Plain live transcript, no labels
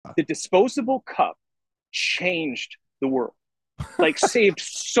The disposable cup changed the world, like saved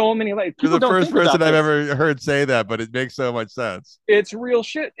so many lives. You're People the don't first think person about I've this. ever heard say that, but it makes so much sense. It's real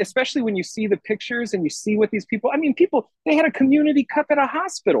shit, especially when you see the pictures and you see what these people, I mean, people, they had a community cup at a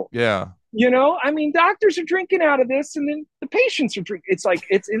hospital. Yeah. I mean, doctors are drinking out of this and then the patients are drinking. It's like,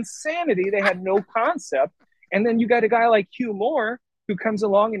 it's insanity. They had no concept. And then you got a guy like Hugh Moore who comes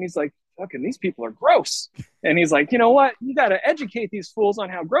along and he's like, fucking, these people are gross. And he's like, you know what? You got to educate these fools on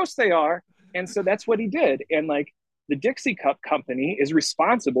how gross they are. And so that's what he did. And like the Dixie Cup Company is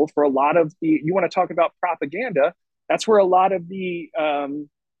responsible for a lot of you want to talk about propaganda. That's where a lot of the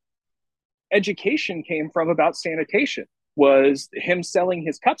education came from about sanitation was him selling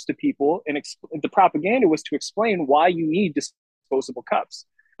his cups to people, and the propaganda was to explain why you need disposable cups.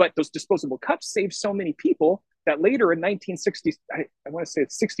 But those disposable cups saved so many people that later in 1960, I want to say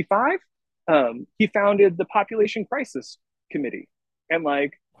it's 65, he founded the Population Crisis Committee, and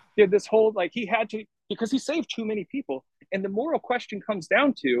like did this whole like he had to because he saved too many people. And the moral question comes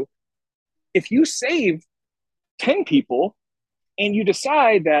down to if you save 10 people and you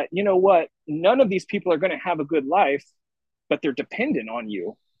decide that, you know what, none of these people are going to have a good life, but they're dependent on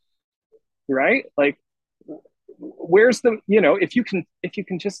you, right? Like, where's the, if you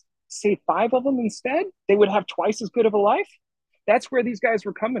can just save five of them instead, they would have twice as good of a life. That's where these guys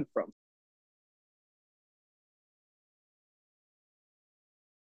were coming from.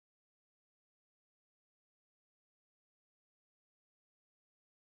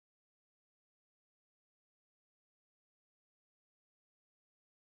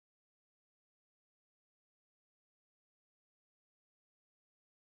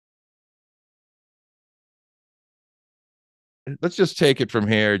 Let's just take it from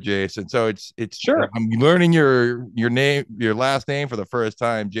here, Jason. So it's Sure. I'm learning your name, your last name for the first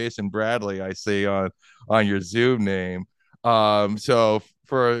time, Jason Bradley. I see on your Zoom name. So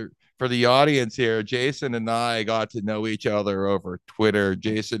for the audience here, Jason and I got to know each other over Twitter.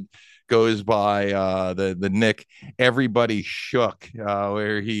 Jason goes by the nick Everybody Shook,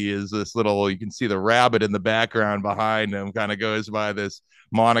 where he is this little. You can see the rabbit in the background behind him. Kind of goes by this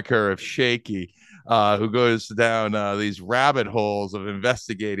moniker of Shaky, who goes down these rabbit holes of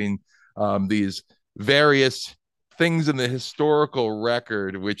investigating these various things in the historical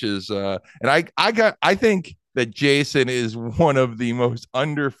record, which is and I think that Jason is one of the most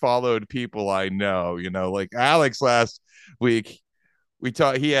underfollowed people I know. Like Alex last week, we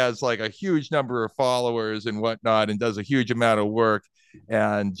taught he has like a huge number of followers and whatnot and does a huge amount of work.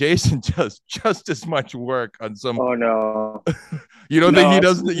 And Jason does just as much work on some. Oh no. You don't think he No,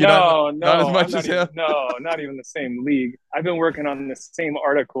 doesn't? You're not as I'm much not as even, him. no, not even the same league. I've been working on the same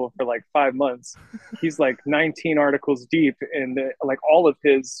article for like 5 months. He's like 19 articles deep, and like all of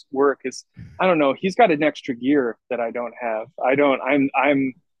his work is, I don't know, he's got an extra gear that I don't have. I don't,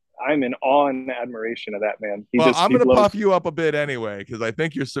 I'm in awe and admiration of that man. Well, I'm He gonna puff blows. you up a bit anyway because I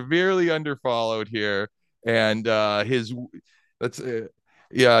think you're severely underfollowed here, and his that's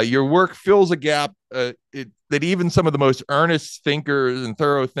yeah, your work fills a gap that even some of the most earnest thinkers and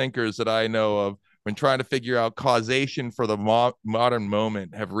thorough thinkers that I know of, when trying to figure out causation for the modern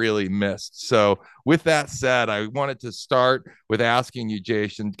moment, have really missed. So, with that said, I wanted to start with asking you,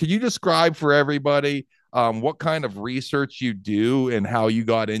 Jason, could you describe for everybody what kind of research you do and how you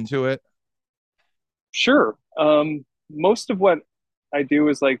got into it? Sure. Most of what I do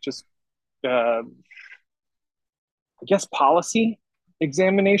is like just, I guess, policy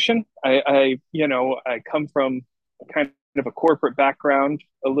examination. I come from kind of a corporate background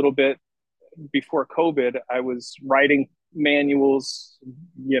a little bit. Before COVID, I was writing manuals,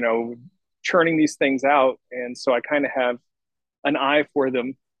 you know, churning these things out. And so I kind of have an eye for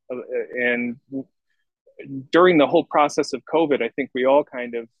them. And during the whole process of COVID, I think we all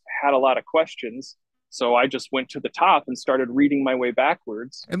kind of had a lot of questions. So I just went to the top and started reading my way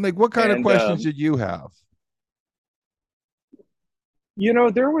backwards. And like, what kind of And, questions did you have?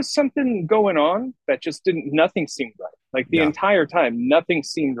 there was something going on that just nothing seemed right. Like the Yeah. entire time, nothing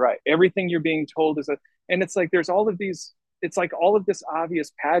seemed right. Everything you're being told and it's like there's all of these, it's like all of this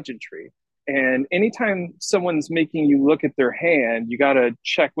obvious pageantry. And anytime someone's making you look at their hand, you got to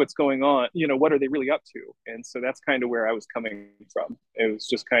check what's going on. What are they really up to? And so that's kind of where I was coming from. It was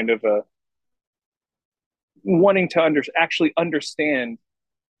just kind of wanting to actually understand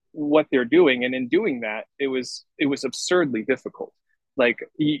what they're doing. And in doing that, it was absurdly difficult. Like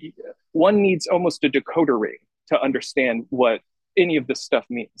one needs almost a decoder ring to understand what any of this stuff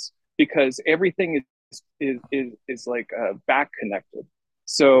means because everything is like back connected.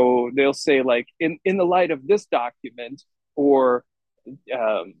 So they'll say like in the light of this document, or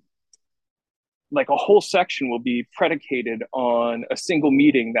um, like a whole section will be predicated on a single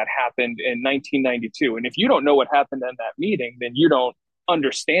meeting that happened in 1992. And if you don't know what happened in that meeting, then you don't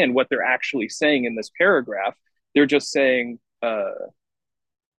understand what they're actually saying in this paragraph. They're just saying,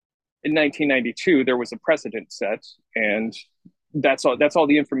 in 1992 there was a precedent set, and that's all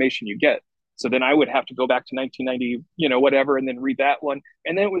the information you get. So then I would have to go back to 1990, whatever, and then read that one,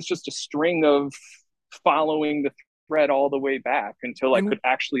 and then it was just a string of following the thread all the way back until I And could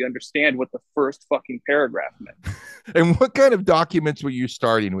actually understand what the first fucking paragraph meant. and what kind of documents were you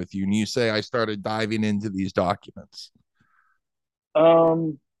starting with? You say I started diving into these documents.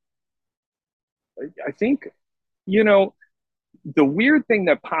 um I think, you know the weird thing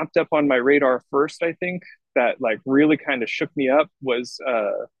that popped up on my radar first, I think, that like really kind of shook me up was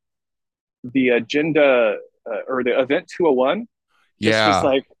the agenda, or the event 201. Just was Yeah.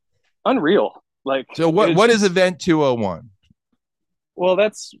 like unreal. Like So it's what is just, Event 201? well,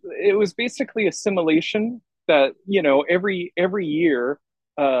 it was basically a simulation that, every year,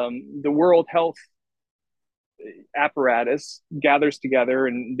 the World Health apparatus gathers together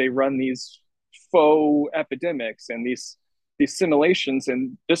and they run these faux epidemics and these simulations,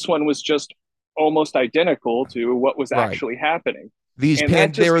 and this one was just almost identical to what was Right. actually happening. These And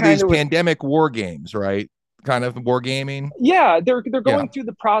that there just were kind these of was, pandemic war games, right? Kind of war gaming. yeah, they're Yeah. going through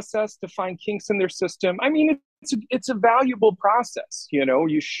the process to find kinks in their system. I mean, it's a valuable process.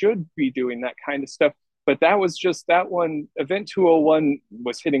 You should be doing that kind of stuff. But that was just that one. Event 201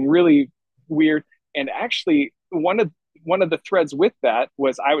 was hitting really weird. And actually, one of the threads with that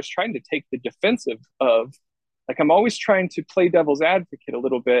was I was trying to take the defensive of, like, I'm always trying to play devil's advocate a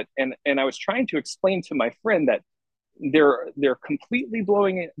little bit, and I was trying to explain to my friend that they're completely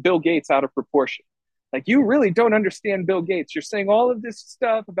blowing Bill Gates out of proportion. Like, you really don't understand Bill Gates. You're saying all of this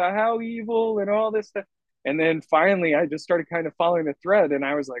stuff about how evil and all this stuff. And then finally, I just started kind of following the thread, and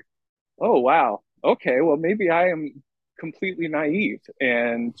I was like, oh, wow. Okay, well, maybe I am completely naive.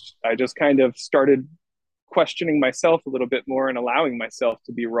 And I just kind of started questioning myself a little bit more and allowing myself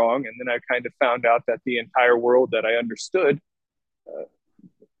to be wrong. And then I kind of found out that the entire world that I understood uh,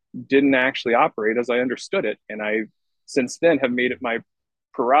 didn't actually operate as I understood it. And I, since then, have made it my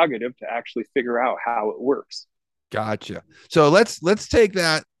prerogative to actually figure out how it works. Gotcha. So let's take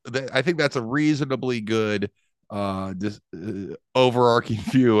that. I think that's a reasonably good overarching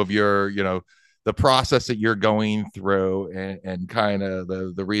view of your, the process that you're going through, and kind of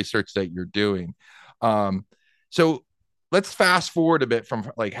the research that you're doing. So let's fast forward a bit from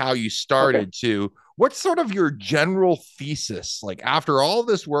like how you Okay. started to what's sort of your general thesis, like after all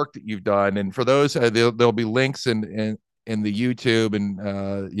this work that you've done. And for those, there'll be links in the YouTube and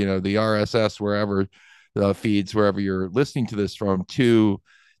the RSS, wherever feeds, wherever you're listening to this from, to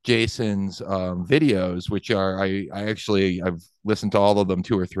Jason's videos, which I've listened to all of them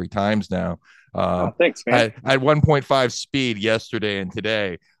 2 or 3 times now. Oh, Um, thanks, man. at 1.5 speed yesterday and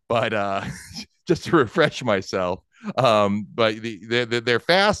today, but just to refresh myself. But they're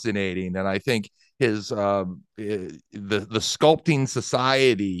fascinating, and I think his the Sculpting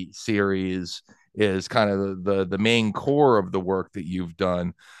Society series is kind of the main core of the work that you've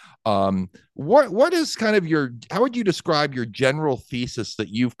done. What is kind of how would you describe your general thesis that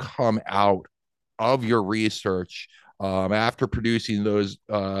you've come out of your research after producing those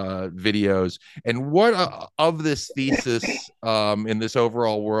videos, and what of this thesis in this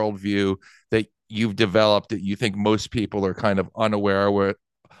overall worldview that you've developed that you think most people are kind of unaware of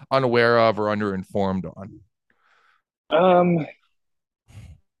or underinformed on? Um,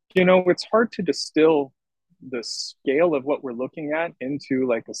 it's hard to distill the scale of what we're looking at into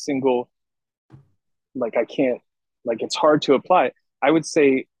like a single, like, I can't, like, it's hard to apply. I would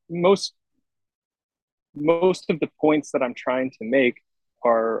say most of the points that I'm trying to make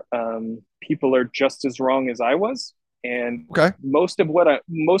are, people are just as wrong as I was, and Okay. most of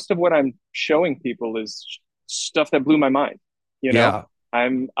what I'm showing people is stuff that blew my mind. You know,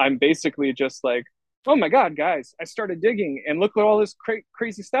 Yeah. I'm basically just like, oh my god, guys, I started digging and look at all this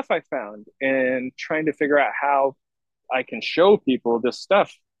crazy stuff I found, and trying to figure out how I can show people this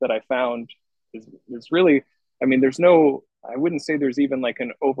stuff that I found is really, I mean, I wouldn't say there's even like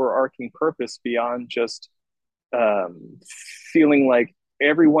an overarching purpose beyond just, feeling like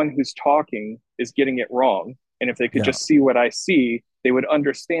everyone who's talking is getting it wrong. And if they could Yeah. just see what I see, they would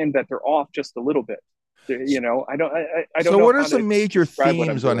understand that they're off just a little bit. I don't So, know what are how to some major describe what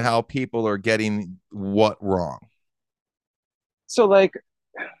I'm themes on doing. how people are getting what wrong? So, like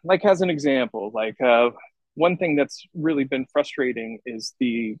as an example, like, one thing that's really been frustrating is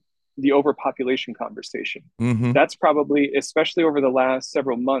the overpopulation conversation. Mm-hmm. That's probably, especially over the last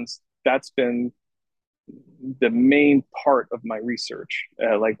several months, that's been the main part of my research.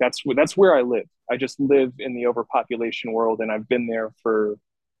 Like that's where I live. I just live in the overpopulation world, and I've been there for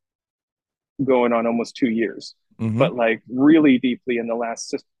going on almost 2 years. Mm-hmm. But like really deeply in the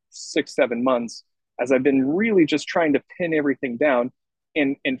last 6, 7 months, as I've been really just trying to pin everything down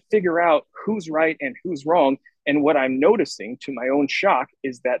and figure out who's right and who's wrong. And what I'm noticing, to my own shock,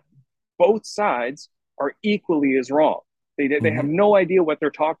 is that both sides are equally as wrong. They have Mm-hmm. no idea what they're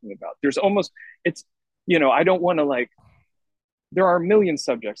talking about. There's almost it's I don't want to like there are a million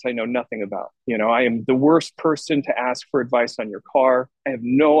subjects I know nothing about. I am the worst person to ask for advice on your car. I have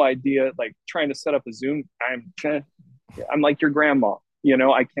no idea. Like trying to set up a Zoom, I'm like your grandma. I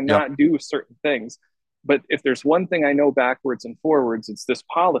Yep. cannot do certain things. But if there's one thing I know backwards and forwards, it's this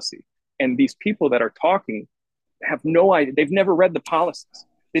policy. And these people that are talking have no idea. They've never read the policies.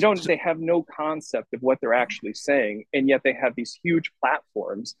 They don't. So, They have no concept of what they're actually saying, and yet they have these huge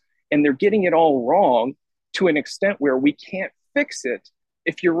platforms, and they're getting it all wrong to an extent where we can't fix it.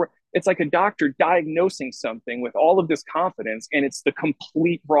 It's like a doctor diagnosing something with all of this confidence, and it's the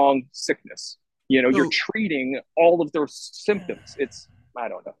complete wrong sickness. You're so, treating all of those symptoms. I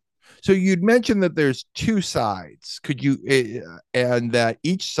don't know. so you'd mentioned that there's two sides. Could you, and that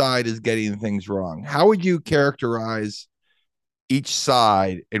each side is getting things wrong. How would you characterize each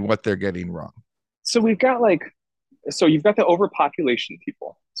side and what they're getting wrong? So we've got so you've got the overpopulation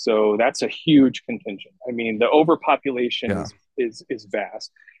people. So that's a huge contingent. I mean, the overpopulation Yeah. is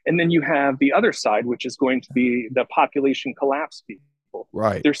vast. And then you have the other side, which is going to be the population collapse people.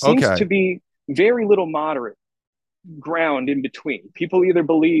 Right. There seems Okay. to be very little moderate ground in between. People either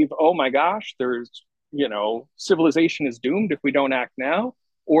believe, oh my gosh, civilization is doomed if we don't act now,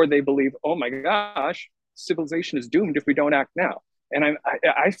 or they believe, oh my gosh, civilization is doomed if we don't act now. And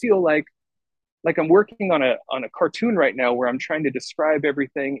I feel like I'm working on a cartoon right now where I'm trying to describe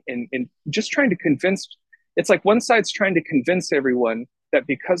everything and just trying to convince. It's like one side's trying to convince everyone that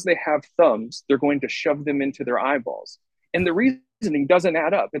because they have thumbs, they're going to shove them into their eyeballs, and the reasoning doesn't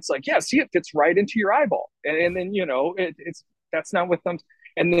add up. It's like, yeah, see, it fits right into your eyeball, and then it's that's not what thumbs.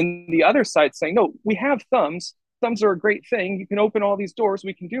 And then the other side saying, no, we have thumbs. Thumbs are a great thing. You can open all these doors.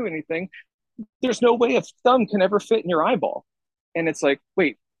 We can do anything. There's no way a thumb can ever fit in your eyeball. And it's like,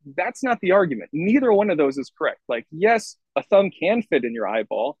 wait, that's not the argument. Neither one of those is correct. Like, yes, a thumb can fit in your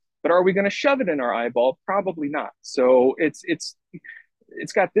eyeball, but are we going to shove it in our eyeball? Probably not. So it's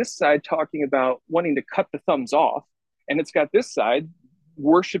got this side talking about wanting to cut the thumbs off, and it's got this side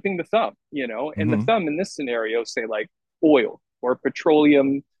worshiping the thumb, and the Mm-hmm. thumb in this scenario, say like oil or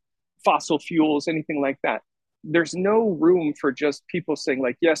petroleum, fossil fuels, anything like that. There's no room for just people saying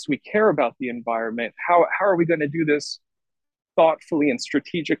like, yes, we care about the environment. How are we going to do this thoughtfully and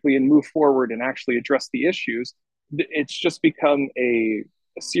strategically and move forward and actually address the issues? It's just become a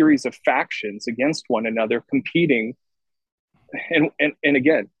series of factions against one another competing. And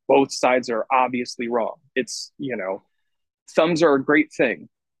again, both sides are obviously wrong. Thumbs are a great thing.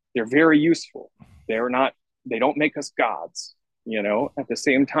 They're very useful. They don't make us gods. At the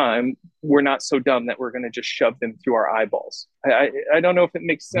same time, we're not so dumb that we're going to just shove them through our eyeballs. I don't know if it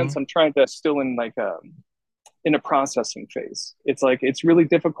makes Mm-hmm. sense. I'm trying to still in a processing phase. It's like it's really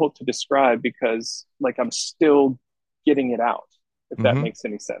difficult to describe because like I'm still getting it out, if that Mm-hmm. makes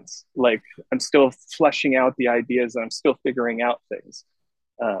any sense. Like I'm still fleshing out the ideas and I'm still figuring out things.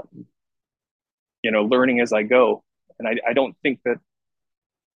 Um, learning as I go. And I don't think that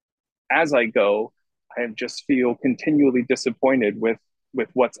as I go, I just feel continually disappointed with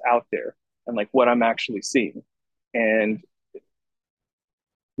what's out there and like what I'm actually seeing. And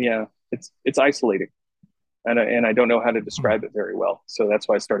yeah, it's isolating. And I don't know how to describe it very well. So that's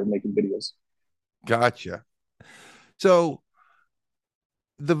why I started making videos. Gotcha. So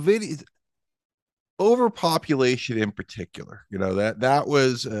the video overpopulation in particular, that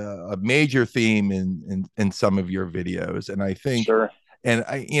was a major theme in some of your videos. And I think, Sure. and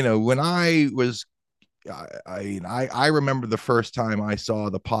when I was I remember the first time I saw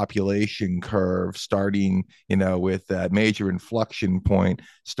the population curve starting, with that major inflection point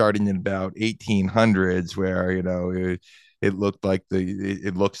starting in about 1800s, where it looked like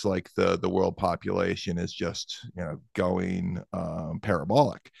it looks like the world population is just going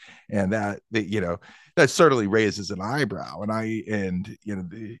parabolic, and that certainly raises an eyebrow. And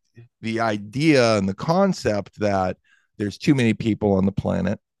the idea and the concept that there's too many people on the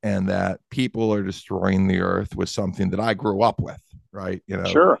planet and that people are destroying the earth was something that I grew up with, right?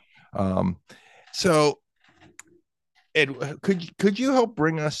 Sure. Um, so could you help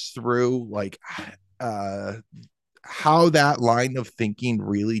bring us through like uh, how that line of thinking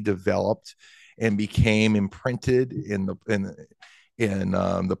really developed and became imprinted in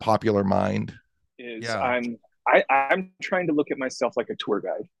the popular mind? is Yeah. I'm trying to look at myself like a tour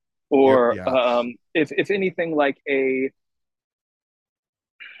guide, or Yeah. if anything, like a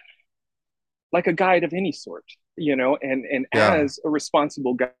guide of any sort, and Yeah. as a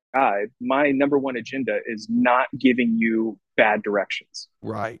responsible guide, my number one agenda is not giving you bad directions.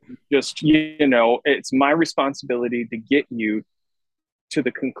 Right. Just, it's my responsibility to get you to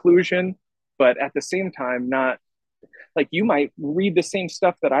the conclusion, but at the same time, not like you might read the same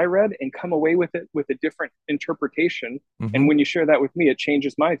stuff that I read and come away with it with a different interpretation. And Mm-hmm. when you share that with me, it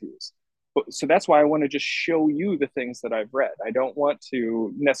changes my views. So that's why I want to just show you the things that I've read. I don't want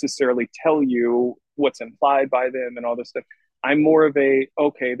to necessarily tell you what's implied by them and all this stuff. I'm more of a,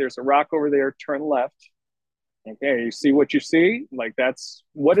 okay, there's a rock over there, turn left. Okay, you see what you see? Like,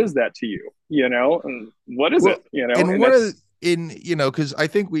 what is that to you? And what is Well, it? and And one of the, that's because I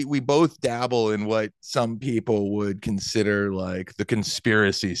think we both dabble in what some people would consider like the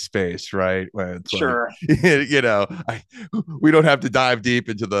conspiracy space, right? Where it's like, sure. we don't have to dive deep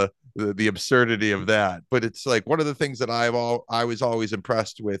into the absurdity of that, but it's like one of the things that I was always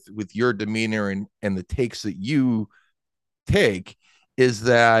impressed with your demeanor and the takes that you take is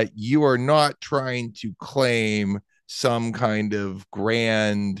that you are not trying to claim some kind of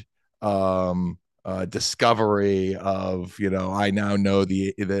grand discovery of, I now know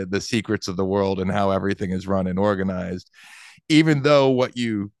the secrets of the world and how everything is run and organized, even though what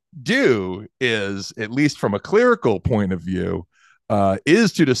you do is, at least from a clerical point of view,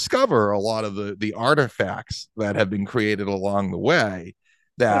 is to discover a lot of the artifacts that have been created along the way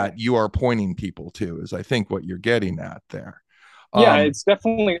Yeah. that you are pointing people to, is I think what you're getting at there. Yeah, um it's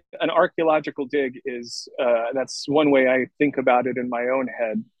definitely an archaeological dig. Is That's one way I think about it in my own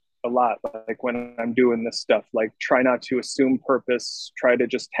head a lot. Like when I'm doing this stuff, like try not to assume purpose, try to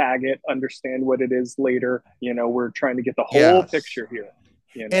just tag it, understand what it is later. We're trying to get the whole yes. picture here.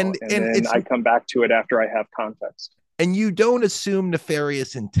 And And then it's, I come back to it after I have context. and you don't assume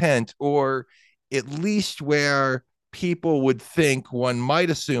nefarious intent, or at least where people would think one might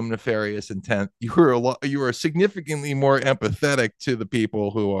assume nefarious intent, you are significantly more empathetic to the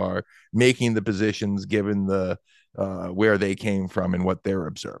people who are making the positions, given the where they came from and what they're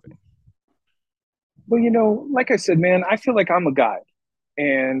observing. Well, like I said, man, I feel like I'm a guide,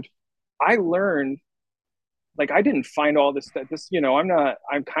 and I learned, like, I didn't find all this stuff.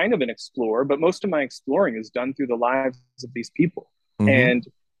 I'm kind of an explorer, but most of my exploring is done through the lives of these people. Mm-hmm. And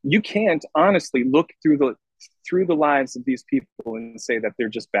you can't honestly look through the lives of these people and say that they're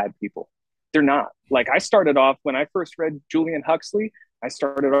just bad people. They're not. Like, I started off, when I first read Julian Huxley, I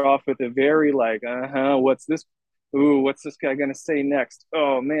started off with a very like, what's this? Ooh, what's this guy gonna say next?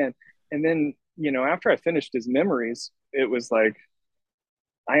 Oh man. And then, after I finished his memories, it was like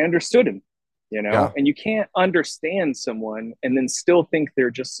I understood him, Yeah. and you can't understand someone and then still think they're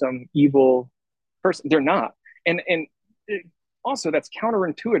just some evil person. They're not. And also, that's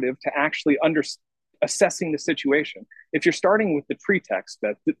counterintuitive to actually assessing the situation. If you're starting with the pretext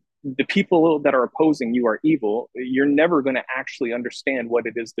that the people that are opposing you are evil, you're never going to actually understand what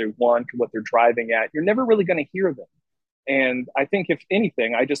it is they want, what they're driving at. You're never really going to hear them. And I think, if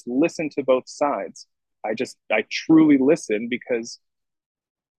anything, I just listen to both sides. I truly listen, because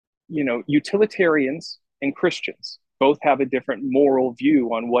utilitarians and Christians both have a different moral view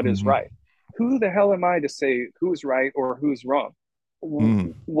on what is Mm-hmm. right. Who the hell am I to say who's right or who's wrong?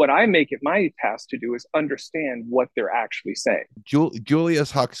 Mm-hmm. What I make it my task to do is understand what they're actually saying.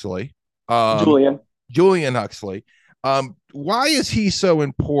 Julius Huxley, um, Julian, Julian Huxley. Why is he so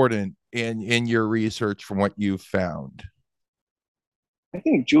important in your research from what you've found? I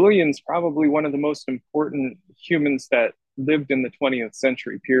think Julian's probably one of the most important humans that lived in the 20th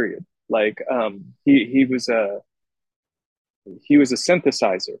century period. Like, he was a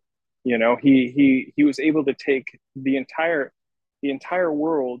synthesizer. He was able to take the entire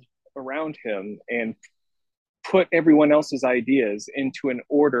world around him and put everyone else's ideas into an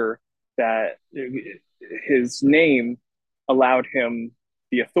order that his name allowed him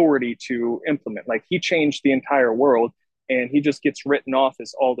the authority to implement. Like, he changed the entire world, and he just gets written off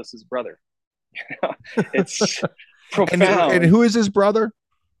as Aldous' brother. It's And profound. who is his brother?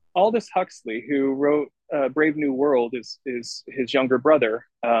 Aldous Huxley, who wrote Brave New World, is his younger brother.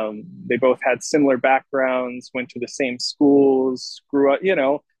 They both had similar backgrounds, went to the same schools, grew up.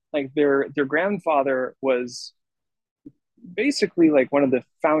 Like, their grandfather was basically like one of the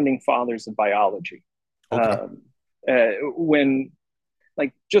founding fathers of biology. Okay. When,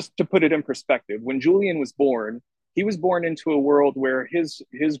 like, just to put it in perspective, when Julian was born, he was born into a world where his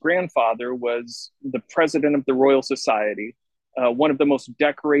grandfather was the president of the Royal Society, one of the most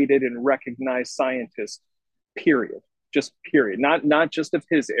decorated and recognized scientists. Period. Just period. Not just of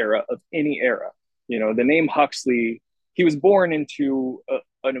his era, of any era. The name Huxley, he was born into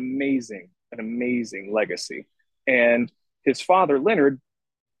an amazing legacy. And his father, Leonard,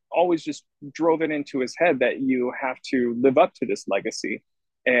 always just drove it into his head that you have to live up to this legacy.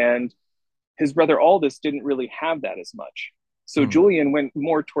 And his brother Aldous didn't really have that as much. So Julian went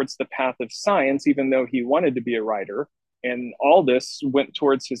more towards the path of science, even though he wanted to be a writer. And Aldous went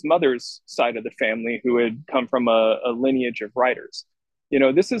towards his mother's side of the family, who had come from a lineage of writers.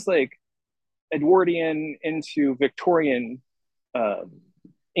 This is like Edwardian into Victorian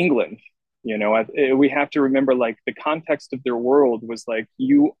England. We have to remember, like, the context of their world was like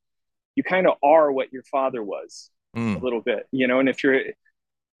you kind of are what your father was a little bit, and if you're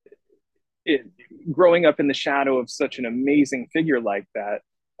growing up in the shadow of such an amazing figure like that,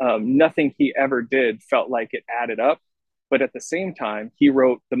 nothing he ever did felt like it added up. But at the same time, he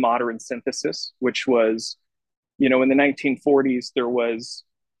wrote the modern synthesis, which was, in the 1940s, there was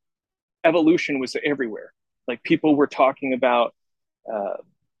evolution was everywhere. Like, people were talking about,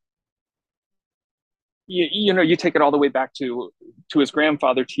 you take it all the way back to his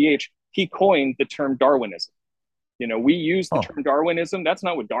grandfather, TH. He coined the term Darwinism. We use the term Darwinism. That's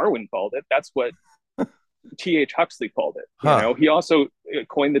not what Darwin called it. That's what T.H. Huxley called it. He also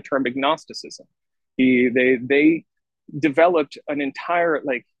coined the term agnosticism. They developed an entire,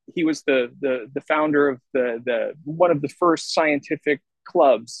 like, he was the founder of the one of the first scientific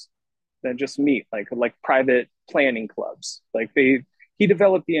clubs that just meet, like private planning clubs. Like, he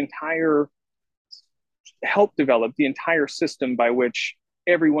helped develop the entire system by which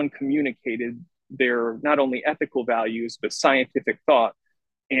everyone communicated their not only ethical values but scientific thought.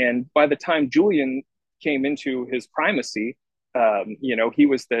 And by the time Julian came into his primacy, he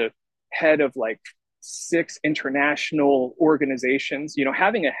was the head of like 6 international organizations.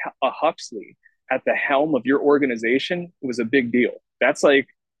 Having a Huxley at the helm of your organization was a big deal. That's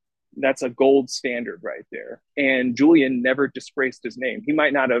a gold standard right there. And Julian never disgraced his name. He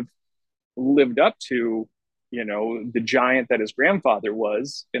might not have lived up to, the giant that his grandfather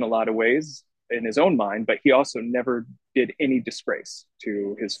was in a lot of ways in his own mind, but he also never did any disgrace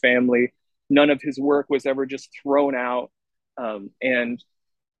to his family. None of his work was ever just thrown out. And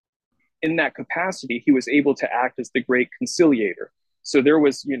in that capacity, he was able to act as the great conciliator. So there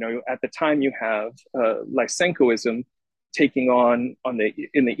was, at the time you have Lysenkoism taking on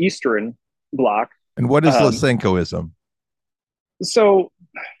in the Eastern Bloc. And what is Lysenkoism? So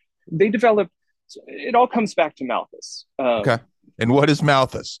they developed, it all comes back to Malthus. Okay. And what is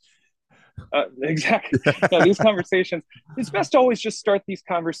Malthus? Exactly. Now, these conversations, it's best to always just start these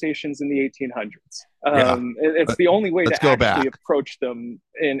conversations in the 1800s. It's the only way to actually approach them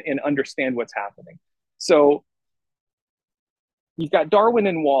and understand what's happening. So you've got Darwin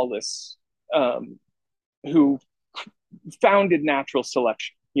and Wallace, who founded natural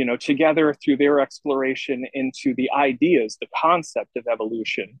selection, together through their exploration into the ideas, the concept of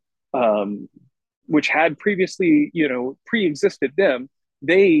evolution, which had previously, pre-existed them.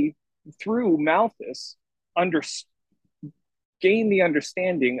 They, through Malthus, gained the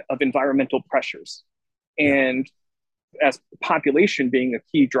understanding of environmental pressures. And as population being a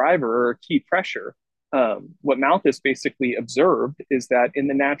key driver or a key pressure, what Malthus basically observed is that in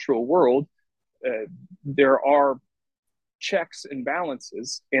the natural world, there are checks and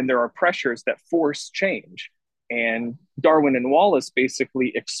balances, and there are pressures that force change. And Darwin and Wallace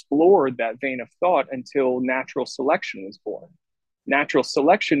basically explored that vein of thought until natural selection was born. Natural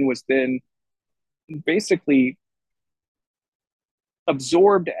selection was then basically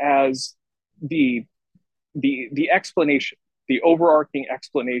absorbed as the explanation, the overarching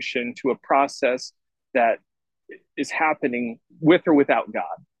explanation to a process that is happening with or without God.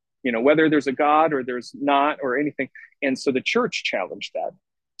 Whether there's a God or there's not or anything. And so the church challenged that.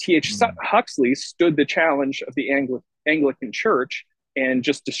 T.H. Huxley stood the challenge of the Anglican Church and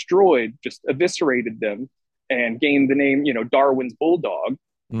just eviscerated them and gained the name, Darwin's Bulldog.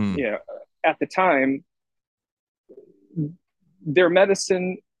 At the time, their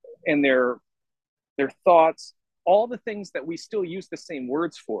medicine and their thoughts, all the things that we still use the same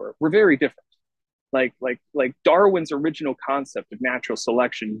words for, were very different. Like Darwin's original concept of natural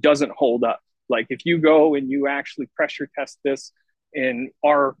selection doesn't hold up. Like, if you go and you actually pressure test this in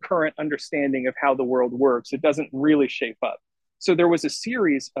our current understanding of how the world works, it doesn't really shape up. So there was a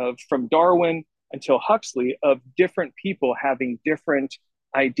series of, from Darwin until Huxley, of different people having different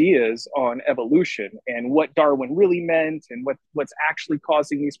ideas on evolution and what Darwin really meant and what's actually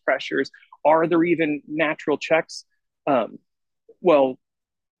causing these pressures. Are there even natural checks? Well,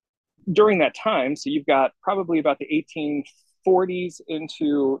 during that time, so you've got probably about the 1840s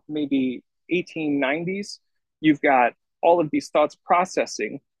into maybe 1890s, you've got all of these thoughts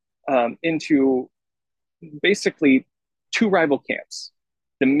processing into basically two rival camps.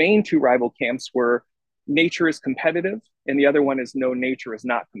 The main two rival camps were nature is competitive, and the other one is no, nature is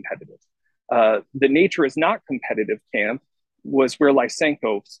not competitive. The nature is not competitive camp was where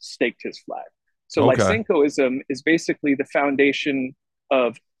Lysenko staked his flag. So Okay. Lysenkoism is basically the foundation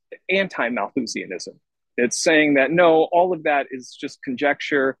of anti-Malthusianism. It's saying that no, all of that is just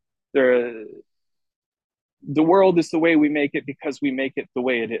conjecture. The world is the way we make it because we make it the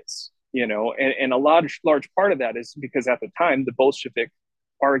way it is, and a large part of that is because at the time the Bolshevik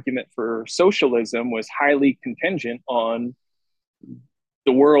argument for socialism was highly contingent on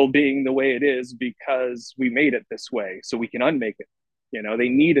the world being the way it is because we made it this way so we can unmake it. They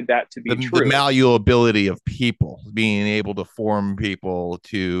needed that to be The true. malleability of people, being able to form people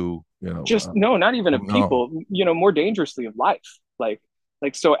to, Just no, not even of people, more dangerously of life.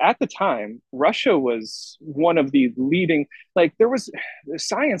 So at the time, Russia was one of the leading,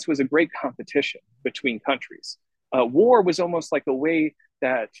 science was a great competition between countries. War was almost like a way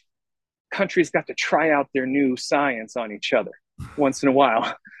that countries got to try out their new science on each other once in a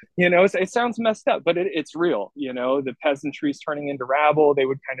while. It sounds messed up, but it's real. The peasantry's turning into rabble. They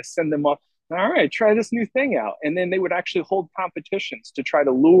would kind of send them off. All right, try this new thing out. And then they would actually hold competitions to try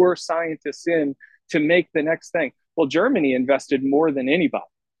to lure scientists in to make the next thing. Well, Germany invested more than anybody.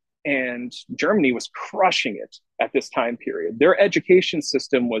 And Germany was crushing it at this time period. Their education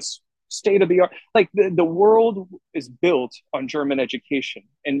system was state of the art. Like the world is built on German education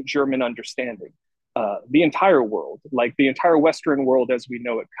and German understanding. The entire world, like the entire Western world as we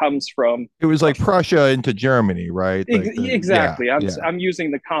know it, comes from. It was like Prussia into Germany, right? Like exactly. I'm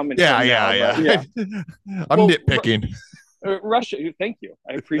using the common term now. Yeah. I'm nitpicking. Russia. Thank you.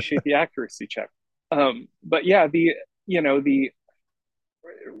 I appreciate the accuracy check. But yeah, the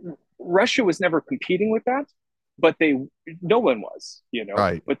Russia was never competing with that, but no one was,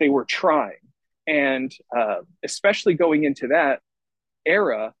 right. But they were trying. And especially going into that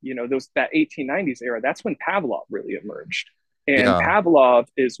era, that 1890s era, that's when Pavlov really emerged. And Pavlov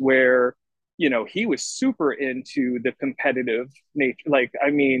is where, he was super into the competitive nature.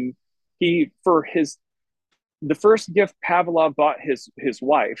 The first gift Pavlov bought his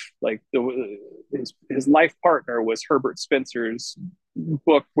wife, his life partner, was Herbert Spencer's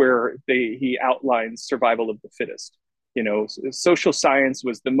book where he outlines survival of the fittest. Social science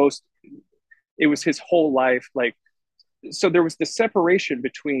was it was his whole life. So there was the separation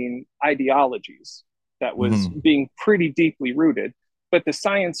between ideologies that was being pretty deeply rooted, but the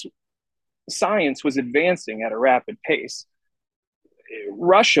science was advancing at a rapid pace.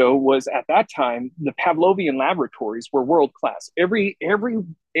 Russia was at that time, the Pavlovian laboratories were world class. Every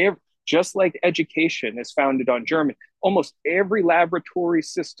just like education is founded on German, almost every laboratory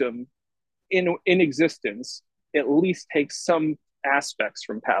system in existence at least takes some aspects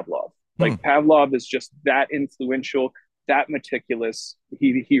from Pavlov. Pavlov is just that influential, that meticulous.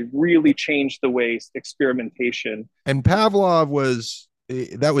 He really changed the way experimentation. And Pavlov was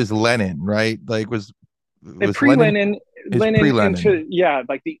Lenin, right? Was pre-Lenin. Lenin into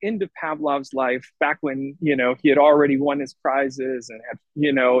the end of Pavlov's life, back when he had already won his prizes and had,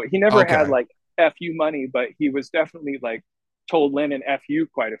 he never had FU money, but he was definitely told Lenin FU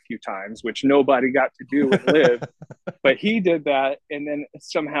quite a few times, which nobody got to do and live. But he did that, and then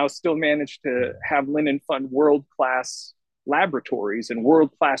somehow still managed to have Lenin fund world-class laboratories and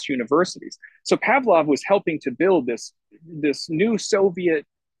world-class universities. So Pavlov was helping to build this new Soviet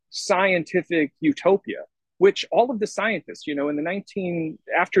scientific utopia, which all of the scientists, in the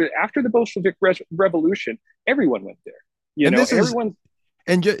after the Bolshevik Revolution, everyone went there.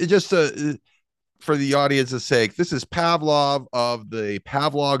 For the audience's sake, this is Pavlov of the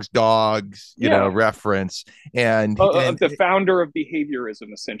Pavlov's dogs, reference, and the founder of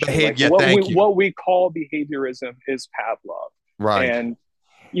behaviorism, essentially. What we call behaviorism is Pavlov, right? And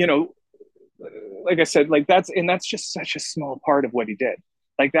like I said, that's just such a small part of what he did.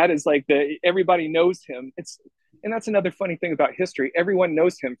 That is everybody knows him. And that's another funny thing about history. Everyone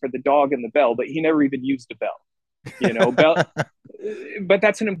knows him for the dog and the bell, but he never even used a bell. Bell. But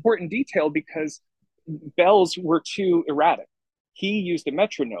that's an important detail because bells were too erratic. He used a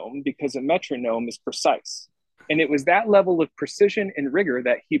metronome because a metronome is precise. And it was that level of precision and rigor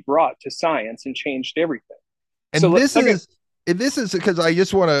that he brought to science and changed everything. And this is because I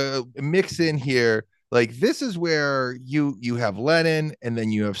just want to mix in here. This is where you have Lenin and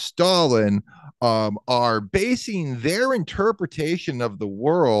then you have Stalin are basing their interpretation of the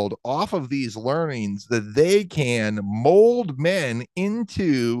world off of these learnings that they can mold men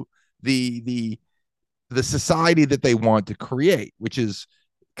into the society that they want to create, which is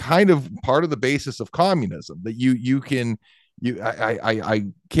kind of part of the basis of communism, that you can I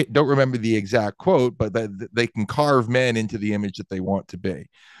don't remember the exact quote, but that they can carve men into the image that they want to be,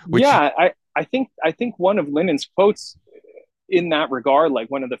 which Yeah, I think one of Lennon's quotes in that regard, like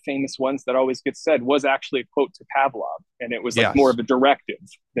one of the famous ones that always gets said, was actually a quote to Pavlov, and it was like more yes. of a directive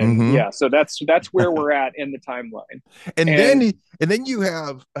than, Mm-hmm. yeah. So that's where we're at in the timeline. and And then and then you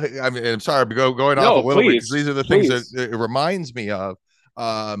have, I mean, I'm sorry, I'm going off a no, little bit because please, these are the things that please, it reminds me of.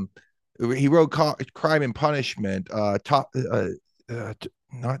 Um, he wrote Crime and Punishment. Not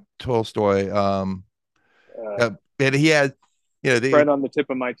Tolstoy. uh, And he had, you know, right on the tip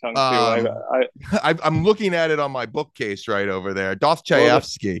of my tongue too. um, I'm looking at it on my bookcase right over there. Well,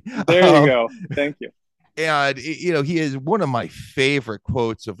 Dostoevsky. there you Um, go. Thank you. and you know, he is one of my favorite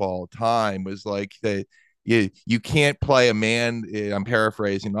quotes of all time. Was like that you can't play a man. I'm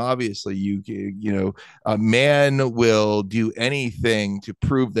paraphrasing. Obviously, you know, a man will do anything to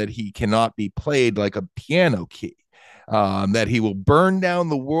prove that he cannot be played like a piano key. That he will burn down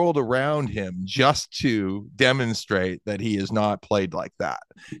the world around him just to demonstrate that he is not played like that.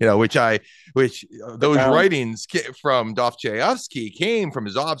 You know, which those Profound. writings from Dostoevsky came from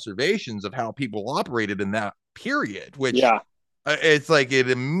his observations of how people operated in that period, which Yeah. it's like an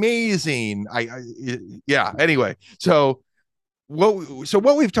amazing. Yeah. Anyway,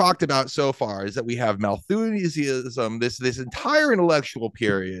 what we've talked about so far is that we have Malthusianism, this entire intellectual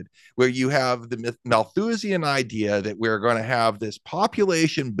period where you have the Malthusian idea that we're going to have this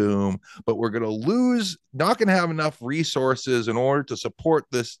population boom, but we're going to not going to have enough resources in order to support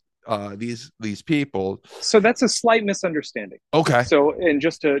these people. So that's a slight misunderstanding. Okay. So, and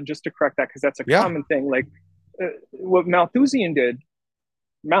just to correct that, because that's a Yeah. common thing. Like what Malthusian did,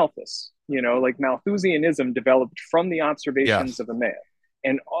 Malthus, like Malthusianism developed from the observations Yes. of a man,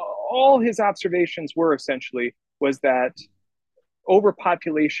 and all his observations were essentially was that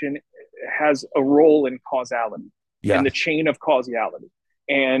overpopulation has a role in causality, in Yeah. the chain of causality,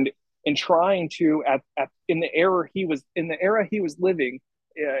 and in trying to in the era he was living,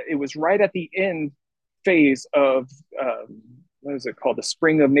 it was right at the end phase of what is it called, the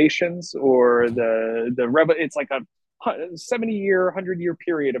Spring of Nations, or it's like a 70-year 100-year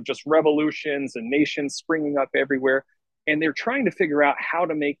period of just revolutions and nations springing up everywhere, and they're trying to figure out how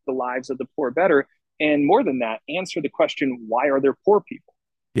to make the lives of the poor better, and more than that, answer the question, why are there poor people?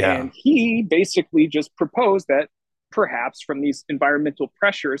 Yeah. And he basically just proposed that perhaps from these environmental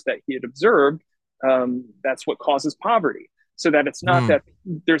pressures that he had observed, that's what causes poverty. So that it's not Mm. that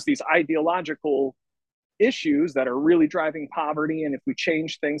there's these ideological issues that are really driving poverty, and if we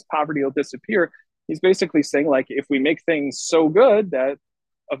change things, poverty will disappear. He's basically saying, like, if we make things so good that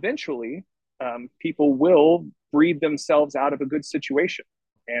eventually people will breed themselves out of a good situation,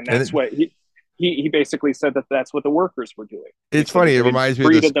 and And that's what he basically said, that that's what the workers were doing. He it's said that funny. they had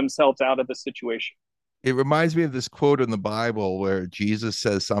breeded themselves out of the situation. It reminds me of this quote in the Bible where Jesus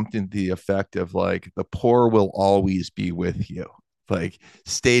says something to the effect of like, the poor will always be with you, like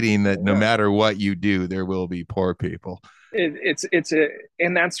stating that no Yeah. matter what you do, there will be poor people. It's a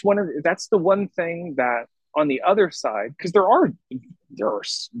and that's the one thing that on the other side, because there are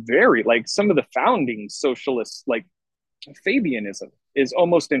very, like, some of the founding socialists, like Fabianism is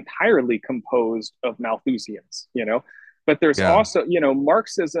almost entirely composed of Malthusians, but there's Yeah. also,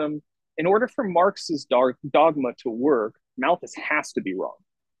 Marxism. In order for Marx's dogma to work, Malthus has to be wrong.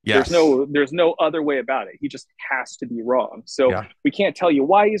 Yes. There's no other way about it. He just has to be wrong. So Yeah. we can't tell you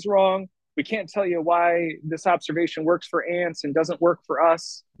why he's wrong. We can't tell you why this observation works for ants and doesn't work for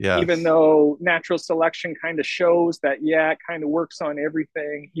us, even Yes. though natural selection kind of shows that, yeah, it kind of works on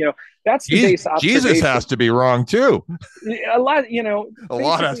everything. That's the base Jesus has observation. to be wrong too. A lot, A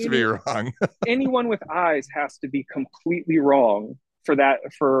lot has basically to be wrong. anyone with eyes has to be completely wrong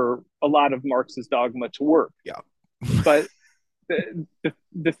for a lot of Marx's dogma to work. Yeah. But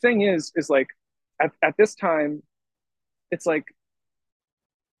the thing is like, at this time, it's like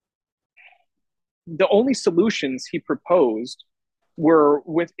the only solutions he proposed were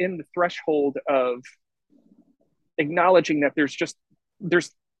within the threshold of acknowledging that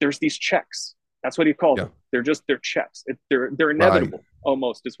there's these checks. That's what he called Yeah. them. They're checks. They're Right. inevitable,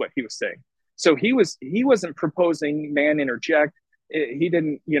 almost, is what he was saying. So he wasn't proposing man interject. He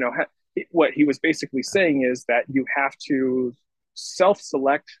didn't, what he was basically saying is that you have to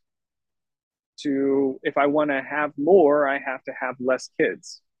self-select to, if I want to have more, I have to have less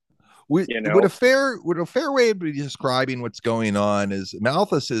kids. Would, You would a know, fair would a fair way of describing what's going on is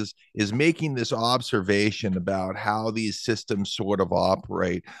Malthus is making this observation about how these systems sort of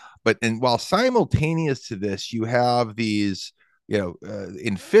operate, but while simultaneous to this, you have these,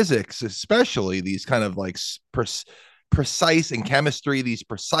 in physics especially, these kind of like precise, in chemistry, these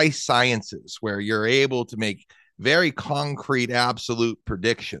precise sciences where you're able to make very concrete, absolute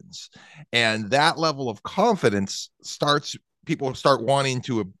predictions. And that level of confidence starts, people start wanting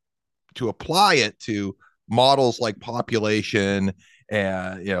to apply it to models like population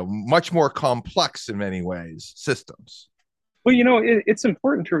and, you know, much more complex in many ways systems. Well, it's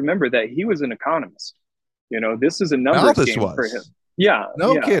important to remember that he was an economist. This is a numbers Malthus game for him. was. Yeah,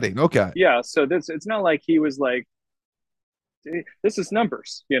 No yeah, kidding. Okay. yeah. So it's not like he was like, this is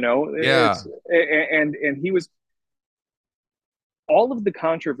numbers. Yeah. It's and he was, all of the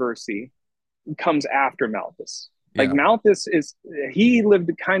controversy comes after Malthus. Like Yeah. Malthus he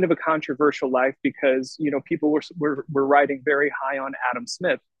lived kind of a controversial life because people were riding very high on Adam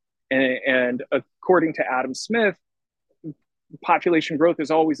Smith, and according to Adam Smith, population growth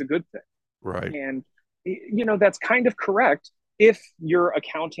is always a good thing. Right. And that's kind of correct if you're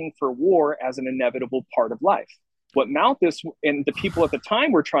accounting for war as an inevitable part of life. What Malthus and the people at the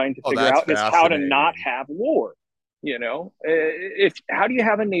time were trying to Oh, figure that's out is how to not fascinating. have war. If how do you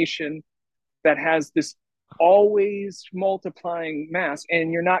have a nation that has this always multiplying mass,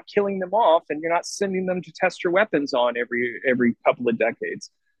 and you're not killing them off, and you're not sending them to test your weapons on every couple of decades?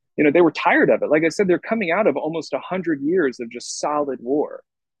 They were tired of it. Like I said, they're coming out of almost 100 years of just solid war.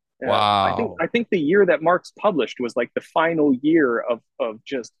 I think Wow. I think the year that Marx published was like the final year of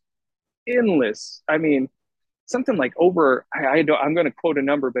just endless. I mean, something like over. I don't. I'm going to quote a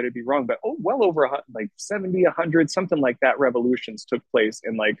number, but it'd be wrong. But well over like 70, 100, something like that. Revolutions took place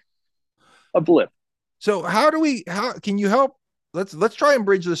in like a blip. So how can you help? Let's try and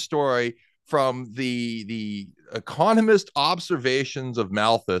bridge the story from the economist observations of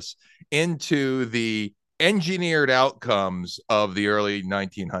Malthus into the engineered outcomes of the early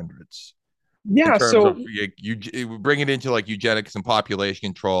 1900s in Yeah. terms of So you bring it into like eugenics and population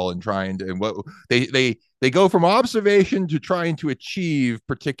control and trying to, and what they go from observation to trying to achieve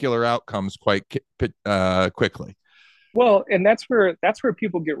particular outcomes quite quickly. well, and that's where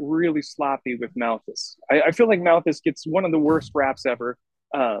people get really sloppy with Malthus. I feel like Malthus gets one of the worst raps ever.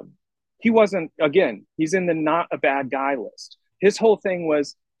 Um, he wasn't, again. He's in the not a bad guy list. His whole thing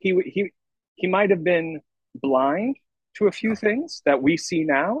was he might have been blind to a few things that we see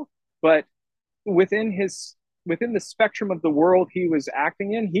now, but within his within the spectrum of the world he was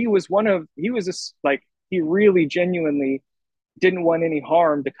acting in, he was like, he really genuinely didn't want any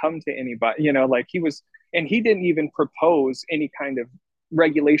harm to come to anybody. Like he was, and he didn't even propose any kind of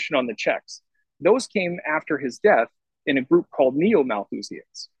regulation on the checks. Those came after his death in a group called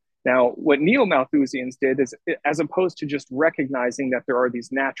Neo-Malthusians. Now, what Neo-Malthusians did is, as opposed to just recognizing that there are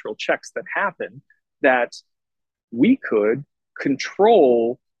these natural checks that happen, that we could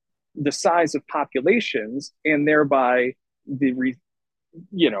control the size of populations and thereby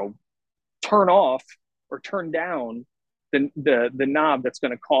you know turn off or turn down the knob that's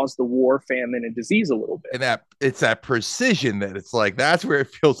going to cause the war, famine, and disease a little bit. And that it's that precision that it's like that's where it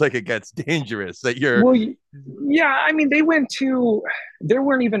feels like it gets dangerous. That you're Well, yeah, I mean, they went to, there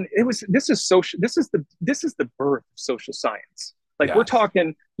weren't even, it was, this is social, this is the birth of social science. Like we're yes,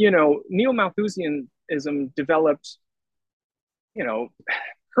 talking, Neo-Malthusianism developed, you know,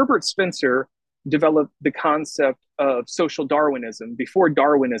 Herbert Spencer developed the concept of social Darwinism before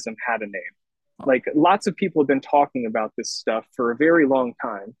Darwinism had a name. Like lots of people have been talking about this stuff for a very long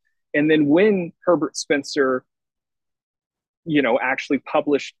time. And then when Herbert Spencer, actually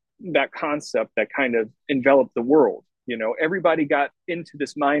published that concept that kind of enveloped the world, everybody got into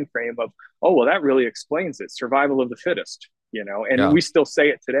this mind frame of, oh, well, that really explains it. Survival of the fittest, and yeah, we still say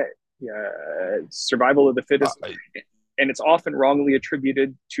it today. Survival of the fittest. And it's often wrongly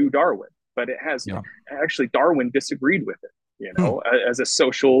attributed to Darwin, but it has, yeah. actually, Darwin disagreed with it, Hmm. as a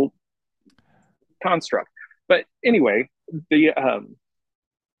social construct. But anyway, the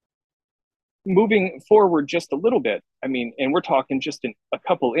moving forward just a little bit, I mean, and we're talking just in a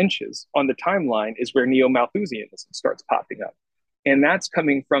couple inches on the timeline, is where Neo-Malthusianism starts popping up. And that's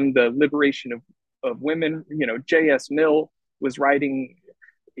coming from the liberation of women. J.S. Mill was writing,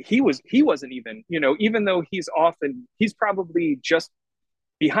 he wasn't even, even though he's probably just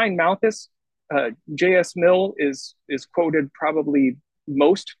behind Malthus. J.S. Mill is quoted probably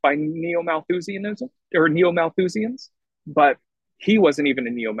most by Neo-Malthusianism or Neo-Malthusians, but he wasn't even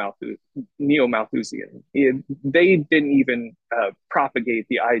a Neo-Malthusian. They didn't even propagate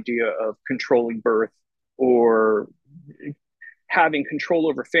the idea of controlling birth, or having control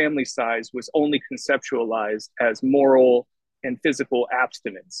over family size was only conceptualized as moral and physical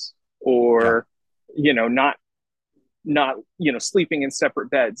abstinence, Yeah, or not sleeping in separate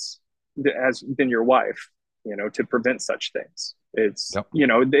beds as than your wife, to prevent such things. It's yep.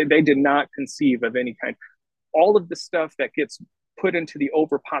 they did not conceive of any kind, all of the stuff that gets put into the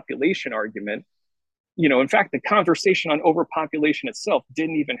overpopulation argument, in fact, the conversation on overpopulation itself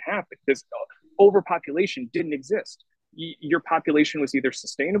didn't even happen because overpopulation didn't exist. Your population was either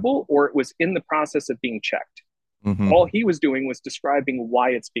sustainable or it was in the process of being checked. Mm-hmm. All he was doing was describing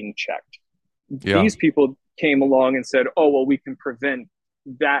why it's being checked. Yeah. These people came along and said, oh, well, we can prevent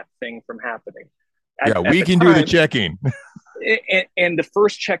that thing from happening. At we can do the checking. And the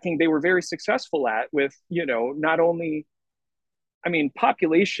first checking they were very successful at with, not only,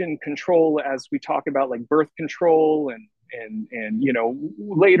 population control, as we talk about like birth control and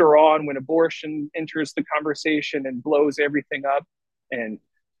later on when abortion enters the conversation and blows everything up and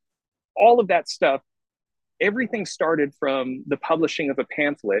all of that stuff. Everything started from the publishing of a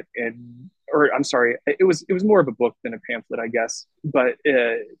pamphlet it was more of a book than a pamphlet, I guess. But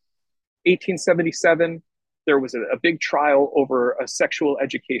 1877, there was a big trial over a sexual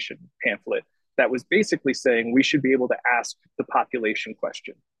education pamphlet that was basically saying we should be able to ask the population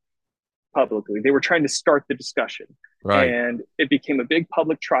question publicly. They were trying to start the discussion. Right. And it became a big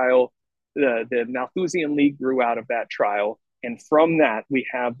public trial. The Malthusian League grew out of that trial. And from that, we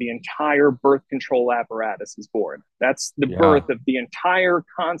have the entire birth control apparatus is born. That's the birth of the entire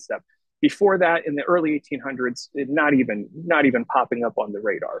concept. Before that, in the early 1800s, not even popping up on the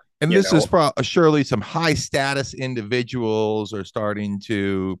radar. And this is surely some high status individuals are starting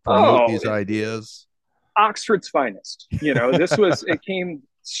to promote these ideas. Oxford's finest. It came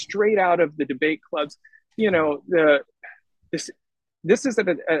straight out of the debate clubs. This is at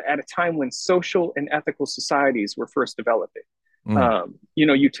a time when social and ethical societies were first developing.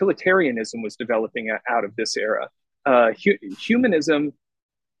 Utilitarianism was developing out of this era. Humanism,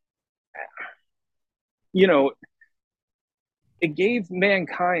 it gave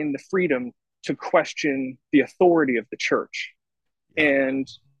mankind the freedom to question the authority of the church. And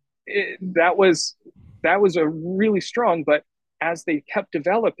that was a really strong, but as they kept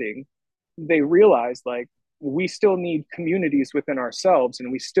developing, they realized like, we still need communities within ourselves,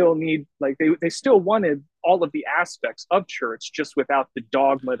 and we still need they still wanted all of the aspects of church just without the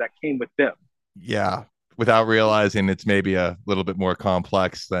dogma that came with them. Yeah, without realizing it's maybe a little bit more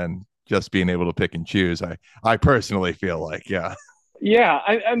complex than just being able to pick and choose. I personally feel like, yeah.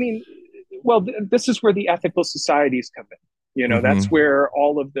 This is where the ethical societies come in. That's where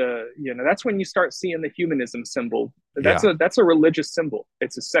all of the, that's when you start seeing the humanism symbol. That's a religious symbol.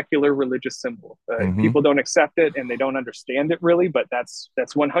 It's a secular religious symbol. People don't accept it and they don't understand it really, but that's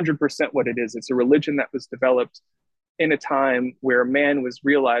 100% what it is. It's a religion that was developed in a time where man was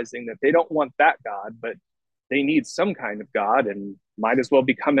realizing that they don't want that God, but they need some kind of God and might as well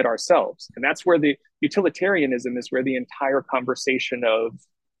become it ourselves. And that's where the utilitarianism is, where the entire conversation of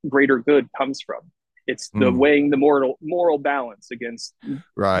greater good comes from. It's the weighing the moral balance against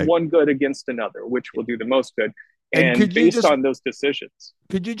one good against another, which will do the most good. And based on those decisions.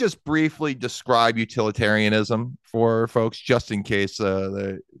 Could you just briefly describe utilitarianism for folks, just in case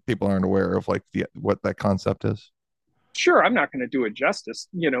the people aren't aware of what that concept is? Sure. I'm not going to do it justice.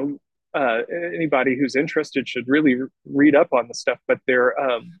 Anybody who's interested should really read up on the stuff, but they're,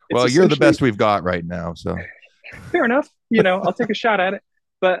 well, you're the best we've got right now. So fair enough. I'll take a shot at it,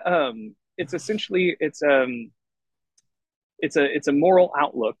 but, it's essentially it's a moral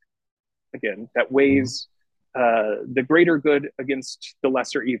outlook again that weighs the greater good against the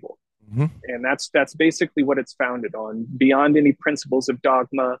lesser evil, and that's basically what it's founded on. Beyond any principles of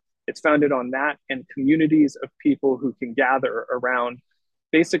dogma, it's founded on that and communities of people who can gather around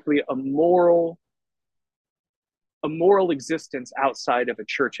basically a moral existence outside of a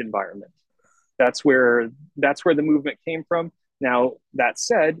church environment. That's where the movement came from. Now, that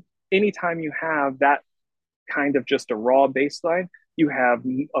said, anytime you have that kind of just a raw baseline, you have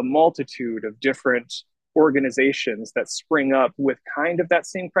a multitude of different organizations that spring up with kind of that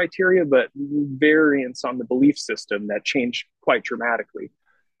same criteria, but variants on the belief system that change quite dramatically.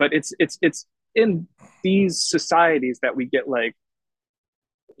 But it's in these societies that we get what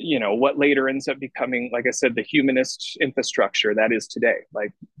later ends up becoming, like I said, the humanist infrastructure that is today.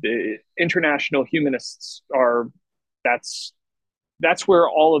 Like the international humanists that's where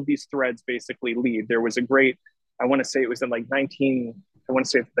all of these threads basically lead. There was a great, I want to say it was in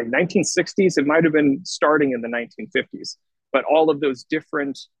 1960s. It might have been starting in the 1950s, but all of those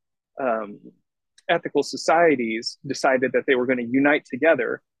different ethical societies decided that they were going to unite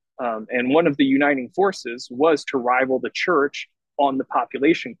together. And one of the uniting forces was to rival the church on the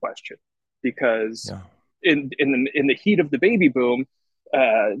population question, because in the heat of the baby boom,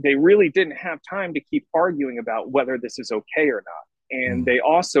 they really didn't have time to keep arguing about whether this is okay or not. And they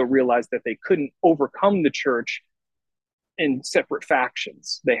also realized that they couldn't overcome the church in separate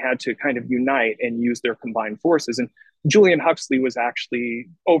factions. They had to kind of unite and use their combined forces. And Julian Huxley was actually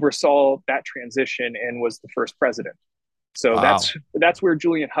oversaw that transition and was the first president. So Wow. that's where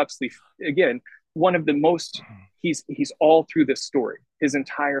Julian Huxley, again, one of the most, he's all through this story. His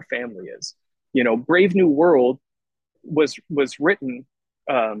entire family is, Brave New World was written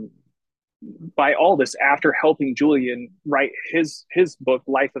um, by Aldous after helping Julian write his book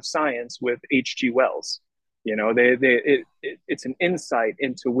Life of Science with H.G. Wells. It's an insight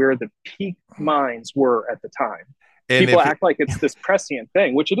into where the peak minds were at the time. And People if act like it's this prescient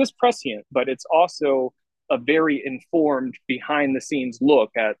thing, which it is prescient, but it's also a very informed behind the scenes look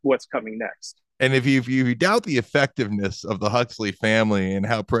at what's coming next. And if you doubt the effectiveness of the Huxley family and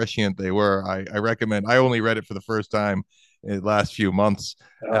how prescient they were, I recommend. I only read it for the first time in the last few months,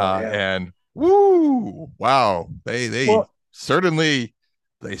 Oh yeah. and woo, wow, they Well, certainly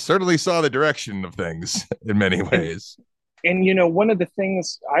they certainly saw the direction of things in many and ways. one of the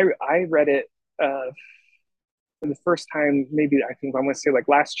things I read it for the first time, maybe I think I want to say like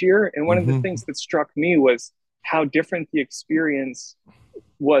last year, and one of the Mm-hmm. things that struck me was how different the experience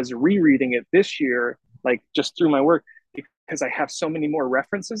was rereading it this year, like just through my work, because I have so many more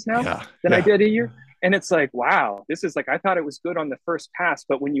references now Yeah, than I yeah, did a year. And it's like, wow, this is like, I thought it was good on the first pass,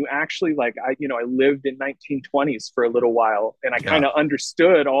 but when you actually like, I lived in 1920s for a little while, and I kind yeah, of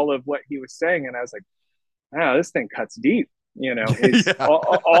understood all of what he was saying. And I was like, wow, this thing cuts deep. He's yeah.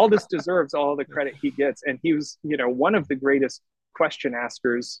 all this deserves all the credit he gets. And he was, one of the greatest question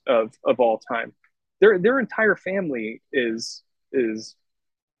askers of all time. Their entire family is,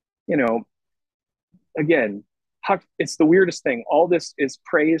 you know, again, it's the weirdest thing. All this is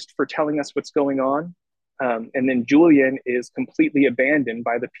praised for telling us what's going on. And then Julian is completely abandoned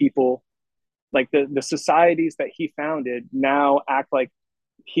by the people, like the societies that he founded now act like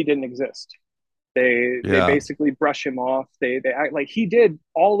he didn't exist. They Yeah. basically brush him off. They act like he did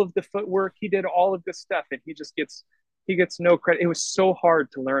all of the footwork, he did all of this stuff, and he gets no credit. It was so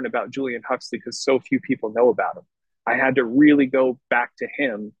hard to learn about Julian Huxley because so few people know about him. I had to really go back to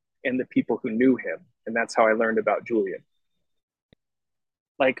him and the people who knew him, and that's how I learned about Julian.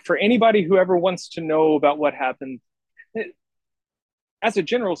 Like for anybody who ever wants to know about what happened, as a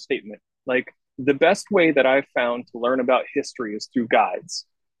general statement, like the best way that I've found to learn about history is through guides,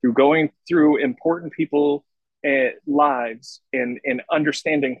 through going through important people lives and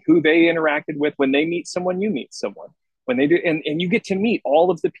understanding who they interacted with. When they meet someone, you meet someone. When they do, and you get to meet all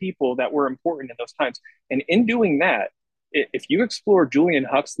of the people that were important in those times. And in doing that, if you explore Julian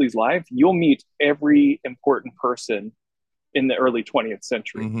Huxley's life, you'll meet every important person in the early 20th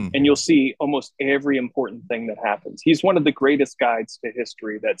century. And Mm-hmm. you'll see almost every important thing that happens. He's one of the greatest guides to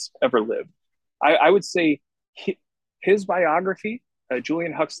history that's ever lived. I would say his biography,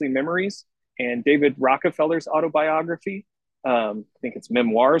 Julian Huxley Memories, and David Rockefeller's autobiography, I think it's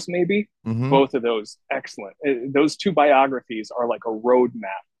Memoirs, maybe. Mm-hmm. Both of those, excellent. Those two biographies are like a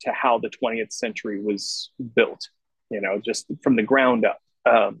roadmap to how the 20th century was built, just from the ground up.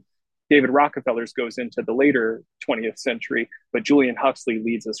 David Rockefeller's goes into the later 20th century, but Julian Huxley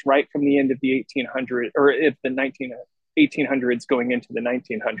leads us right from the end of the 1800s, or if the 1800s going into the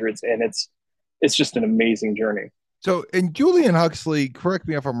 1900s, and it's just an amazing journey. So, and Julian Huxley, correct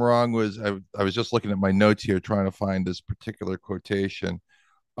me if I'm wrong, I was just looking at my notes here trying to find this particular quotation,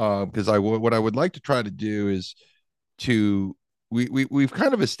 because what I would like to try to do is to we've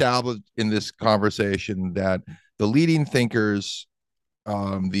kind of established in this conversation that the leading thinkers,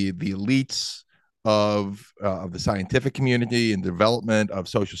 the elites of the scientific community and development of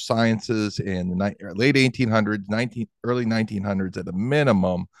social sciences in the late 1800s, early 1900s at a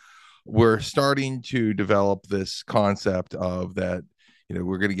minimum, we're starting to develop this concept of that,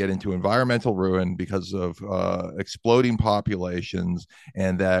 we're going to get into environmental ruin because of exploding populations,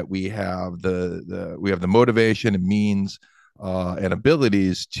 and that we have the motivation and means and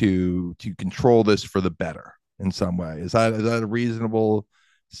abilities to control this for the better in some way. Is that a reasonable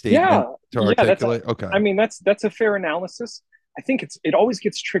Yeah, statement to yeah, articulate? Okay. I mean, that's a fair analysis. I think it always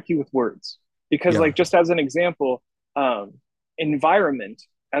gets tricky with words because, Yeah. like, just as an example, um, environment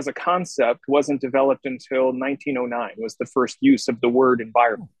as a concept wasn't developed until 1909 was the first use of the word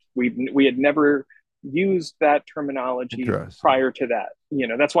environment. We had never used that terminology Interesting. prior to that.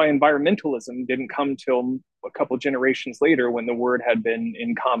 That's why environmentalism didn't come till a couple generations later, when the word had been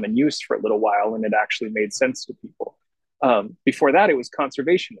in common use for a little while and it actually made sense to people. Before that, it was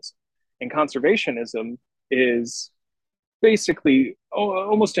conservationism. And conservationism is basically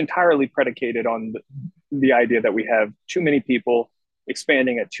almost entirely predicated on the idea that we have too many people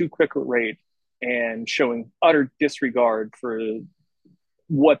expanding at too quick a rate and showing utter disregard for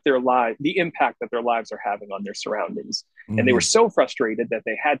the impact that their lives are having on their surroundings. And they were Mm-hmm. so frustrated that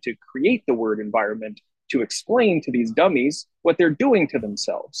they had to create the word environment to explain to these dummies what they're doing to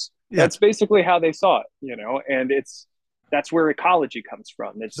themselves. Yeah. That's basically how they saw it, and that's where ecology comes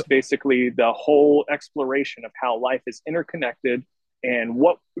from. It's So, basically the whole exploration of how life is interconnected and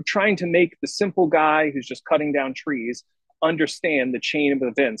what trying to make the simple guy who's just cutting down trees understand the chain of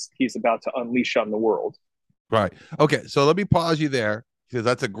events he's about to unleash on the world. right. Okay. So let me pause you there because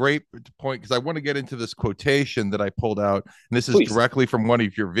that's a great point. Because I want to get into this quotation that I pulled out. And this is Please directly from one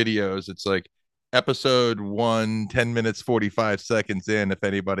of your videos. It's like episode 1, 10 minutes, 45 seconds in, if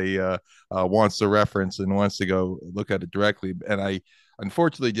anybody wants the reference and wants to go look at it directly. And I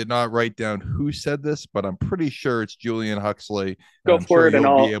unfortunately did not write down who said this, but I'm pretty sure it's Julian Huxley. And go I'm for sure it, and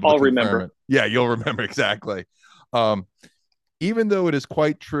you'll be able to I'll confirm remember. it. Yeah, you'll remember exactly. Um, Even though it is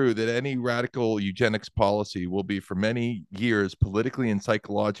quite true that any radical eugenics policy will be for many years politically and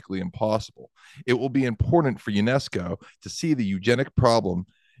psychologically impossible, it will be important for UNESCO to see the eugenic problem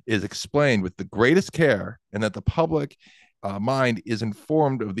is explained with the greatest care and that the public mind is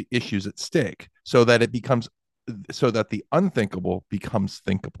informed of the issues at stake so that the unthinkable becomes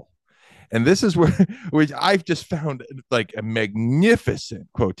thinkable. And this is where which I've just found like a magnificent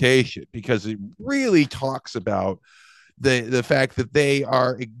quotation because it really talks about the fact that they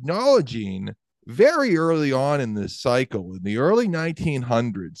are acknowledging very early on in this cycle in the early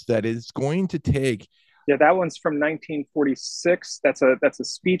 1900s that it's going to take. Yeah, that one's from 1946. That's a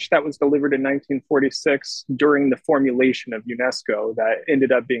speech that was delivered in 1946 during the formulation of UNESCO that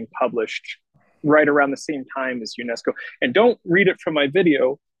ended up being published right around the same time as UNESCO. And don't read it from my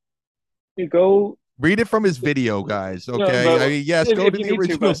video. You go Read it from his video, guys. Yeah, Okay, I but mean, yes, go if to you the need to,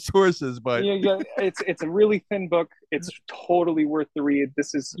 original but sources, but yeah, it's a really thin book. It's totally worth the read.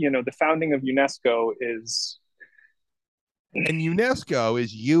 This is, the founding of UNESCO is. and UNESCO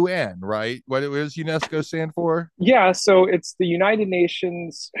is UN, right? What does UNESCO stand for? Yeah, so it's the United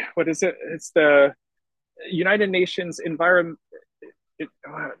Nations. What is it? It's the United Nations Environment,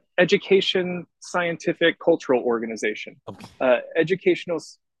 Education, Scientific, Cultural Organization. Okay. Educational.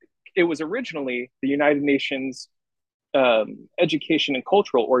 It was originally the United Nations Education and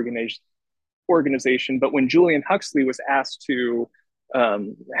Cultural Organization, but when Julian Huxley was asked to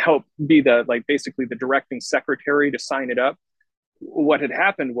help be basically the directing secretary to sign it up, what had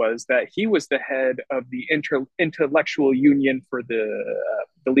happened was that he was the head of the intellectual union for the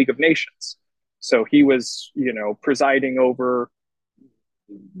League of Nations. So he was, presiding over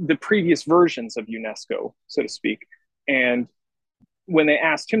the previous versions of UNESCO, so to speak. And when they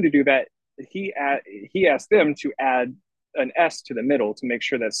asked him to do that, he asked them to add an S to the middle to make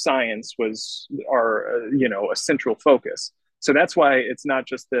sure that science was a central focus. So that's why it's not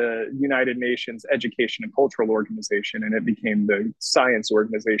just the United Nations Education and Cultural Organization, and it became the Science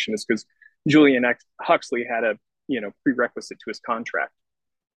Organization, is because Julian Huxley had a prerequisite to his contract.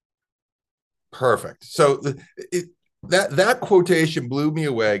 Perfect. So that quotation blew me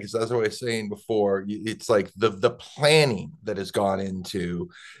away because that's what I was saying before. It's like the planning that has gone into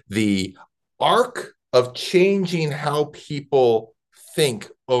the arc of changing how people think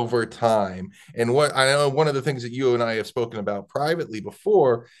over time. And what I know, one of the things that you and I have spoken about privately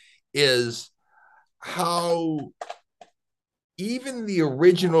before is how even the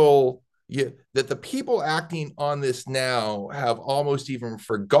original that the people acting on this now have almost even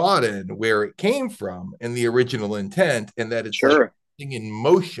forgotten where it came from and the original intent, and that it's Sure. like in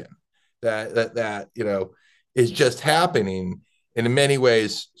motion that is just happening, and in many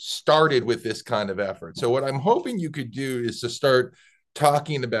ways started with this kind of effort. So what I'm hoping you could do is to start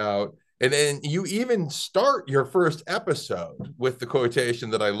talking about, and then you even start your first episode with the quotation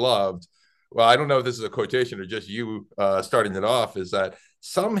that I loved. Well, I don't know if this is a quotation or just you starting it off, is that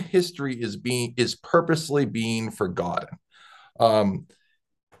some history is purposely being forgotten.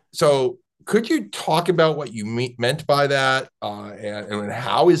 So could you talk about what you meant by that, and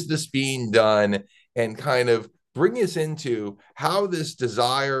how is this being done, and kind of bring us into how this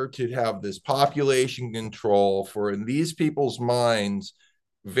desire to have this population control for, in these people's minds,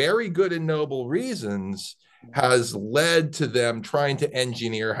 very good and noble reasons, has led to them trying to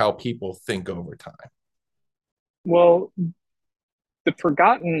engineer how people think over time? Well, the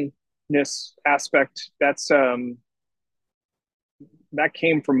forgottenness aspect, that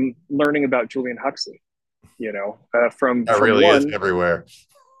came from learning about Julian Huxley. From That from really is one. everywhere.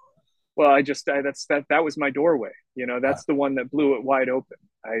 Well, that was my doorway. That's the one that blew it wide open.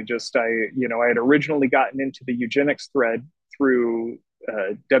 I had originally gotten into the eugenics thread through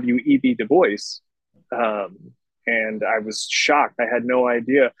W.E.B. Du Bois, and I was shocked. I had no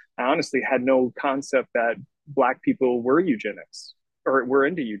idea. I honestly had no concept that Black people were eugenics or were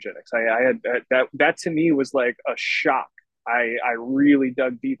into eugenics. I had that to me was like a shock I really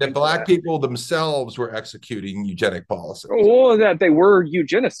dug deep That into black that. people themselves were executing eugenic policies. Or that they were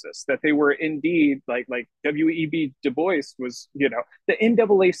eugenicists, that they were indeed like W.E.B. Du Bois was, the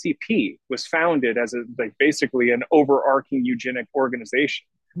NAACP was founded as a like basically an overarching eugenic organization.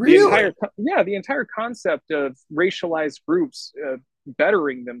 Really? The entire concept of racialized groups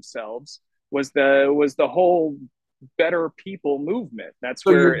bettering themselves was the whole better people movement. That's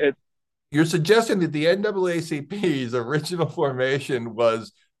So where it you're suggesting that the NAACP's original formation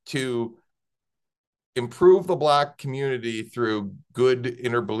was to improve the black community through good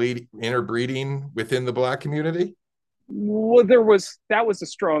interbreeding within the black community? well, that was a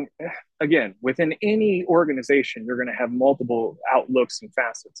strong, again, within any organization you're going to have multiple outlooks and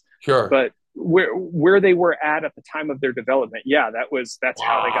facets, Sure. but where they were at the time of their development, that's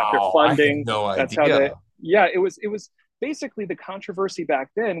how they got their Wow, I had funding. no That's how they idea. Yeah, it was basically the controversy back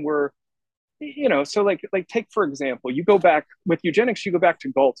then where, so like take for example, you go back with eugenics, you go back to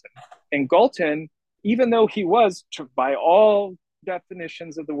Galton, and Galton, even though he was, by all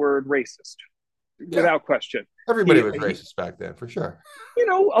definitions of the word, racist, Yeah, without question. everybody was He racist back then, for sure.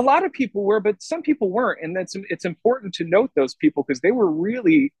 a lot of people were, but some people weren't, and it's important to note those people because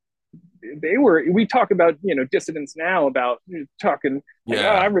we talk about dissidents now about talking like, oh,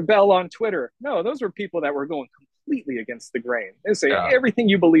 I Yeah, rebel on Twitter. No, those were people that were going completely against the grain. They say yeah, everything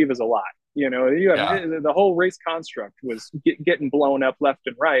you believe is a lie. You have yeah. the whole race construct was getting blown up left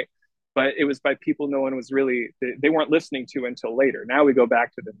and right, but it was by people no one was really, they weren't listening to until later. Now we go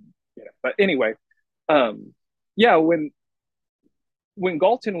back to but anyway, yeah, when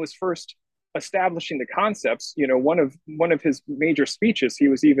Galton was first establishing the concepts, one of his major speeches, he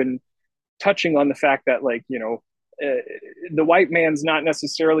was even touching on the fact that the white man's not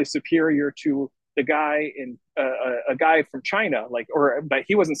necessarily superior to the guy in a guy from China, but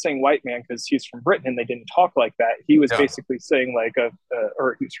he wasn't saying white man because he's from Britain and they didn't talk like that. He was Yeah. basically saying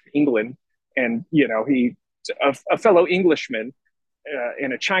or he's from England, and he a fellow Englishman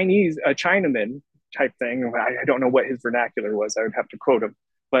and a Chinaman type thing. I don't know what his vernacular was. I would have to quote him,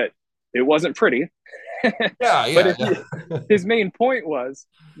 but it wasn't pretty. Yeah, But yeah, yeah. his main point was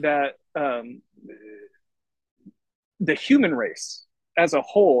that the human race as a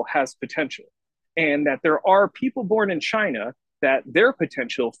whole has potential, and that there are people born in China that their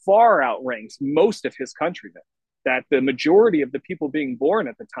potential far outranks most of his countrymen. That the majority of the people being born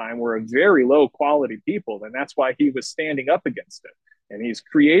at the time were a very low quality people, and that's why he was standing up against it. And he's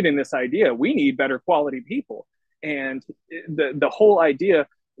creating this idea: we need better quality people. And the whole idea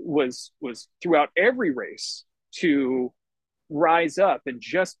was throughout every race to rise up and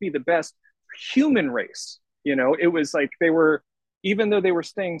just be the best human race. It was like they were, even though they were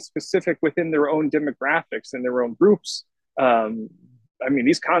staying specific within their own demographics and their own groups. I mean,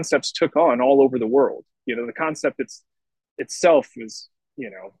 these concepts took on all over the world. The concept itself was,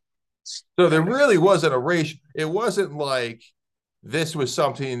 So there really wasn't a race. It wasn't like this was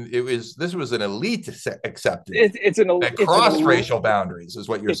something. This was an elite accepted that it's an crossed racial boundaries, is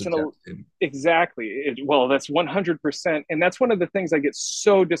what you're it's an suggesting. exactly well, that's 100%, and that's one of the things I get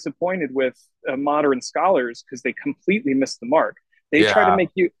so disappointed with modern scholars, because they completely miss the mark. They try to Yeah, make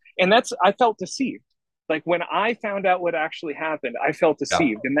you, and that's, I felt deceived. Like when I found out what actually happened, I felt yeah,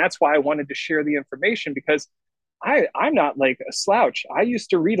 deceived, and that's why I wanted to share the information, because I'm not like a slouch. I used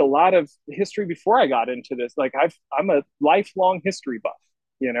to read a lot of history before I got into this. Like I'm a lifelong history buff,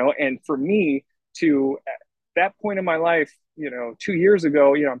 and for me to, at that point in my life, 2 years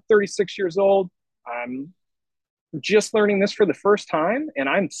ago, I'm 36 years old. I'm just learning this for the first time, and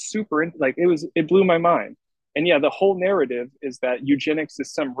I'm super like, it blew my mind. And yeah, the whole narrative is that eugenics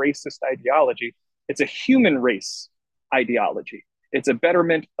is some racist ideology. It's a human race ideology. It's a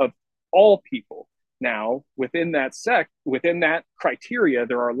betterment of all people. Now, within that criteria,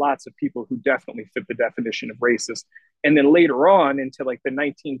 there are lots of people who definitely fit the definition of racist. And then later on into like the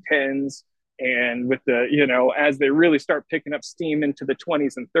 1910s, and with as they really start picking up steam into the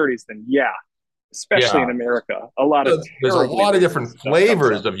 20s and 30s, then yeah, especially in yeah. America, a lot of So there's a terribly lot of racist different stuff comes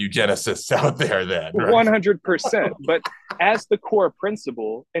flavors up. of eugenicists out there, then, right? 100%. But as the core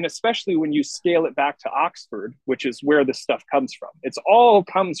principle, and especially when you scale it back to Oxford, which is where this stuff comes from, it's all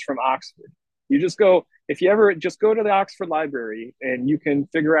comes from Oxford. You just go, if you ever just go to the Oxford Library, and you can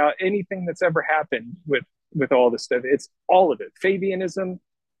figure out anything that's ever happened with all this stuff. It's all of it. Fabianism,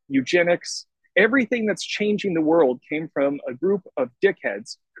 eugenics, everything that's changing the world came from a group of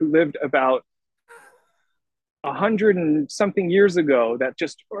dickheads who lived about 100 and something years ago, that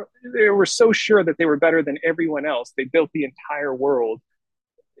just, they were so sure that they were better than everyone else. They built the entire world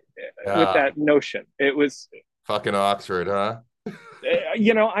with Yeah, that notion. It was, fucking Oxford, huh?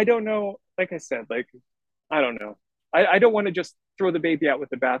 I don't know. Like I said, like, I don't know. I don't want to just throw the baby out with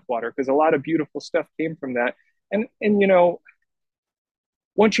the bathwater, because a lot of beautiful stuff came from that. And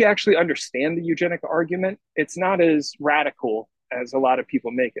once you actually understand the eugenic argument, it's not as radical as a lot of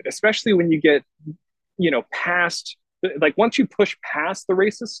people make it, especially when you get, past, like once you push past the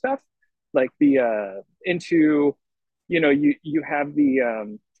racist stuff, like the into, you have the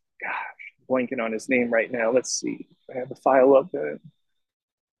gosh, blanking on his name right now. Let's see. I have the file up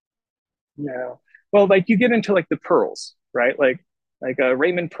now. Well, like you get into like the Pearls, right? Like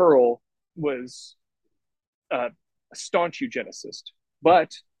Raymond Pearl was a staunch eugenicist,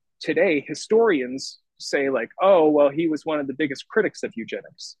 but today historians say like, oh, well, he was one of the biggest critics of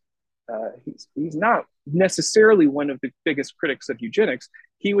eugenics. He's not necessarily one of the biggest critics of eugenics.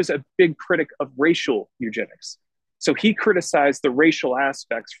 He was a big critic of racial eugenics. So he criticized the racial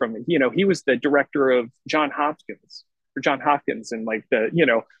aspects from, he was the director of Johns Hopkins, and like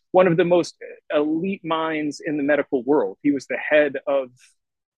one of the most elite minds in the medical world. He was the head of,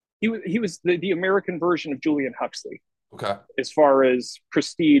 he was the American version of Julian Huxley. Okay. As far as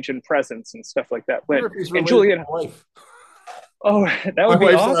prestige and presence and stuff like that went. And Julian, wife. Oh, that would my be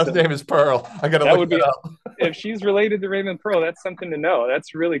wife's awesome. last name is Pearl. I gotta that look would that be up. If she's related to Raymond Pearl, that's something to know.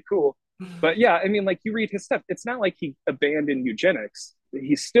 That's really cool. But yeah, I mean, like you read his stuff, it's not like he abandoned eugenics.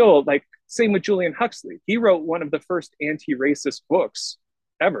 He's still like, same with Julian Huxley. He wrote one of the first anti-racist books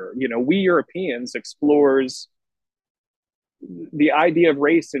ever. We Europeans explores the idea of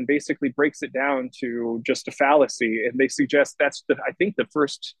race and basically breaks it down to just a fallacy. And they suggest that's I think the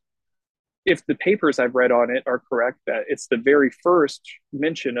first, if the papers I've read on it are correct, that it's the very first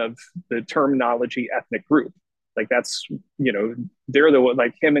mention of the terminology ethnic group. Like that's, they're the one,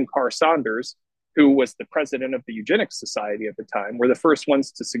 like him and Carl Saunders, who was the president of the Eugenics Society at the time, were the first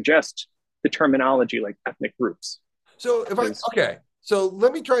ones to suggest the terminology like ethnic groups. So so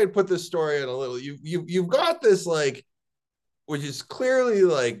let me try and put this story in a little, you've got this like, which is clearly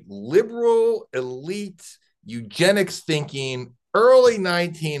like liberal elite eugenics thinking, early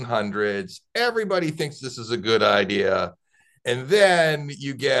 1900s. Everybody thinks this is a good idea. And then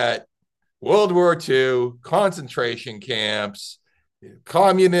you get World War II, concentration camps,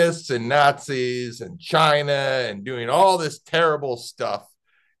 communists and Nazis and China and doing all this terrible stuff.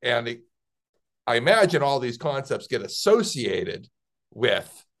 And I imagine all these concepts get associated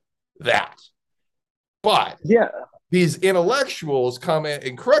with that. But yeah, these intellectuals come in,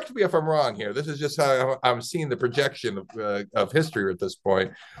 and correct me if I'm wrong here. This is just how I'm seeing the projection of history at this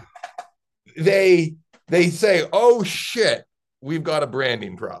point. They say, "Oh shit, we've got a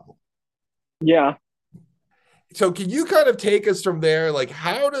branding problem." Yeah. So can you kind of take us from there? Like,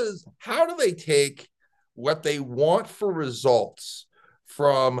 how do they take what they want for results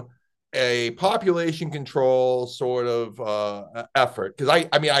from a population control sort of effort? Because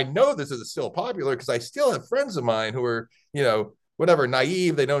I know this is still popular, because I still have friends of mine who are, whatever,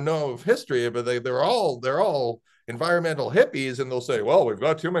 naive, they don't know of history, but they're all environmental hippies, and they'll say, well, we've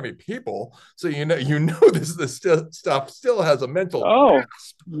got too many people, so this stuff still has a mental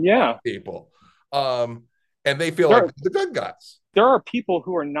grasp yeah on people, and they feel like the good guys. There are people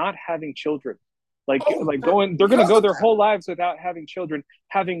who are not having children, they're going to go their whole lives without having children,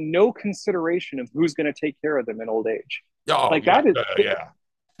 having no consideration of who's going to take care of them in old age.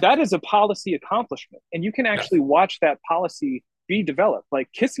 That is a policy accomplishment, and you can actually watch that policy be developed. Like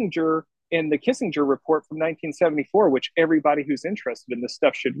Kissinger, in the Kissinger report from 1974, which everybody who's interested in this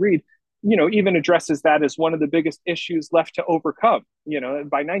stuff should read, even addresses that as one of the biggest issues left to overcome.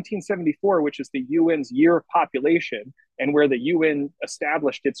 By 1974, which is the UN's year of population, and where the UN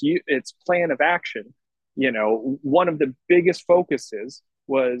established its plan of action, one of the biggest focuses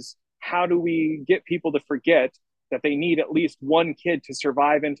was, how do we get people to forget that they need at least one kid to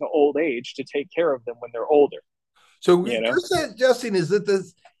survive into old age to take care of them when they're older? So you're suggesting is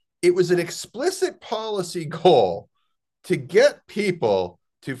that it was an explicit policy goal to get people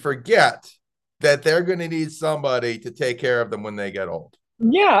to forget that they're going to need somebody to take care of them when they get old.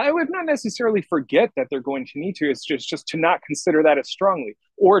 Yeah, I would not necessarily forget that they're going to need to. It's just to not consider that as strongly,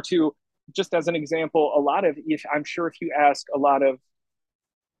 or to, just as an example, I'm sure if you ask a lot of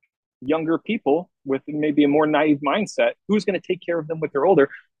younger people with maybe a more naive mindset, who's going to take care of them when they're older?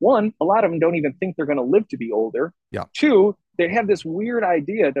 One, a lot of them don't even think they're going to live to be older. Yeah. Two, they have this weird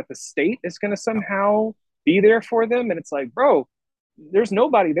idea that the state is going to somehow be there for them. And it's like, bro, there's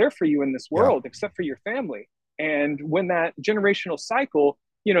nobody there for you in this world except for your family. And when that generational cycle,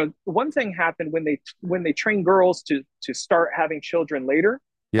 one thing happened when they train girls to start having children later.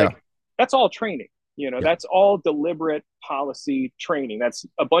 Like, that's all training. That's all deliberate policy training. That's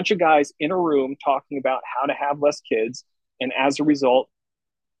a bunch of guys in a room talking about how to have less kids. And as a result,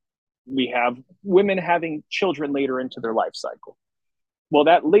 We have women having children later into their life cycle. Well,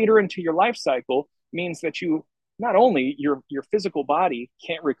 that later into your life cycle means that you not only your physical body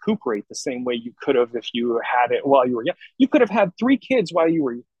can't recuperate the same way you could have if you had it while you were young. You could have had 3 kids while you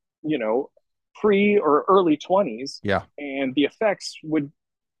were, you know, pre or early 20s, Yeah. and the effects would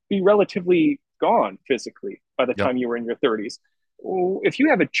be relatively gone physically by the Yep. time you were in your 30s. If you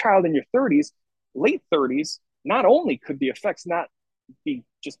have a child in your 30s, late 30s, not only could the effects not be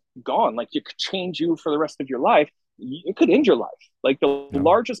just gone, like it could change you for the rest of your life, it could end your life. Like the Yeah.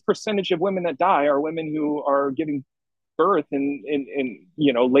 largest percentage of women that die are women who are giving birth in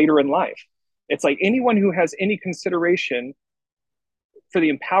later in life. It's like anyone who has any consideration for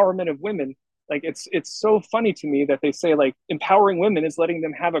the empowerment of women, like it's so funny to me that they say like empowering women is letting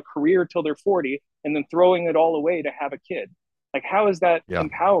them have a career till they're 40 and then throwing it all away to have a kid. Like how is that Yeah.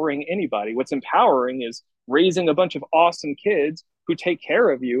 empowering anybody? What's empowering is raising a bunch of awesome kids who take care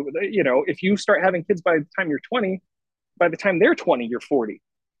of you. If you start having kids by the time you're 20, by the time they're 20, you're 40.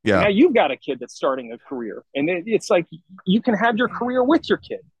 And Yeah. now you've got a kid that's starting a career. And it's like you can have your career with your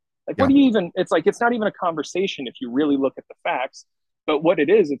kid. Like, what Yeah. do you even, it's like, it's not even a conversation if you really look at the facts. But what it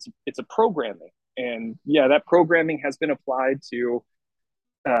is, it's a programming. And yeah, that programming has been applied to,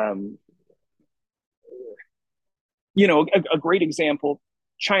 um, a great example,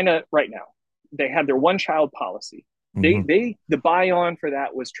 China right now. They had their one child policy. Mm-hmm. The buy on for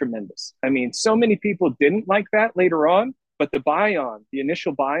that was tremendous. I mean, so many people didn't like that later on, but the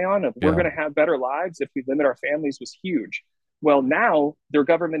initial buy on of we're Yeah. going to have better lives if we limit our families was huge. Well, now their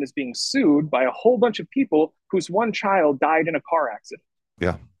government is being sued by a whole bunch of people whose one child died in a car accident.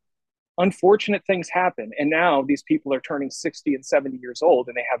 Yeah. Unfortunate things happen. And now these people are turning 60 and 70 years old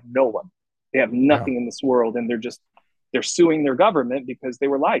and they have no one. They have Yeah. nothing in this world. And they're suing their government because they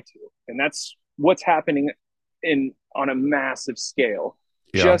were lied to. And that's what's happening on a massive scale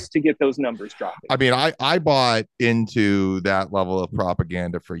Yeah. just to get those numbers dropping. I mean, I bought into that level of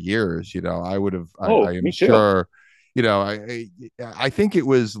propaganda for years. I would have, I am Me too. sure, I think it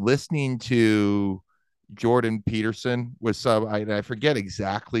was listening to Jordan Peterson with I forget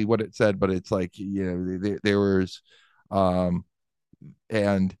exactly what it said, but it's like, there was, and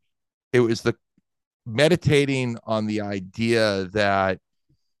it was the meditating on the idea that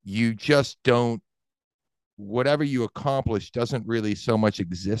you just don't, whatever you accomplish doesn't really so much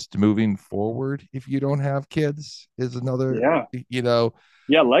exist moving forward if you don't have kids is another, Yeah.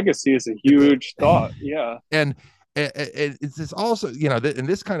 Yeah. Legacy is a huge thought. Yeah. And it's this also, and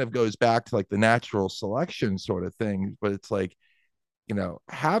this kind of goes back to like the natural selection sort of thing, but it's like,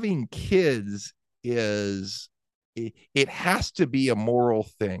 having kids it has to be a moral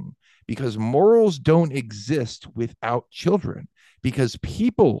thing because morals don't exist without children, because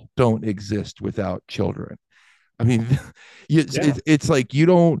people don't exist without children. I mean, it's like you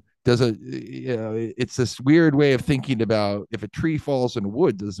don't, it's this weird way of thinking about if a tree falls in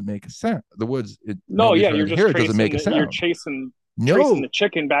wood, doesn't make a sound. The woods, No, yeah, you're just it doesn't make a sound. You're tracing No. the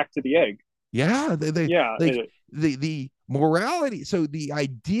chicken back to the egg. Yeah, Yeah, like the morality. So the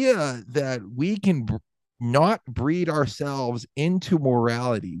idea that we can not breed ourselves into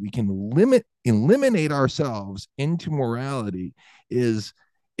morality, we can eliminate ourselves into morality, it's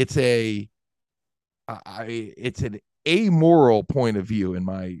an amoral point of view in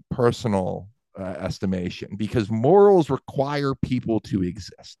my personal estimation, because morals require people to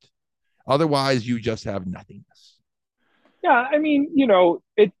exist. Otherwise, you just have nothingness. Yeah, I mean,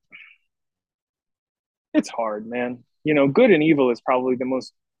 it's hard, man. Good and evil is probably the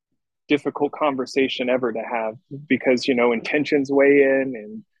most difficult conversation ever to have because, intentions weigh in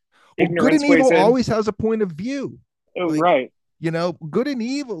and well, good and ignorance weighs evil in. always has a point of view. Oh, like, right. Good and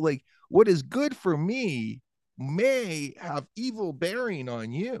evil, like what is good for me may have evil bearing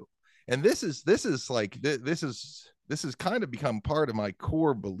on you. And this is kind of become part of my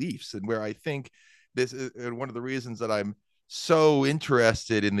core beliefs, and where I think this is one of the reasons that I'm so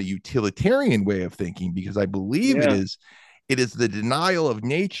interested in the utilitarian way of thinking, because I believe it is the denial of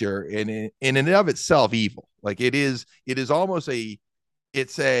nature and in and of itself evil. Like it is almost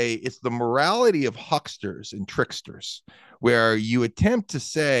it's the morality of hucksters and tricksters, where you attempt to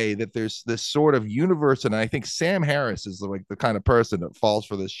say that there's this sort of universe. And I think Sam Harris is like the kind of person that falls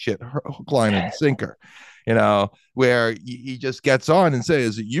for this shit hook, line, and sinker, where he just gets on and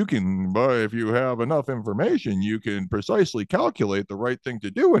says you can, if you have enough information, you can precisely calculate the right thing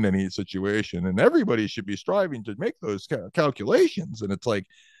to do in any situation. And everybody should be striving to make those calculations. And it's like,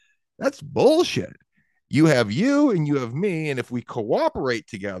 that's bullshit. You have you and you have me. And if we cooperate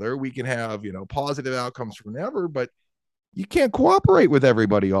together, we can have, positive outcomes from ever, but you can't cooperate with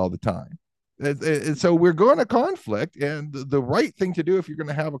everybody all the time. And so we're going to conflict, and the right thing to do if you're going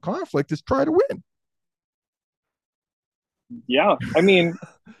to have a conflict is try to win. Yeah. I mean,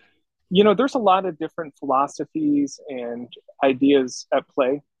 there's a lot of different philosophies and ideas at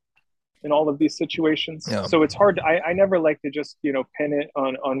play in all of these situations. Yeah. So it's hard. I never like to just, pin it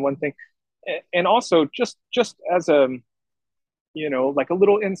on one thing. And also just as a, like a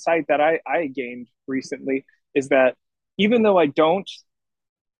little insight that I gained recently is that even though I don't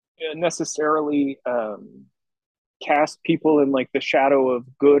necessarily cast people in like the shadow of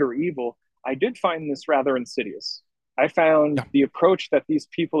good or evil, I did find this rather insidious. I found Yeah. the approach that these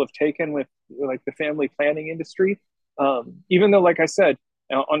people have taken with like the family planning industry, even though, like I said,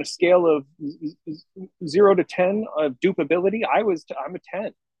 on a scale of 0 to 10 of dupability, I'm a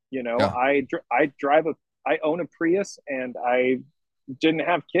 10. Yeah. I drive I own a Prius and I didn't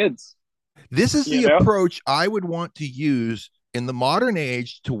have kids. This is You the know, approach I would want to use in the modern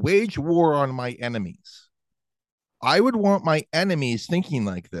age to wage war on my enemies. I would want my enemies thinking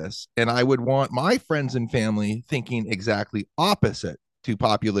like this, and I would want my friends and family thinking exactly opposite to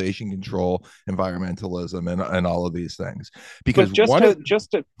population control, environmentalism, and all of these things. Because but just one of to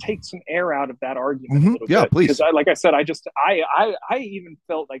just to take some air out of that argument a Mhm. little Yeah, bit, because please. like I said, I even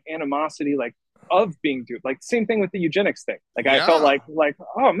felt like animosity, like of being duped. Like same thing with the eugenics thing. Like I felt Yeah. like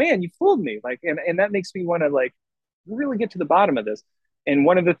oh man, you fooled me. Like and that makes me want to like really get to the bottom of this. And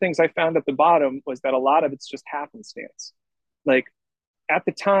one of the things I found at the bottom was that a lot of it's just happenstance. Like at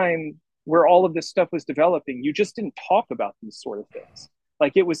the time where all of this stuff was developing, you just didn't talk about these sort of things.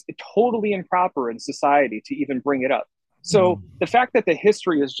 Like it was totally improper in society to even bring it up. So the fact that the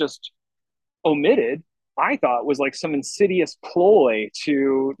history is just omitted, I thought was like some insidious ploy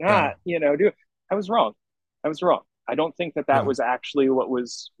to Yeah. not, do it. I was wrong. I was wrong. I don't think that that Yeah. was actually what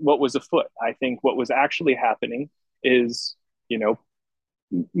was afoot. I think what was actually happening is,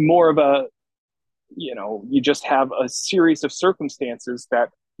 more of a, you just have a series of circumstances that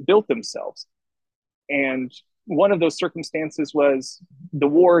built themselves. And one of those circumstances was the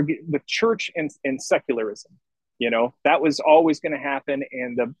war with church and secularism. That was always going to happen.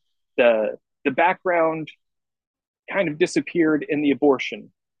 And the background kind of disappeared in the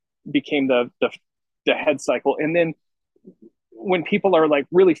abortion, became the head cycle. And then when people are like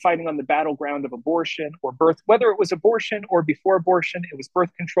really fighting on the battleground of abortion or birth, whether it was abortion or before abortion, it was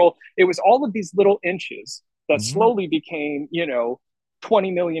birth control. It was all of these little inches that Mhm. slowly became,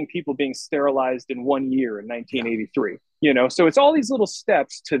 20 million people being sterilized in 1 year in Yeah. 1983. So it's all these little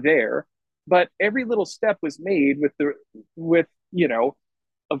steps to there, but every little step was made with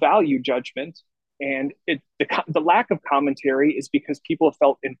a value judgment. And the lack of commentary is because people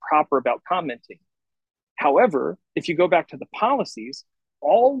felt improper about commenting. However, if you go back to the policies,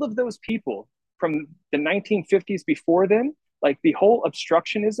 all of those people from the 1950s before then, like the whole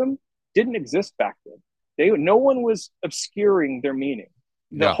obstructionism didn't exist back then. No one was obscuring their meaning.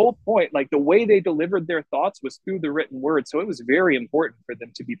 The Yeah. whole point, like the way they delivered their thoughts was through the written word. So it was very important for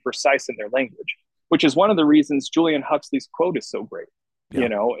them to be precise in their language, which is one of the reasons Julian Huxley's quote is so great. Yeah.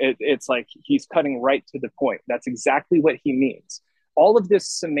 It's like he's cutting right to the point. That's exactly what he means. All of this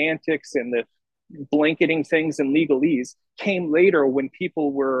semantics and the blanketing things in legalese came later when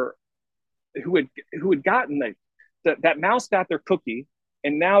people were who had gotten that mouse got their cookie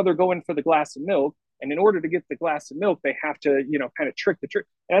and now they're going for the glass of milk, and in order to get the glass of milk they have to kind of trick the trick,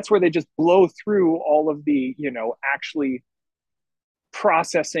 and that's where they just blow through all of the actually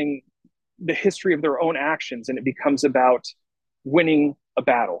processing the history of their own actions, and it becomes about winning a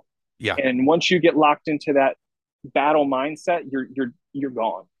battle. Yeah. And once you get locked into that battle mindset, you're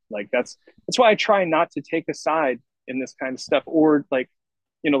gone. Like that's why I try not to take a side in this kind of stuff, or like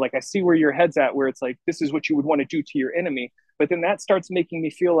like I see where your head's at, where it's like this is what you would want to do to your enemy, but then that starts making me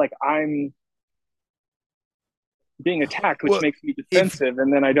feel like I'm being attacked, which Well, makes me if defensive,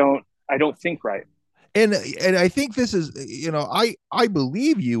 and then I don't think right. and I think this is, I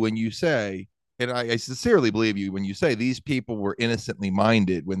believe you when you say, and I sincerely believe you when you say these people were innocently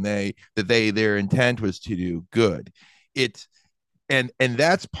minded when their intent was to do good. It and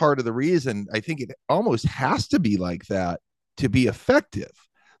that's part of the reason I think it almost has to be like that to be effective.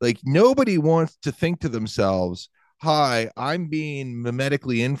 Like nobody wants to think to themselves, hi, I'm being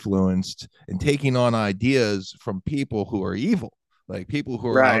mimetically influenced and taking on ideas from people who are evil, like people who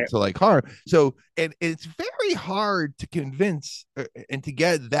are out Right. to like harm. So, and it's very hard to convince and to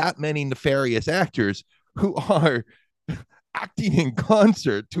get that many nefarious actors who are acting in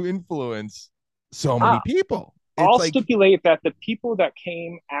concert to influence so many Ah, people. It's I'll like, stipulate that the people that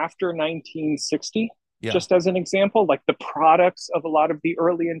came after 1960, yeah, just as an example, like the products of a lot of the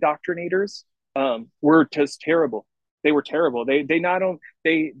early indoctrinators, were just terrible. They were terrible. They not only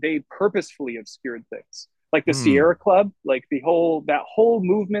they purposefully obscured things, like the Hmm. Sierra Club, like the whole that whole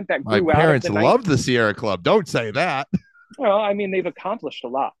movement that My grew out of parents the night. loved the Sierra Club. Don't say that. Well, I mean, they've accomplished a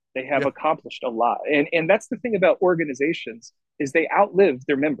lot. They have Yeah. accomplished a lot, and that's the thing about organizations is they outlive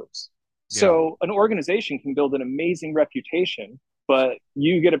their members. Yeah. So an organization can build an amazing reputation, but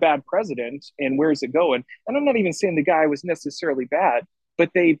you get a bad president, and where's it going? And I'm not even saying the guy was necessarily bad,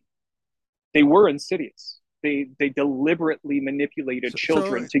 but they were insidious. They deliberately manipulated So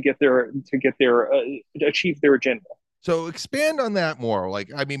children to get their achieve their agenda. So expand on that more. Like,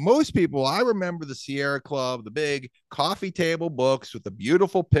 I mean, most people, I remember the Sierra Club, the big coffee table books with the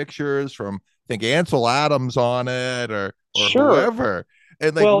beautiful pictures from, I think, Ansel Adams on it, or Sure. whoever.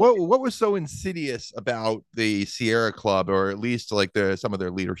 And like, Well, what was so insidious about the Sierra Club, or at least like some of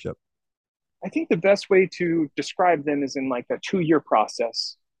their leadership? I think the best way to describe them is in like a 2 year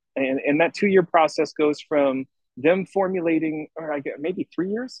process. And that 2 year process goes from them formulating, or I guess maybe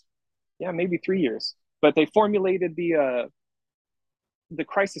 3 years. Yeah, maybe 3 years. But they formulated the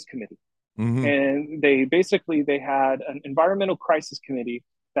crisis committee. Mm-hmm. And they had an environmental crisis committee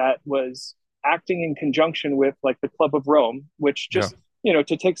that was acting in conjunction with like the Club of Rome, which Yeah. just,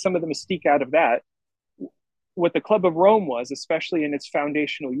 to take some of the mystique out of that, what the Club of Rome was, especially in its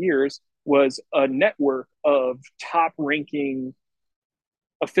foundational years, was a network of top ranking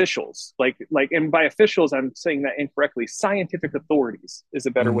officials, and by officials I'm saying that incorrectly, scientific authorities is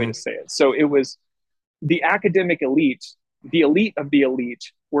a better way Mm-hmm. to say it. So it was the academic elite, the elite of the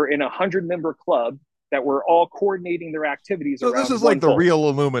elite, were in 100-member club that were all coordinating their activities So this around is like one the goal. real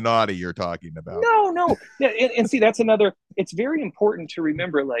Illuminati you're talking about. No. Yeah, and see, that's another. It's very important to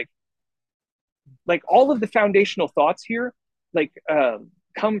remember, like all of the foundational thoughts here, like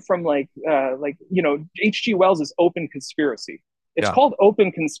come from H.G. Wells' open conspiracy. It's Yeah. called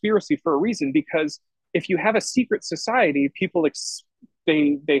open conspiracy for a reason, because if you have a secret society, people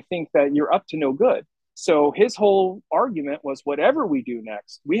they think that you're up to no good. So his whole argument was, whatever we do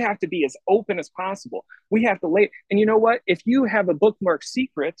next, we have to be as open as possible. We have to lay. And you know what? If you have a bookmarked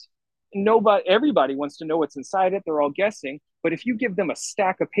secret, everybody wants to know what's inside it. They're all guessing. But if you give them a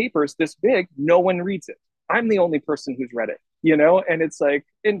stack of papers this big, no one reads it. I'm the only person who's read it. And it's like,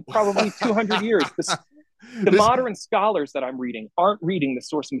 in probably 200 years, the this modern scholars that I'm reading aren't reading the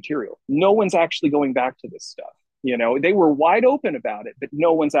source material. No one's actually going back to this stuff. They were wide open about it, but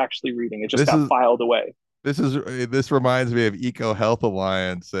no one's actually reading. It just this got is filed away. this reminds me of Eco Health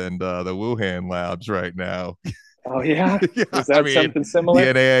Alliance and the Wuhan labs right now. Oh yeah, Yeah, is I that mean something similar?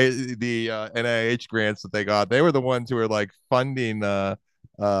 the NIH grants that they got, they were the ones who were like funding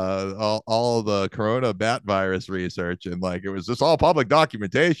all of the corona bat virus research, and like it was just all public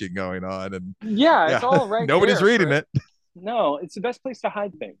documentation going on, and Yeah, it's yeah, all right nobody's there reading for. it. No, it's the best place to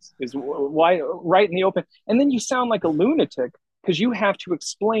hide things. Is why right in the open, and then you sound like a lunatic because you have to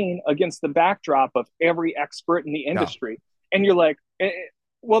explain against the backdrop of every expert in the Yeah, industry, and you're like,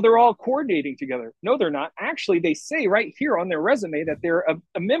 well, they're all coordinating together. No, they're not. Actually, they say right here on their resume that they're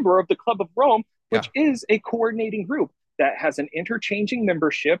a member of the Club of Rome, yeah. which is a coordinating group that has an interchanging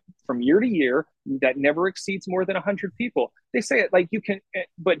membership from year to year that never exceeds more than 100 people. They say it like you can,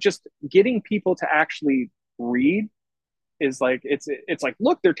 but just getting people to actually read is like it's like,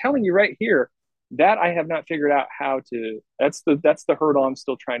 look, they're telling you right here. That I have not figured out how to. That's the hurdle I'm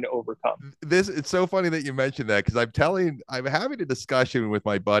still trying to overcome. This, it's so funny that you mentioned that, because I'm having a discussion with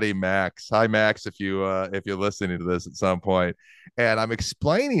my buddy Max. Hi Max, if you're listening to this at some point, and I'm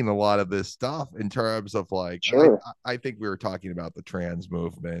explaining a lot of this stuff in terms of like, Sure. I think we were talking about the trans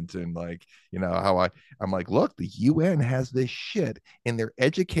movement, and like, how I'm like, look, the UN has this shit in their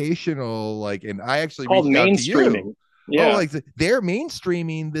educational, like, and I It's actually called reached out to you. mainstreaming. Oh, Yeah. like they're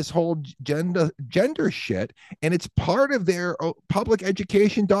mainstreaming this whole gender shit, and it's part of their public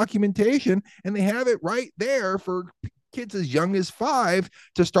education documentation, and they have it right there for kids as young as 5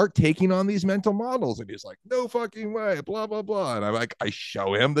 to start taking on these mental models. And he's like, no fucking way, blah blah blah. And I'm like, I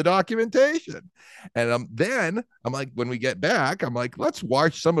show him the documentation, and then I'm like, when we get back, I'm like, let's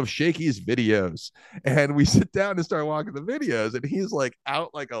watch some of Shaky's videos, and we sit down and start watching the videos, and he's like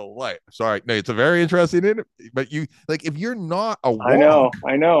out like a light. Sorry, no, it's a very interesting interview, but you, like, if you're not a I wonk, know.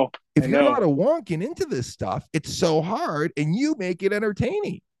 I know. I if you're know. not a wonking into this stuff, it's so hard, and you make it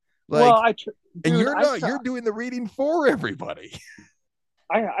entertaining. Well, Like, and dude, you're doing the reading for everybody.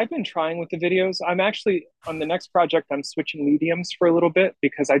 I've been trying with the videos. I'm actually on the next project. I'm switching mediums for a little bit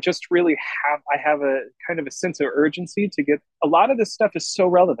because I just really have a kind of a sense of urgency to get a lot of this stuff is so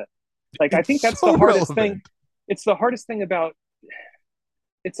relevant. Like I It's think that's the so hardest thing. relevant. It's the hardest thing about.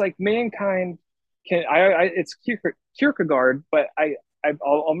 It's like mankind can. It's Kierkegaard, but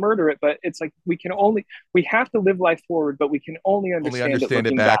I'll murder it. But it's like we have to live life forward, but we can only Only understand it understand it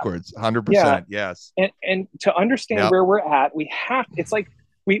looking back. backwards. Yeah, 100%. Yes. and to understand Yep. where we're at, we have. It's like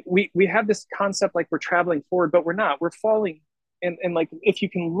we have this concept like we're traveling forward, but we're not. We're falling. And like if you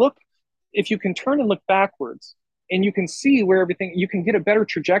can turn and look backwards, and you can see where everything, you can get a better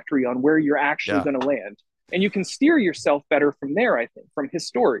trajectory on where you're actually Yeah. going to land, and you can steer yourself better from there. I think from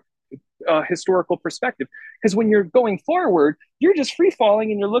historical perspective, because when you're going forward, you're just free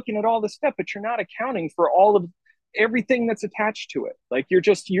falling and you're looking at all the stuff, but you're not accounting for all of everything that's attached to it. Like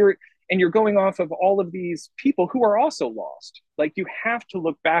you're going off of all of these people who are also lost. Like you have to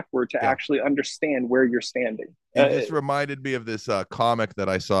look backward to Yeah. actually understand where you're standing. You just reminded me of this comic that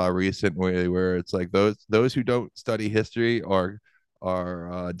I saw recently, where it's like those who don't study history are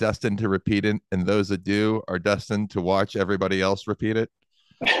destined to repeat it, and those that do are destined to watch everybody else repeat it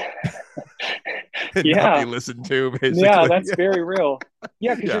and not be Yeah, listened to. yeah, Basically, that's very real.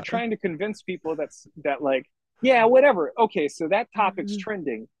 Yeah, because you're yeah. trying to convince people that like, yeah, whatever. Okay, so that topic's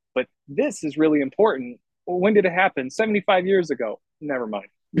trending, but this is really important. Well, when did it happen? 75 years ago. Never mind.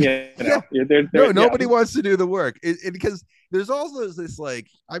 Yeah, Yeah. they're, yeah. Nobody wants to do the work. Because there's also this like,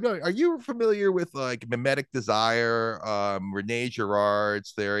 are you familiar with like mimetic desire, Rene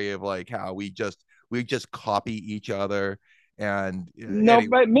Girard's theory of like how we just copy each other, and No,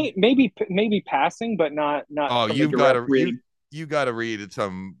 but maybe passing, but not oh, from a direct read. you got to read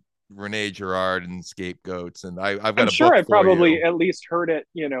some Rene Girard and Scapegoats, and I've I'm got a sure book I for probably you. at least heard it,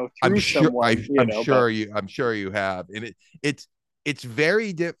 through someone, but I'm sure you have, and it's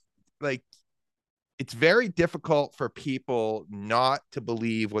very like it's very difficult for people not to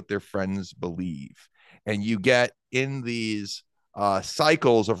believe what their friends believe, and you get in these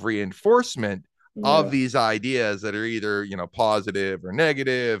cycles of reinforcement of yeah, these ideas that are either positive or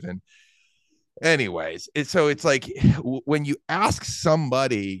negative. And anyways, so it's like when you ask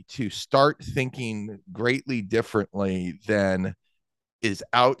somebody to start thinking greatly differently than is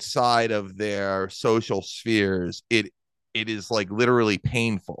outside of their social spheres, it is like literally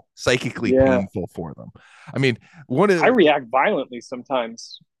painful, psychically yeah. painful for them. I mean, one I of react violently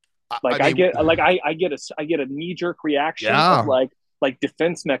sometimes. I Like mean, I get a knee jerk reaction of yeah. like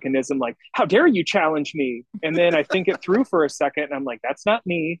defense mechanism, like how dare you challenge me? And then I think it through for a second, and I'm like, that's not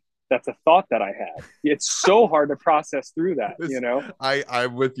me. That's a thought that I had. It's so hard to process through that.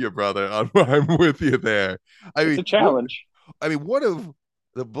 I'm with you, brother. I'm with you there. I It's mean, a challenge. one of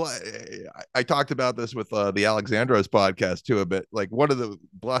I talked about this with the Alexandros podcast too a bit. Like one of the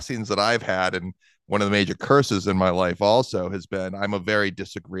blessings that I've had, and one of the major curses in my life also, has been I'm a very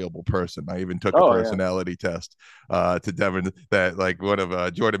disagreeable person. I even took a Oh yeah, personality test to Devin, that like one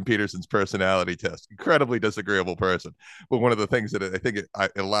of Jordan Peterson's personality tests. Incredibly disagreeable person. But one of the things that I think it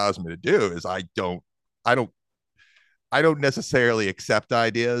allows me to do is I don't I don't necessarily accept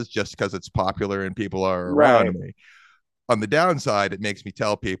ideas just because it's popular and people are around right. me. On the downside, it makes me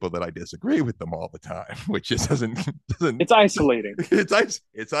tell people that I disagree with them all the time, which just doesn't It's isolating. it's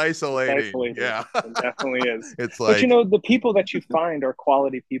It's isolating. isolating. Yeah. It definitely is. It's But like, the people that you find are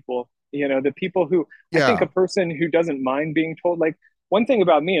quality people. The people who I think yeah. a person who doesn't mind being told, like one thing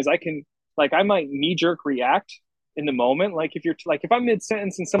about me is I might knee jerk react in the moment. Like if I'm mid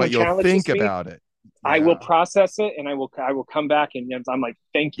sentence and But someone you'll challenges think me, about it. I will Yeah. process it and I will come back and I'm like,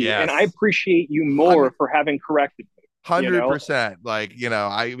 thank you. And I Yes. appreciate you more 100 for having corrected me, you know? 100%. Like,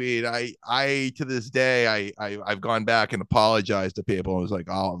 I mean, I to this day, I've gone back and apologized to people. I was like,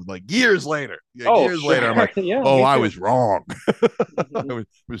 oh, like years later, Oh, sure. I'm like, Yeah, oh, me I too. was wrong. Mhm.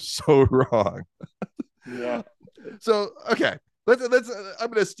 Was so wrong. Yeah. So, okay, let's I'm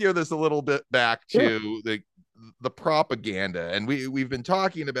going to steer this a little bit back Sure. to the propaganda. And we've been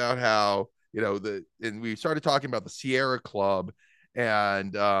talking about how, and we started talking about the Sierra Club,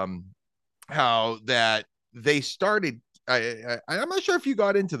 and how that they started. I'm not sure if you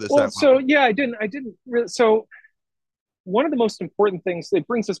got into this Well, that so well. yeah, I didn't really, so one of the most important things, it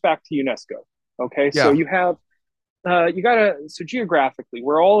brings us back to UNESCO. Okay. So Yeah. you gotta, so geographically,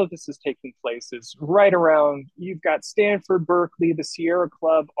 where all of this is taking place is right around, you've got Stanford, Berkeley, the Sierra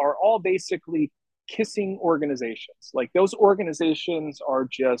Club are all basically kissing organizations. Like those organizations are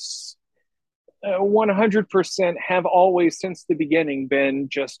just 100% have always since the beginning been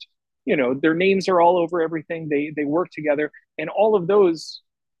just, their names are all over everything. They work together, and all of those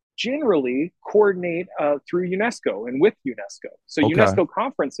generally coordinate through UNESCO and with UNESCO. So Okay. UNESCO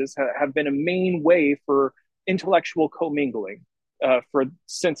conferences have been a main way for intellectual commingling for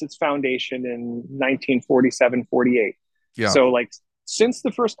since its foundation in 1947-48. Yeah. So like since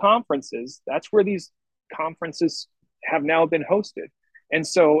the first conferences, that's where these conferences have now been hosted. And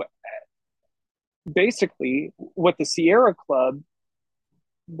so basically what the Sierra Club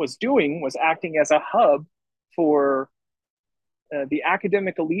was doing was acting as a hub for the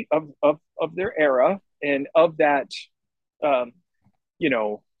academic elite of their era and of that, um, you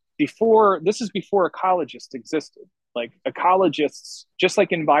know, before this is before ecologists existed. Like ecologists, just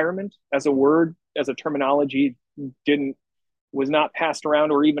like environment as a word, as a terminology, didn't was not passed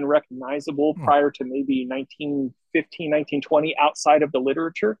around or even recognizable prior to maybe 1915, 1920 outside of the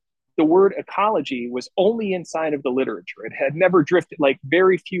literature. The word ecology was only inside of the literature. It had never drifted, like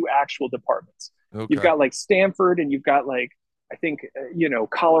very few actual departments. You've Okay. got like Stanford and you've got like, I think,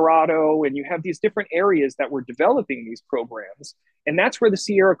 Colorado, and you have these different areas that were developing these programs. And that's where the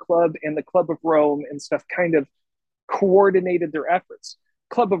Sierra Club and the Club of Rome and stuff kind of coordinated their efforts.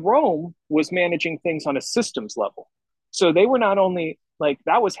 Club of Rome was managing things on a systems level. So they were not only like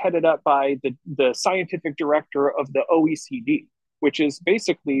that was headed up by the scientific director of the OECD, which is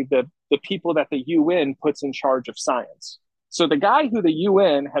basically the people that the UN puts in charge of science. So the guy who the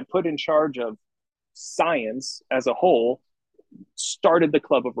UN had put in charge of science as a whole started the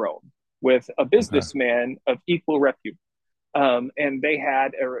Club of Rome with a Okay. businessman of equal repute. And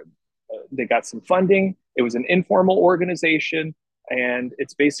they got some funding. It was an informal organization. And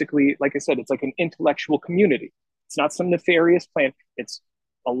it's basically, like I said, it's like an intellectual community. It's not some nefarious plan. It's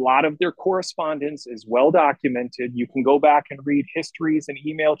a lot of their correspondence is well documented. You can go back and read histories and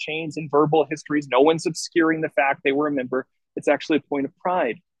email chains and verbal histories. No one's obscuring the fact they were a member. It's actually a point of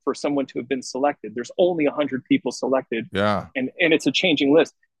pride for someone to have been selected. There's only 100 people selected, Yeah. and it's a changing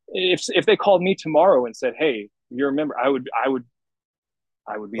list. If they called me tomorrow and said, "Hey, you're a member," I would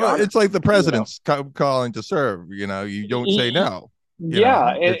be Well, honored. it's like the You know, president's calling to serve. You don't say no.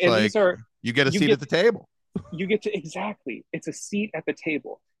 yeah, It's and like these are you get a you seat get at the table. you get to exactly. It's a seat at the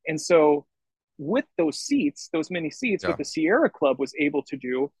table, and so with those seats, those many seats, Yeah. what the Sierra Club was able to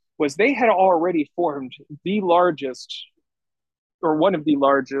do was they had already formed the largest or one of the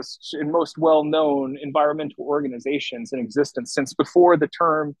largest and most well-known environmental organizations in existence since before the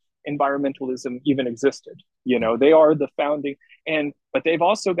term environmentalism even existed. They are the founding, but they've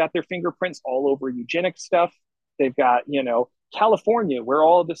also got their fingerprints all over eugenic stuff. They've got, California, where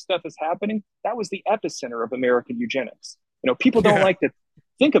all of this stuff is happening. That was the epicenter of American eugenics. People don't Yeah. like to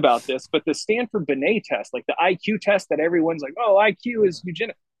think about this, but the Stanford Binet test, like the IQ test that everyone's like, oh, IQ is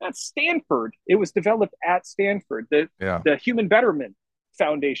eugenic. That's Stanford. It was developed at Stanford. The Yeah. the Human Betterment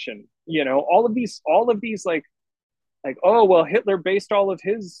Foundation. All of these like, oh well, Hitler based all of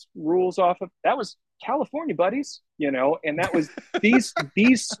his rules off of that was California, buddies. And that was these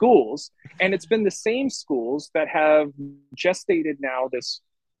schools, and it's been the same schools that have gestated now this.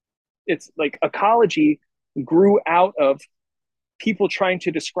 It's like ecology grew out of people trying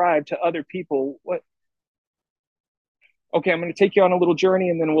to describe to other people what. Okay, I'm going to take you on a little journey,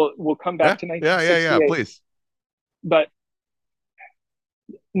 and then we'll come Yeah. back to Yeah. Yeah. Yeah. 1968. Please. But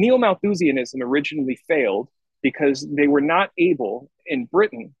neo-Malthusianism originally failed because they were not able in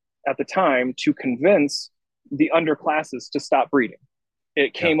Britain at the time to convince the underclasses to stop breeding.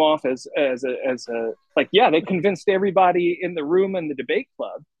 It Yeah. came off as a like, yeah, they convinced everybody in the room in the debate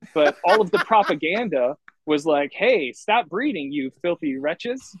club, but all of the propaganda was like, hey, stop breeding, you filthy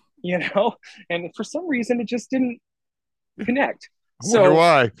wretches, and for some reason it just didn't connect. I wonder So,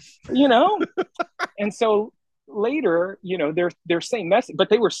 why. you know, and so later, they're same message, but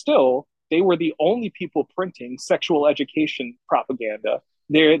they were the only people printing sexual education propaganda.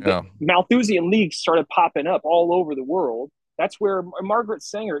 The Yeah. Malthusian League started popping up all over the world. That's where Margaret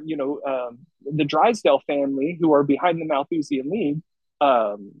Sanger, the Drysdale family, who are behind the Malthusian League,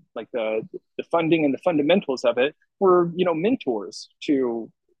 like the funding and the fundamentals of it, were mentors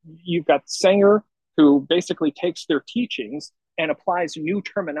to. You've got Sanger, who basically takes their teachings and applies new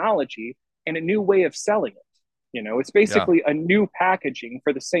terminology and a new way of selling it. It's Yeah. basically a new packaging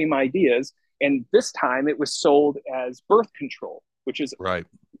for the same ideas. And this time it was sold as birth control, which is, Right.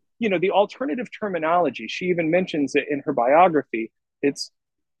 the alternative terminology. She even mentions it in her biography. It's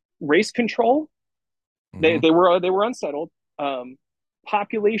race control. They, Hmm. they were unsettled.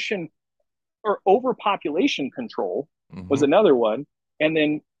 Population or overpopulation control was Hmm. another one. And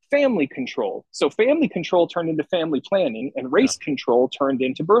then family control. So family control turned into family planning, and Yeah. race control turned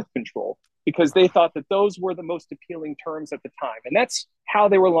into birth control because they thought that those were the most appealing terms at the time. And that's how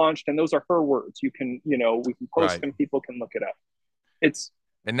they were launched. And those are her words. We can post Right. them. People can look it up. It's,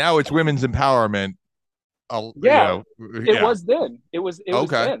 And now it's women's empowerment. yeah, it Yeah. was then. It was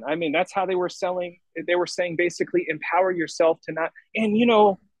Okay. then. I mean, that's how they were selling. They were saying basically empower yourself to not, and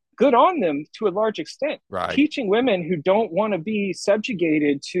good on them to a large extent. Right. Teaching women who don't want to be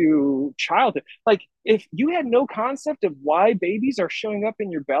subjugated to childhood. Like, if you had no concept of why babies are showing up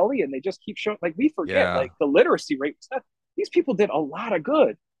in your belly and they just keep showing, like, we forget, Yeah. like, the literacy rate was these people did a lot of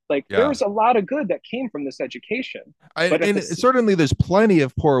good. Like Yeah. there's a lot of good that came from this education. But at And the certainly there's plenty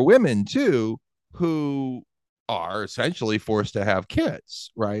of poor women too who are essentially forced to have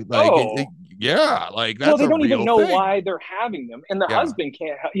kids, right? Like, oh, yeah, like well, that's they a don't even real know thing. why they're having them, and the Yeah. husband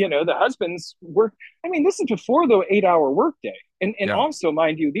can't. The husbands work. I mean, this is before the 8 hour workday, and Yeah. also,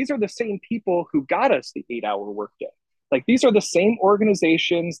 mind you, these are the same people who got us the 8 hour workday. Like these are the same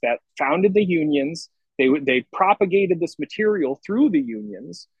organizations that founded the unions. They propagated this material through the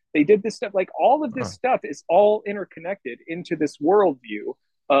unions. They did this stuff. Like all of this Huh. stuff is all interconnected into this worldview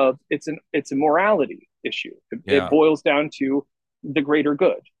of it's a morality issue. It Yeah. boils down to the greater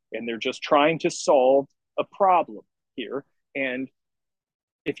good, and they're just trying to solve a problem here. And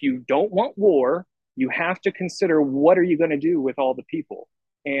if you don't want war, you have to consider what are you going to do with all the people.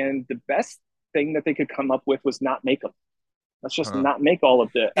 And the best thing that they could come up with was not make them. Let's just Huh. not make all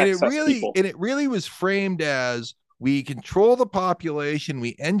of the And excess people. it really was framed as we control the population,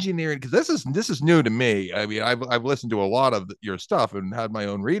 we engineer it, because this is new to me. I mean, I've listened to a lot of your stuff and had my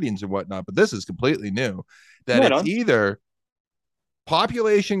own readings and whatnot, but this is completely new. That Right it's on. either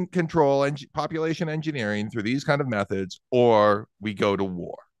population control and population engineering through these kind of methods, or we go to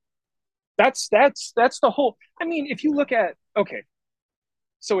war. That's the whole. I mean, if you look at okay,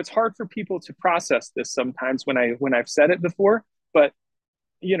 so it's hard for people to process this sometimes when I've said it before, but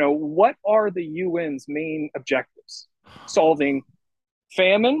what are the UN's main objectives? Solving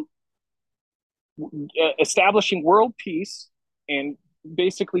famine, establishing world peace, and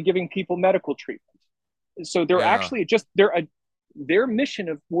basically giving people medical treatment. So they're Yeah. actually just their mission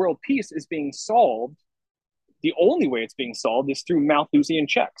of world peace is being solved. The only way it's being solved is through Malthusian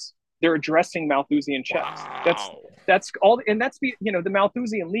checks. They're addressing Malthusian checks. Wow. That's all, and that's the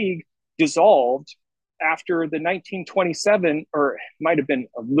Malthusian League dissolved after the 1927, or it might have been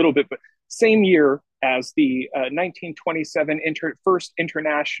a little bit, but same year as the 1927 first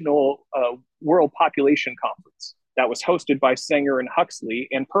international world population conference that was hosted by Sanger and Huxley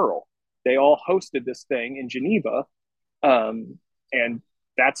and Pearl. They all hosted this thing in Geneva, and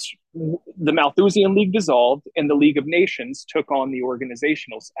that's the Malthusian League dissolved, and the League of Nations took on the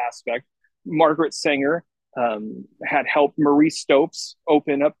organizational aspect. Margaret Sanger had helped Marie Stopes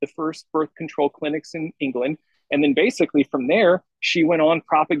open up the first birth control clinics in England. And then basically from there, she went on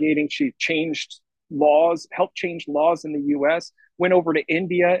propagating, she changed laws, helped change laws in the US, went over to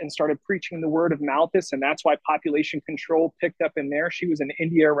India and started preaching the word of Malthus. And that's why population control picked up in there. She was in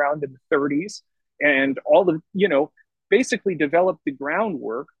India around in the 30s. And all the, basically developed the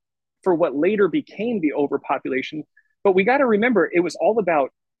groundwork for what later became the overpopulation. But we got to remember, it was all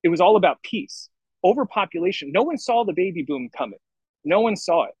about peace. Overpopulation. No one saw the baby boom coming. No one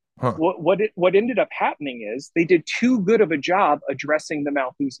saw it. Huh. What ended up happening is they did too good of a job addressing the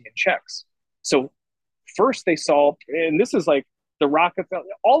Malthusian checks. So first they solved, and this is like the Rockefeller.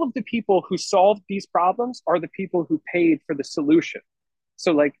 All of the people who solved these problems are the people who paid for the solution.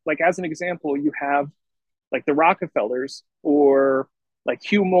 So like as an example, you have like the Rockefellers or like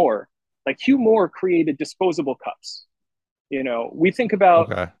Hugh Moore. Like Hugh Moore created disposable cups. We think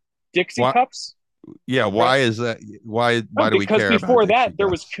about Okay. Dixie Why? cups, Yeah. right? Why is that? Why do we Because care about before that, Dixie there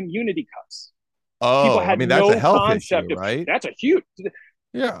was cups? community cups. People Oh, I had mean that's a no health issue, concept of right? that's a huge.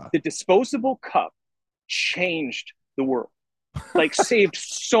 Yeah. The disposable cup changed the world. Like saved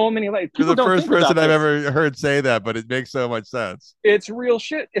so many lives. You're People the don't first think person about I've this. ever heard say that, but it makes so much sense. It's real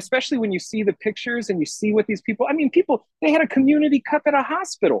shit, especially when you see the pictures and you see what these people. I mean, people they had a community cup at a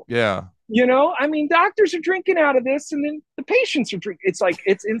hospital. Yeah. I mean, doctors are drinking out of this, and then the patients are drinking. It's like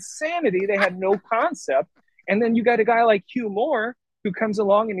it's insanity. They had no concept, and then you got a guy like Hugh Moore who comes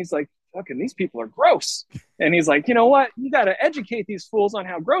along and he's like, "Fucking, these people are gross," and he's like, "You know what? You got to educate these fools on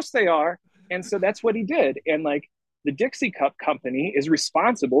how gross they are." And so that's what he did. And like the Dixie Cup Company is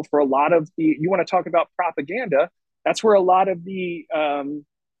responsible for a lot of the. You want to talk about propaganda? That's where a lot of the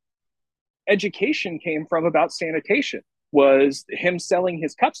education came from about sanitation was him selling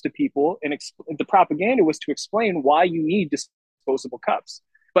his cups to people, and the propaganda was to explain why you need disposable cups.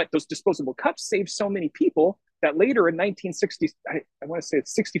 But those disposable cups saved so many people that later in 1960, I want to say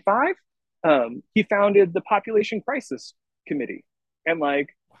it's 65, he founded the Population Crisis Committee, and like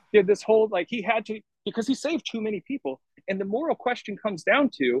did this whole like he had to because he saved too many people. And the moral question comes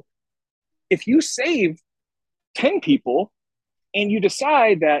down to if you save 10 people and you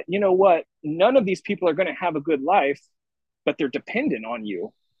decide that, none of these people are going to have a good life, but they're dependent on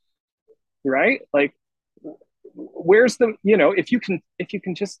you, right? Like, where's the, if you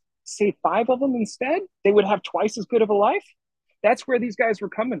can just save 5 of them instead, they would have twice as good of a life. That's where these guys were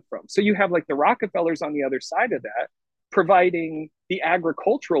coming from. So you have like the Rockefellers on the other side of that, providing the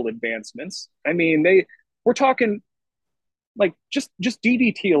agricultural advancements. I mean, we're talking like just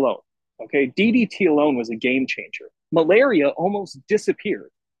DDT alone. Okay, DDT alone was a game changer. Malaria almost disappeared.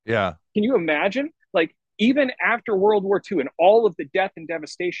 Yeah. Can you imagine? Like even after World War II and all of the death and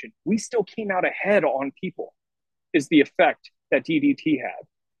devastation, we still came out ahead on people. Is the effect that DDT had?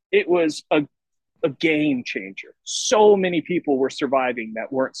 It was a game changer. So many people were surviving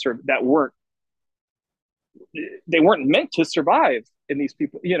that weren't they weren't meant to survive in these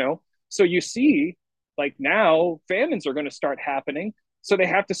people, you know. So you see, like now famines are going to start happening, so they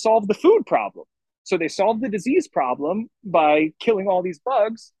have to solve the food problem. So they solve the disease problem by killing all these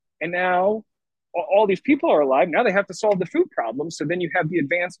bugs, and now all these people are alive. Now they have to solve the food problem. So then you have the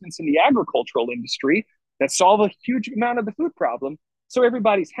advancements in the agricultural industry that solve a huge amount of the food problem. So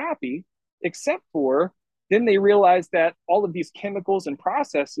everybody's happy, except for then they realize that all of these chemicals and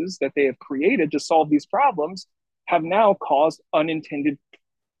processes that they have created to solve these problems have now caused unintended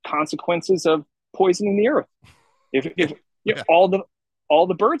consequences of poisoning the earth. If you know, all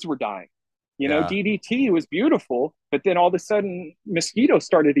the birds were dying, you know, Yeah. DDT was beautiful, but then all of a sudden mosquitoes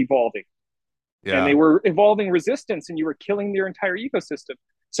started evolving, and Yeah. they were evolving resistance, and you were killing their entire ecosystem.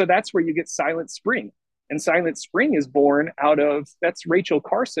 So that's where you get Silent Spring, and Silent Spring is born out of that's Rachel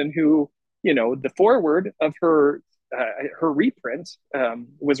Carson, who, you know, the foreword of her reprint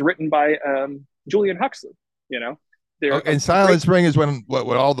was written by Julian Huxley. You know, Oh, they're a and great. Silent Spring is when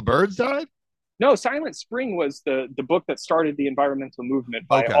all the birds died. No, Silent Spring was the book that started the environmental movement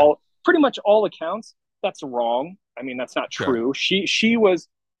by Okay. all pretty much all accounts. That's wrong. I mean, that's not Sure. true. She was.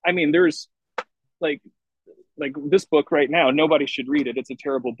 I mean, there's like like this book right now. Nobody should read it. It's a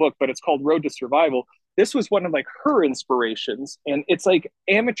terrible book, but it's called Road to Survival. This was one of like her inspirations, and it's like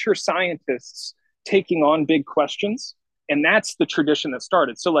amateur scientists taking on big questions, and that's the tradition that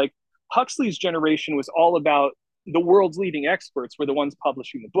started. So like Huxley's generation was all about the world's leading experts were the ones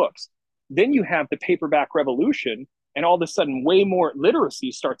publishing the books. Then you have the paperback revolution, and all of a sudden way more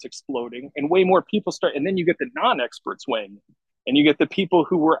literacy starts exploding, and way more people start, and then you get the non-experts weighing in, and you get the people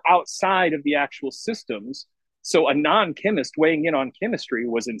who were outside of the actual systems. So a non-chemist weighing in on chemistry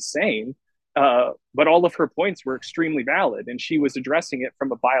was insane, but all of her points were extremely valid, and she was addressing it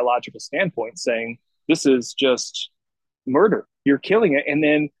from a biological standpoint, saying this is just murder, you're killing it, and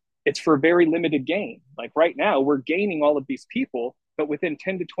then it's for very limited gain. Like right now we're gaining all of these people, but within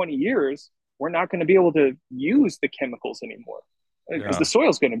 10 to 20 years we're not going to be able to use the chemicals anymore because Yeah. the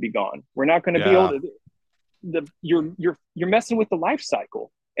soil's going to be gone. We're not going to be able Yeah. to you're messing with the life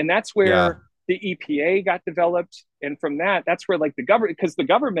cycle, and that's Yeah. where the EPA got developed, and from that's where like the government, because the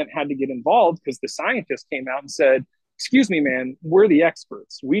government had to get involved because the scientists came out and said, "Excuse me, man, we're the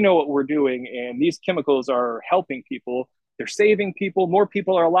experts. We know what we're doing, and these chemicals are helping people. They're saving people. More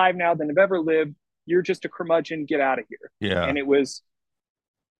people are alive now than have ever lived. You're just a curmudgeon. Get out of here." Yeah. And it was,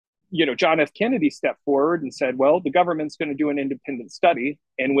 you know, John F. Kennedy stepped forward and said, well, the government's going to do an independent study.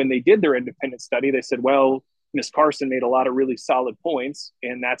 And when they did their independent study, they said, well, Miss Carson made a lot of really solid points.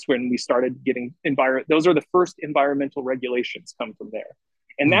 And that's when we started getting those are the first environmental regulations come from there.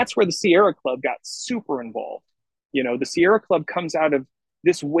 And Hmm. that's where the Sierra Club got super involved. You know, the Sierra Club comes out of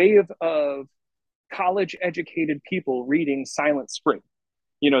this wave of college educated people reading Silent Spring.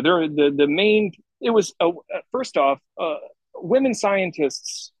 You know, they're the main, it was, first off, women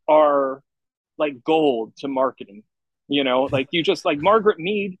scientists are like gold to marketing. You know, like you just like Margaret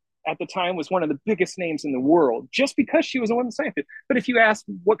Mead at the time was one of the biggest names in the world just because she was a woman scientist. But if you ask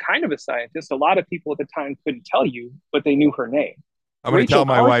what kind of a scientist, a lot of people at the time couldn't tell you, but they knew her name. I'm going to Rachel tell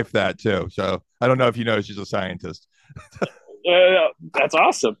my Carson. wife that too. So I don't know if you know she's a scientist. That's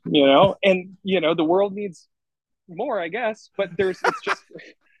awesome, you know, and you know the world needs more, I guess. But it's just,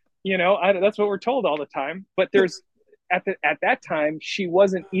 you know, that's what we're told all the time. But there's at that time, she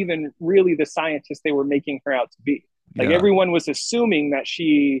wasn't even really the scientist they were making her out to be. Like Yeah. everyone was assuming that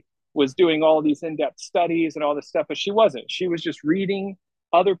she was doing all these in-depth studies and all this stuff, but she wasn't. She was just reading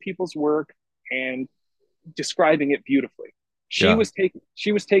other people's work and describing it beautifully. Yeah.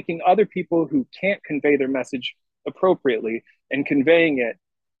 She was taking other people who can't convey their message appropriately and conveying it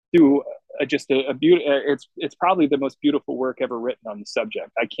through just a beauty. It's probably the most beautiful work ever written on the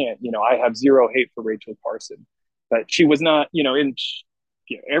subject. I can't, you know, I have zero hate for Rachel Carson, but she was not, you know, you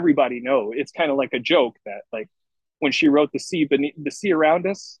know, everybody know it's kind of like a joke that like when she wrote the sea around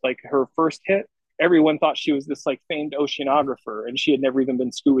us, like her first hit, everyone thought she was this like famed oceanographer and she had never even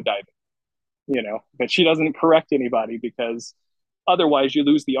been scuba diving, you know, but she doesn't correct anybody because otherwise you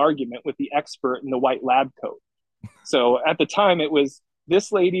lose the argument with the expert in the white lab coat. So at the time it was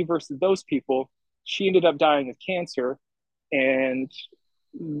this lady versus those people. She ended up dying of cancer, and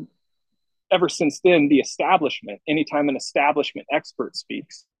ever since then, the establishment, anytime an establishment expert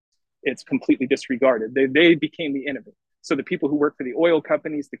speaks, it's completely disregarded. They became the enemy. So the people who work for the oil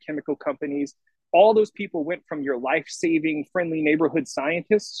companies, the chemical companies, all those people went from your life-saving, friendly neighborhood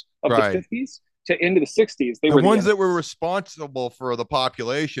scientists of the Right. 50s to into the 60s. They The were the ones that were enemies. responsible for the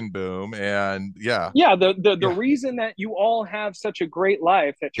population boom. And yeah. Yeah, the Yeah. reason that you all have such a great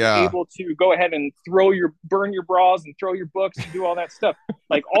life, that you're Yeah. able to go ahead and burn your bras and throw your books and do all that stuff,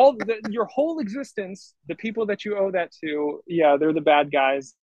 like your whole existence, the people that you owe that to, yeah, they're the bad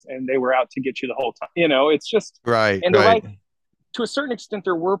guys, and they were out to get you the whole time. It's just, Right. and they're Right. right. To a certain extent,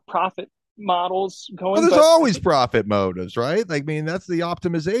 there were profit models Well, going, there's but I always think, profit motives, right? Like, I mean, that's the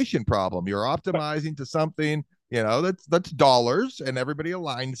optimization problem. You're but optimizing to something, that's dollars, and everybody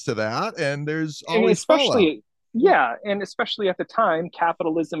aligns to that, and there's and always fallout. especially, yeah, and especially at the time,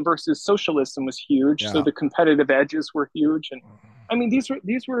 capitalism versus socialism was huge, so Yeah. the competitive edges were huge. And I mean, these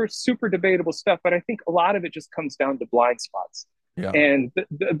were super debatable stuff, but I think a lot of it just comes down to blind spots. Yeah. And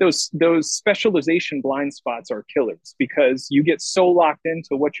those specialization blind spots are killers, because you get so locked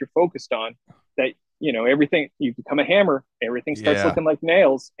into what you're focused on that, everything, you become a hammer, everything starts Yeah. looking like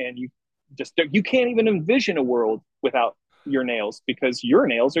nails, and you can't even envision a world without your nails, because your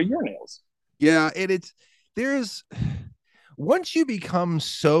nails are your nails. Yeah. There's, once you become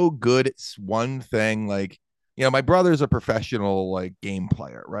so good at one thing, like, my brother's a professional like game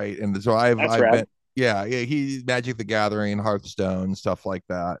player, right? And so That's I've rad. been, yeah, yeah, he's Magic the Gathering, Hearthstone, stuff like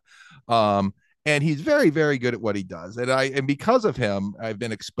that. Um, and he's very, very good at what he does. And because of him, I've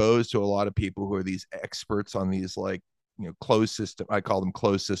been exposed to a lot of people who are these experts on these, like, closed system, I call them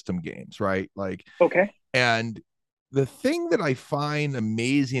closed system games, right? Like, Okay. and the thing that I find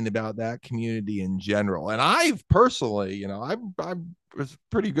amazing about that community in general, and I've personally, I'm a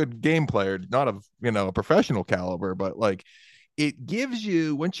pretty good game player, not of, a professional caliber, but like, it gives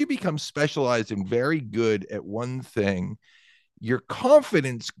you, once you become specialized and very good at one thing, your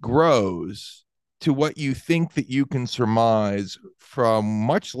confidence grows to what you think that you can surmise from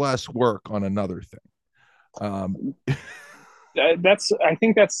much less work on another thing. Um, I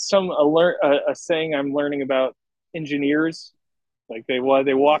think that's a saying I'm learning about engineers. Like they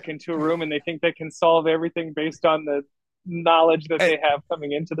walk into a room and they think they can solve everything based on the knowledge that and, they have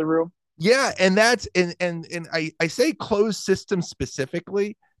coming into the room. yeah, and that's and I say closed system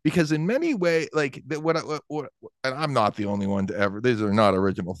specifically because in many ways, like, and I'm not the only one to ever, these are not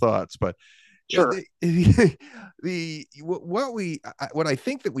original thoughts, but Sure. what I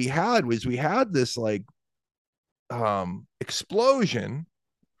think that we had this, like, explosion,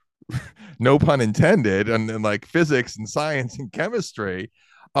 no pun intended, and like physics and science and chemistry,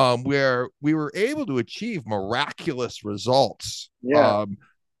 where we were able to achieve miraculous results, Yeah.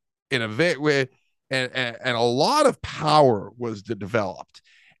 in a very, and a lot of power was developed.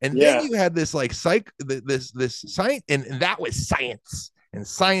 And then Yeah. you had this, like, this science, and that was science, and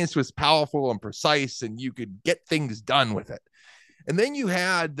science was powerful and precise, and you could get things done with it. And then you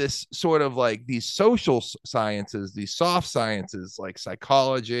had this sort of like these social sciences, these soft sciences like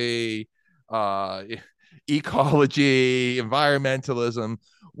psychology, uh, ecology, environmentalism,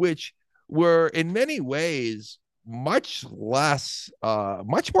 which were in many ways much less,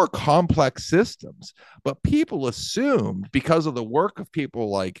 much more complex systems. But people assumed, because of the work of people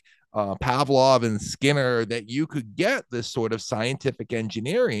like Pavlov and Skinner, that you could get this sort of scientific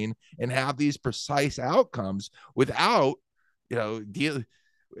engineering and have these precise outcomes without, deal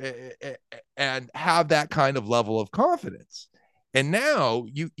and have that kind of level of confidence. And now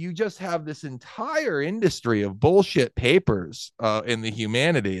you just have this entire industry of bullshit papers, in the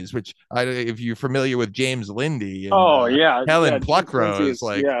humanities, which, if you're familiar with James Lindy and Oh yeah. Yeah. Helen James Lindsay Pluckrose, is,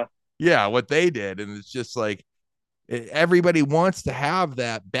 like, yeah. yeah, what they did. And it's just like, everybody wants to have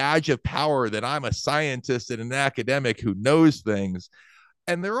that badge of power that I'm a scientist and an academic who knows things,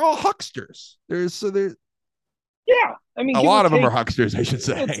 and they're all hucksters. There's Yeah. I mean, a give or lot of them are take, hucksters, I should it's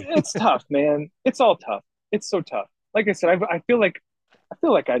say. it's tough, man. It's all tough. It's so tough. Like I said, I feel like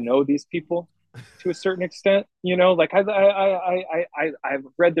I know these people to a certain extent. Like I've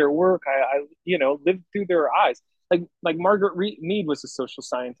read their work. I lived through their eyes. Like Margaret Mead was a social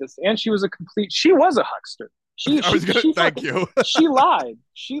scientist, and she was a huckster. She I she was gonna she thank fucking you. she lied.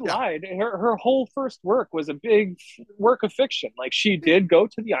 She Yeah. lied. Her whole first work was a big work of fiction. Like, she did go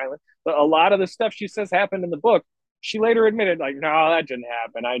to the island, but a lot of the stuff she says happened in the book. She later admitted, like, no, that didn't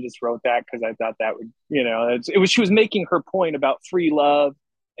happen. I just wrote that because I thought that would, it was, she was making her point about free love,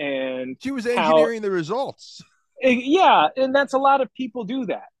 and She was how, engineering the results. yeah, and that's, a lot of people do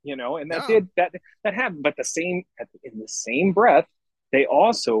that, and that Yeah. did that happened. But in the same breath, they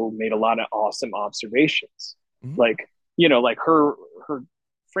also made a lot of awesome observations, Mhm. like, like her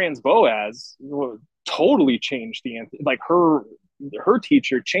Franz Boas totally changed like her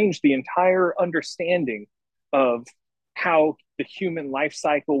teacher changed the entire understanding of how the human life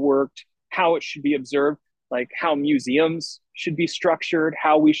cycle worked, how it should be observed, like how museums should be structured,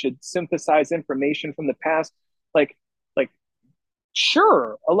 how we should synthesize information from the past. Like, like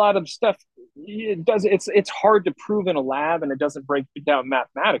sure, a lot of stuff it does it's hard to prove in a lab and it doesn't break down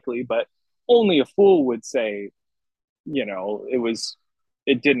mathematically, but only a fool would say,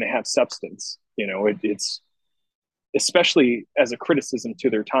 it didn't have substance. It's especially as a criticism to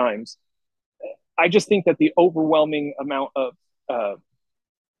their times. I just think that the overwhelming amount of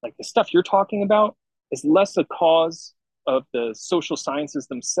like the stuff you're talking about is less a cause of the social sciences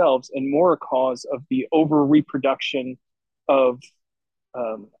themselves and more a cause of the over reproduction of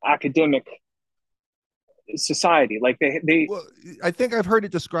academic society. Like Well, I think I've heard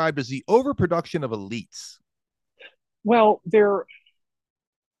it described as the overproduction of elites. well,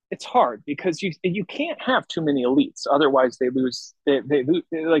 it's hard because you can't have too many elites, otherwise they lose,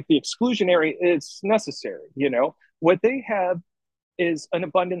 like the exclusionary. It's necessary. What they have is an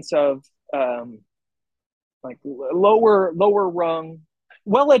abundance of like lower rung,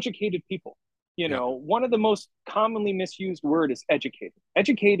 well educated people. Yeah. One of the most commonly misused word is educated.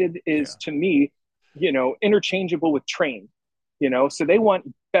 Educated is, Yeah. to me, interchangeable with trained. So they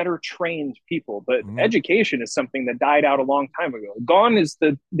want better trained people, but education is something that died out a long time ago. Gone is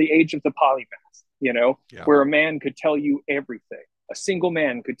the age of the polymath. Yeah. Where a man could tell you everything. A single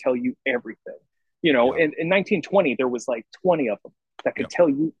man could tell you everything. Yeah. In 1920 there was like 20 of them that could Yeah. tell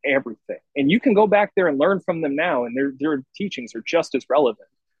you everything, and you can go back there and learn from them now, and their teachings are just as relevant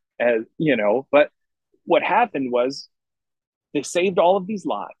as. But what happened was they saved all of these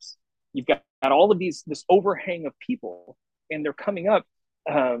lives. You've got all of this overhang of people, and they're coming up,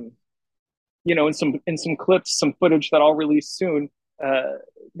 in some clips, some footage that I'll release soon.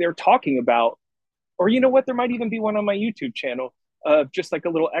 They're talking about, or what, there might even be one on my YouTube channel, just like a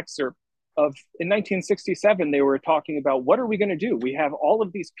little excerpt of, in 1967, they were talking about, what are we going to do? We have all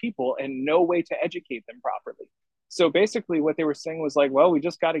of these people and no way to educate them properly. So basically what they were saying was like, well, we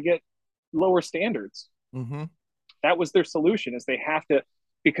just got to get lower standards. Mm-hmm. That was their solution, is they have to,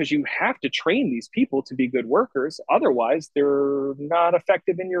 because you have to train these people to be good workers. Otherwise, they're not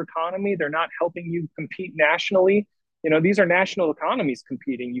effective in your economy. They're not helping you compete nationally. These are national economies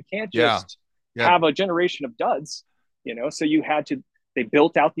competing. You can't just have a generation of duds, so they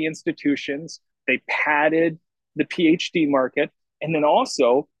built out the institutions, they padded the PhD market, and then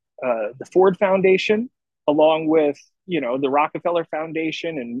also the Ford Foundation, along with, the Rockefeller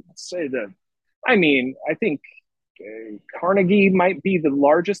Foundation, and say I think Carnegie might be the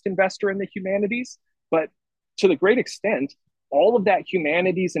largest investor in the humanities, but to the great extent, all of that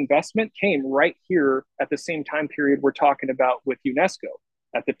humanities investment came right here at the same time period we're talking about with UNESCO,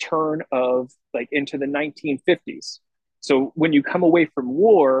 at the turn of like into the 1950s. So when you come away from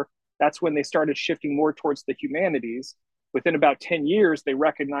war, that's when they started shifting more towards the humanities. Within about 10 years, they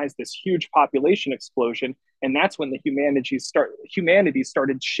recognized this huge population explosion, and that's when the humanities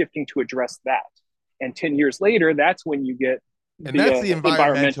started shifting to address that. And 10 years later, that's when you get And that's the the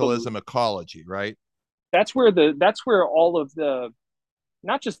environmental environmentalism ecology, right? That's where all of the,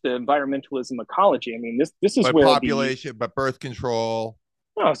 not just the environmentalism ecology. I mean, this is But where population, but birth control,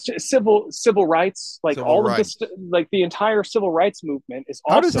 no, civil rights, like civil all of rights. this, like the entire civil rights movement is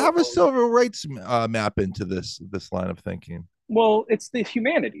How does also, have a civil rights map into this line of thinking? well, it's the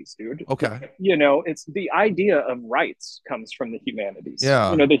humanities, dude. Okay. It's the idea of rights comes from the humanities.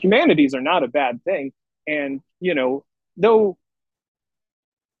 Yeah. The humanities are not a bad thing. And, though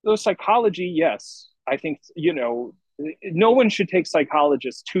psychology, yes, I think, no one should take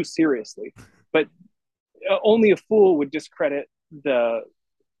psychologists too seriously, but only a fool would discredit the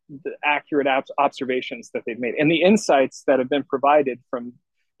accurate observations that they've made and the insights that have been provided from,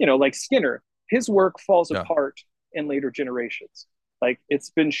 like Skinner. His work falls apart in later generations. Like, it's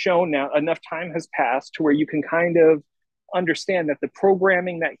been shown now, enough time has passed to where you can kind of understand that the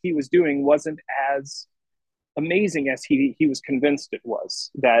programming that he was doing wasn't as amazing as he was convinced it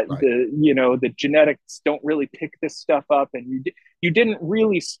was. That Right. the genetics don't really pick this stuff up, and you didn't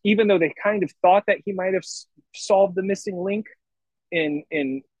really, even though they kind of thought that he might have solved the missing link in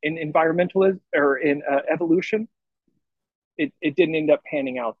environmentalism or in evolution, it didn't end up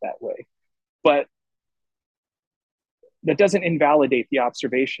panning out that way. But that doesn't invalidate the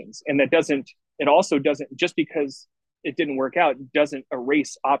observations, and it also doesn't, just because it didn't work out, doesn't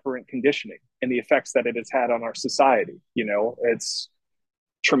erase operant conditioning and the effects that it has had on our society. It's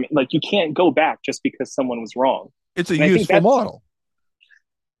like, you can't go back just because someone was wrong. It's a useful model.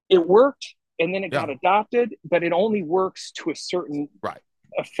 It worked, and then it got adopted, but it only works to a certain right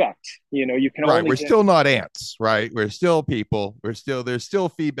effect. You can Right. only We're get. still not ants, right? We're still people. There's still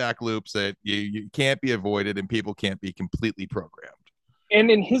feedback loops that you can't be avoided, and people can't be completely programmed. And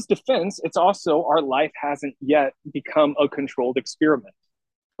in his defense, it's also our life hasn't yet become a controlled experiment.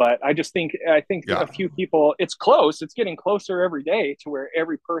 But I think Yeah. a few people, it's close. It's getting closer every day to where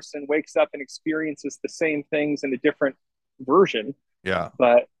every person wakes up and experiences the same things in a different version. Yeah.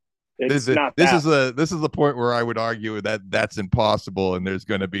 But it's not This that. is the point where I would argue that that's impossible, and there's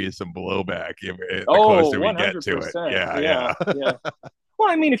going to be some blowback the Oh, closer we get to it. 100%. Yeah, Yeah. yeah, Yeah. Well,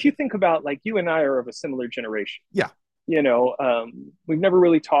 I mean, if you think about, like, you and I are of a similar generation. yeah. We've never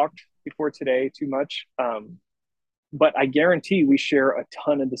really talked before today too much. But I guarantee we share a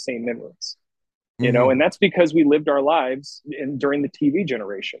ton of the same memories, Mm-hmm. and that's because we lived our lives during the TV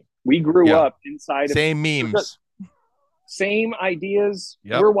generation. We grew Yeah. up inside of Same memes. same ideas.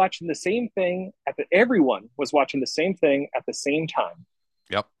 Yep. We're watching the same thing everyone was watching the same thing at the same time,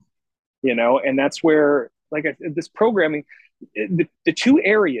 Yep. and that's where, like, this programming, the two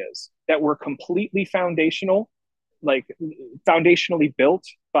areas that were completely foundational, like foundationally built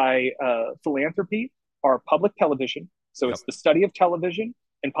by philanthropy, are public television. So Yep. it's the study of television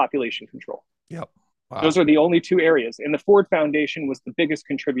and population control. Yep. Wow. Those are the only two areas. And the Ford Foundation was the biggest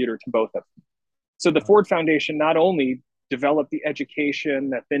contributor to both of them. So the Ford Foundation not only developed the education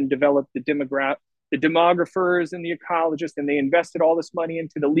that then developed the demographers and the ecologists, and they invested all this money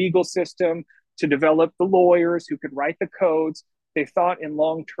into the legal system to develop the lawyers who could write the codes. They thought in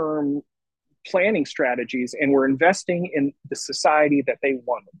long-term planning strategies and were investing in the society that they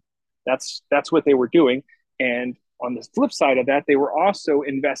wanted. That's what they were doing. And on the flip side of that, they were also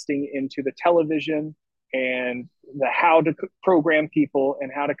investing into the television and the how to program people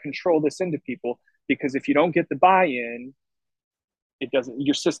and how to control this into people. Because if you don't get the buy-in,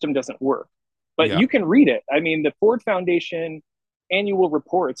 your system doesn't work. But Yeah. you can read it. I mean, the Ford Foundation annual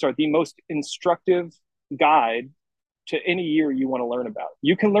reports are the most instructive guide to any year you want to learn about.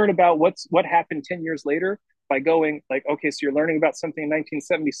 You can learn about what happened 10 years later by going, like, okay, so you're learning about something in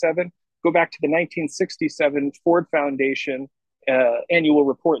 1977, go back to the 1967 Ford Foundation annual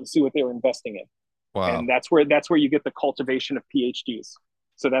report and see what they were investing in. Wow. And that's where you get the cultivation of PhDs.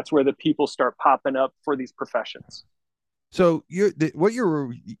 So that's where the people start popping up for these professions. So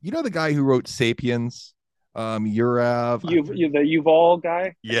the guy who wrote *Sapiens*, Urav. The Yuval guy.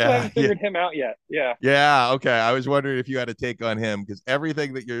 I still Yeah, haven't yeah, figured him out yet. Yeah. yeah. Okay, I was wondering if you had a take on him, because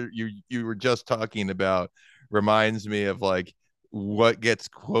everything that you were just talking about reminds me of like what gets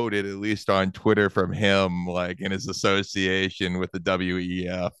quoted, at least on Twitter, from him, like in his association with the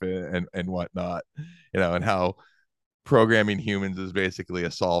WEF and whatnot, and how programming humans is basically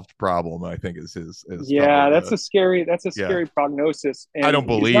a solved problem. I think is Yeah, probably that's a yeah. scary prognosis. I And don't he's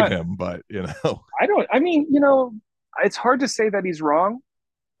believe not. him, but I don't. I mean, it's hard to say that he's wrong.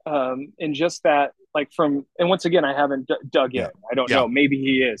 And just that, like, and once again, I haven't dug in. yeah, I don't yeah, know. Maybe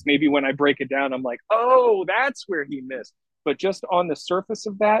he is. Maybe when I break it down, I'm like, oh, that's where he missed. But just on the surface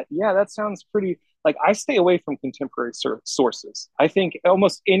of that, yeah, that sounds pretty. Like, I stay away from contemporary sources. I think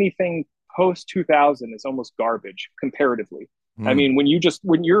almost anything post 2000 is almost garbage comparatively. I mm, mean, when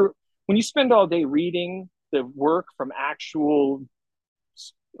you spend all day reading the work from actual,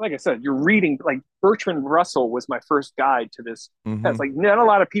 like I said, you're reading, like, Bertrand Russell was my first guide to this. mm-hmm, It's like not a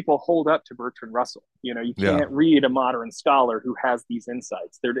lot of people hold up to Bertrand Russell. You yeah, can't read a modern scholar who has these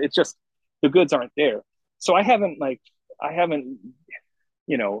insights. It's just the goods aren't there. So I haven't,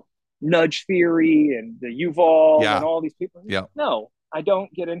 you know, nudge theory and the Yuval and yeah, all these people. yeah, No, I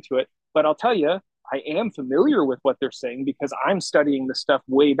don't get into it. But I'll tell you, I am familiar with what they're saying because I'm studying the stuff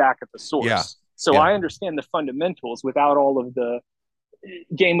way back at the yeah, source. So yeah. I understand the fundamentals without all of the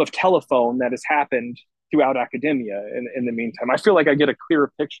game of telephone that has happened throughout academia in the meantime. I feel like I get a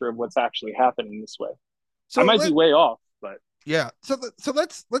clearer picture of what's actually happening this way. I So might be way off, but yeah, so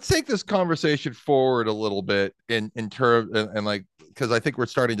let's take this conversation forward a little bit in terms and like, because I think we're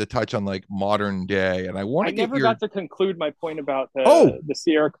starting to touch on like modern day, and I want I to get never your got to conclude my point about oh the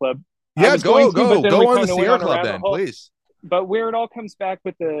Sierra Club. I yeah, was going go to, but go then we go on the kind of went Sierra on a Club rabbit then, hole. please. But where it all comes back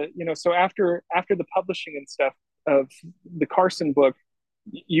with so after the publishing and stuff of the Carson book,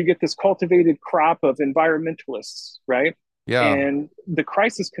 you get this cultivated crop of environmentalists, right? Yeah. And the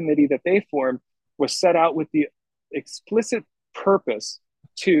crisis committee that they formed was set out with the explicit purpose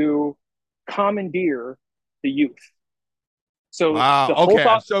to commandeer the youth. So Wow. the whole Okay, I'm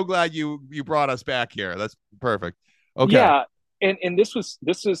thought, so glad you brought us back here. That's perfect. Okay. yeah, and this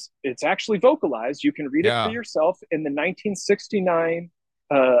is it's actually vocalized. You can read it for Yeah. yourself in the 1969.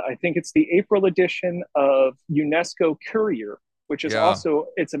 I think it's the April edition of UNESCO Courier, which is Yeah. also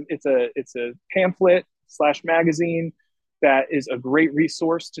it's a pamphlet slash magazine that is a great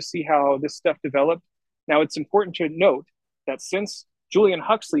resource to see how this stuff developed. Now, it's important to note that since Julian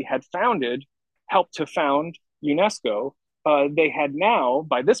Huxley had helped to found UNESCO, they had now,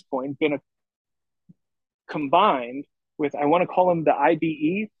 by this point, been combined with, I want to call them the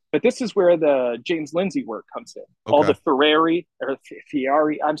IBE, but this is where the James Lindsay work comes in. All the Fieri.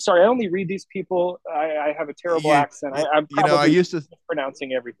 I'm sorry, I only read these people. I have a terrible accent. I'm probably I used to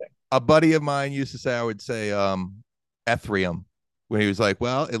mispronouncing everything. A buddy of mine used to say, I would say Ethereum, when he was like,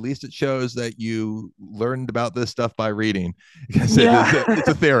 well, at least it shows that you learned about this stuff by reading. Because it's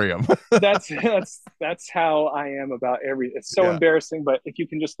Ethereum. that's how I am about everything. It's so embarrassing, but if you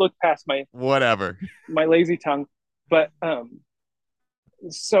can just look past my lazy tongue. But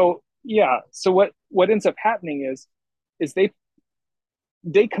so what ends up happening is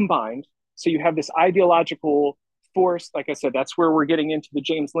they combined. So you have this ideological force. Like I said, that's where we're getting into the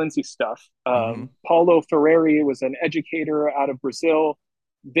James Lindsay stuff. Paulo Freire was an educator out of Brazil.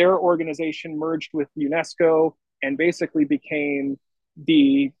 Their organization merged with UNESCO and basically became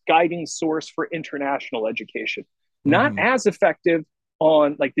the guiding source for international education. Not as effective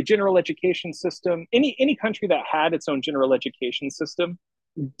on like the general education system. Any country that had its own general education system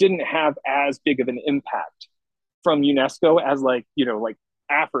didn't have as big of an impact from UNESCO as like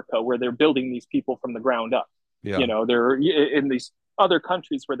Africa, where they're building these people from the ground up. They're in these other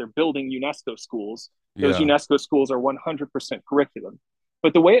countries where they're building UNESCO schools. Those UNESCO schools are 100% curriculum.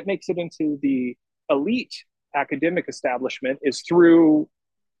 But the way it makes it into the elite academic establishment is through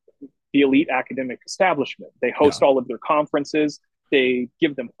the elite academic establishment. They host all of their conferences. They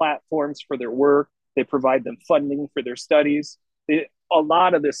give them platforms for their work. They provide them funding for their studies. A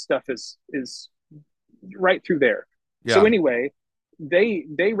lot of this stuff is right through there. So anyway,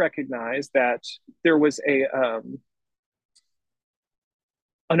 they recognized that there was an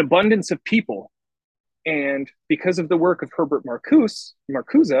abundance of people, and because of the work of Herbert Marcuse,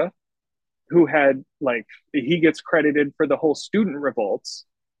 who had he gets credited for the whole student revolts,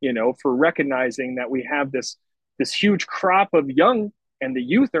 for recognizing that we have this huge crop of young, and the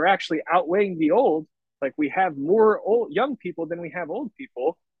youth are actually outweighing the old. Like, we have more young people than we have old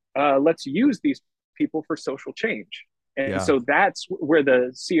people. Let's use these people for social change. And so that's where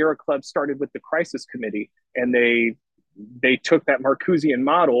the Sierra Club started with the crisis committee. And they took that Marcusian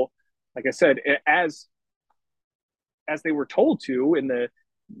model, like I said, as they were told to in that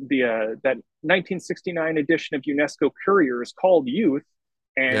 1969 edition of UNESCO Courier is called Youth.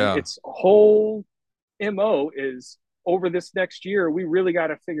 And its whole MO is, over this next year, we really got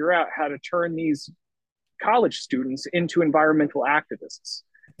to figure out how to turn these college students into environmental activists.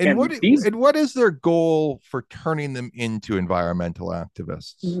 And what is their goal for turning them into environmental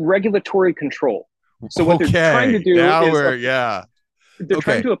activists? Regulatory control. So what they're trying to do they're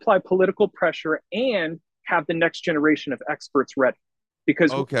trying to apply political pressure and have the next generation of experts ready.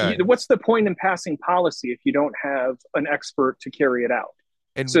 Because what's the point in passing policy if you don't have an expert to carry it out?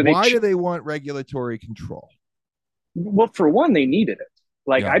 And so why do they want regulatory control? Well, for one, they needed it.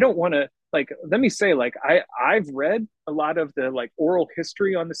 I don't want to, let me say, I've read a lot of the oral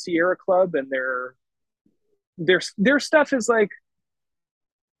history on the Sierra Club, and their stuff is like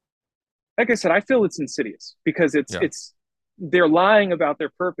I said, I feel it's insidious because it's they're lying about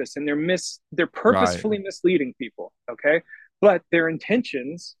their purpose, and they're purposefully misleading people. Okay. But their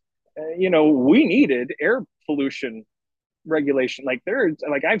intentions, we needed air pollution regulation.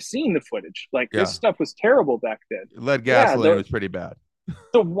 I've seen the footage. This stuff was terrible back then. Lead gasoline was pretty bad.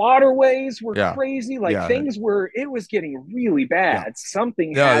 The waterways were crazy. It was getting really bad.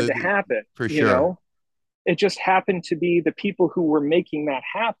 Something had to happen. For sure. It just happened to be the people who were making that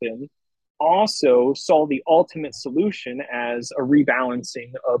happen also saw the ultimate solution as a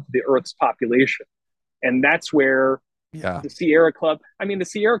rebalancing of the Earth's population. And that's where the Sierra Club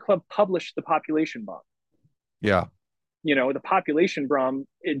published the population bomb. Yeah. The population bomb,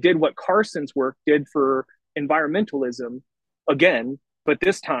 it did what Carson's work did for environmentalism again, but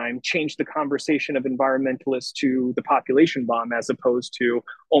this time changed the conversation of environmentalists to the population bomb as opposed to,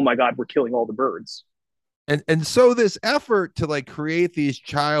 oh my God, we're killing all the birds. And so this effort to create these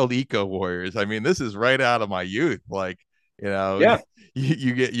child eco warriors, I mean, this is right out of my youth. You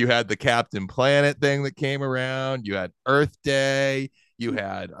had the Captain Planet thing that came around. You had Earth Day. You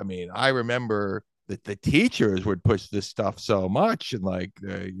had, I remember that the teachers would push this stuff so much, and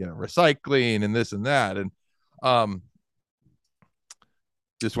recycling and this and that. And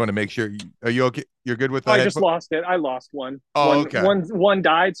just want to make sure. Are you okay? You're good with that? I just lost it. I lost one. Oh, okay. One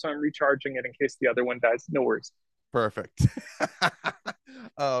died, so I'm recharging it in case the other one dies. No worries. Perfect.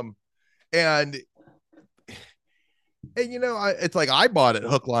 And And it's like I bought it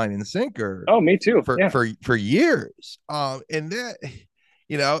hook, line, and sinker Oh, me too. for Yeah. for years. And that,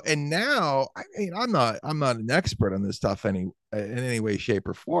 and now, I mean, I'm not an expert on this stuff in any way, shape,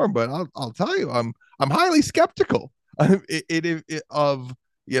 or form, but I'll tell you, I'm highly skeptical of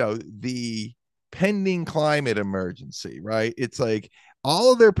the pending climate emergency. Right? It's like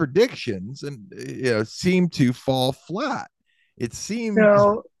all of their predictions and seem to fall flat. It seems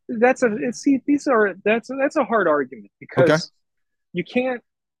No, that's a see. These are that's a hard argument okay. because you can't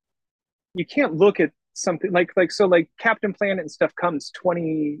you can't look at something like Captain Planet and stuff comes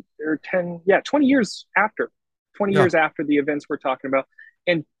 20 or 10, yeah, 20 years after, 20 Yeah, years after the events we're talking about.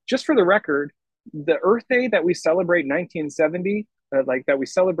 And just for the record, the Earth Day that we celebrate 1970, like that we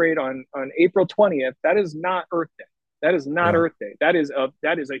celebrate on April 20th, that is not Earth Day. That is not yeah. Earth Day. That is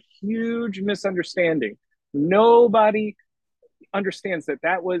a huge misunderstanding. Nobody understands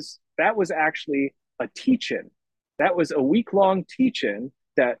that was actually a teach-in. That was a week-long teach-in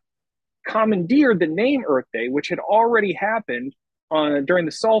that commandeered the name Earth Day, which had already happened on during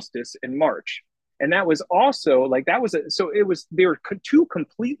the solstice in March. And that was also like that was a, so it was they were two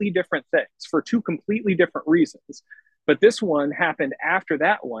completely different things for two completely different reasons. But this one happened after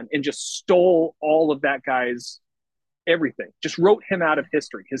that one and just stole all of that guy's everything. Just wrote him out of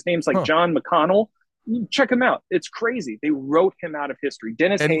history. His name's like Huh. John McConnell. Check him out. It's crazy. They wrote him out of history.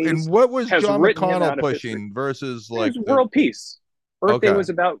 Dennis And Hayes what was has John written him McConnell out of history. pushing versus It like was the world peace. Earth Day okay. was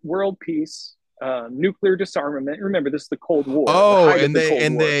about world peace, nuclear disarmament. Remember, this is the Cold War, the Oh, height of and the they Cold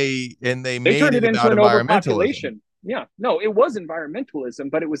and War. they and they They made turned it it into about an environmentalism. overpopulation. Yeah, no, it was environmentalism,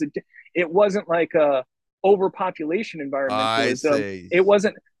 but it wasn't like a overpopulation I environmentalism. see. It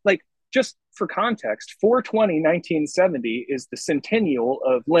wasn't like just for context. 420 1970 is the centennial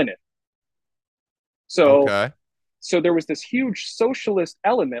of Lenin. So Okay. there was this huge socialist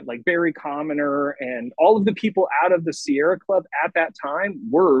element like Barry Commoner and all of the people out of the Sierra Club at that time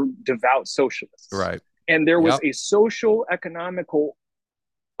were devout socialists. Right. And there was Yep. a social economical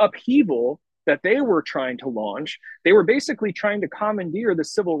upheaval that they were trying to launch. They were basically trying to commandeer the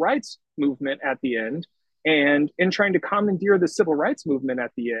civil rights movement at the end. And in trying to commandeer the civil rights movement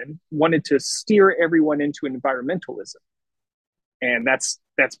at the end, wanted to steer everyone into environmentalism. And that's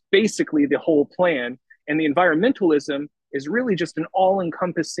basically the whole plan. And the environmentalism is really just an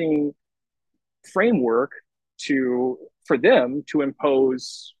all-encompassing framework for them to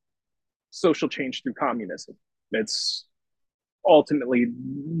impose social change through communism. It's ultimately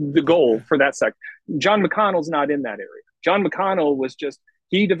the goal for that sect. John McConnell's not in that area. John McConnell was just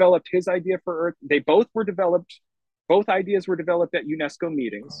he developed his idea for Earth. They both were developed. Both ideas were developed at UNESCO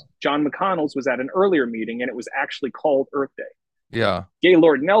meetings. John McConnell's was at an earlier meeting, and it was actually called Earth Day. Yeah.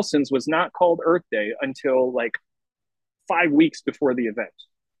 Gaylord Nelson's was not called Earth Day until like 5 weeks before the event.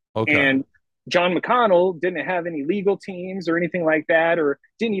 Okay. And John McConnell didn't have any legal teams or anything like that, or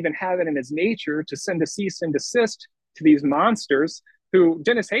didn't even have it in his nature to send a cease and desist to these monsters who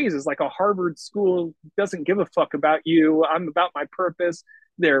Dennis Hayes is like a Harvard school, doesn't give a fuck about you. I'm about my purpose.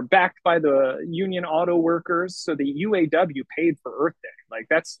 They're backed by the union auto workers. So the UAW paid for Earth Day. Like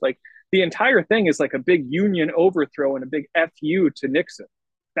that's like the entire thing is like a big union overthrow and a big FU to Nixon.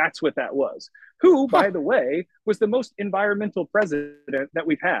 That's what that was. Who, Huh. by the way, was the most environmental president that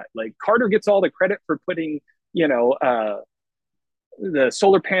we've had. Like Carter gets all the credit for putting, the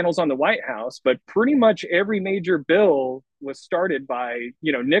solar panels on the White House, but pretty much every major bill was started by,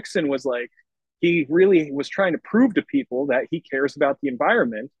 Nixon was like, he really was trying to prove to people that he cares about the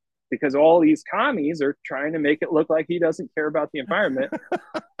environment because all these commies are trying to make it look like he doesn't care about the environment.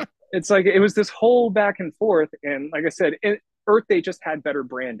 It's like it was this whole back and forth. And like I said, Earth Day just had better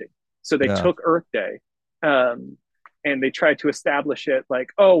branding. So they Yeah. took Earth Day and they tried to establish it like,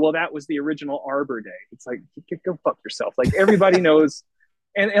 oh, well, that was the original Arbor Day. It's like, go fuck yourself. Like everybody knows.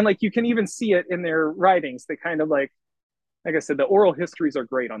 And like you can even see it in their writings. They kind of like I said, the oral histories are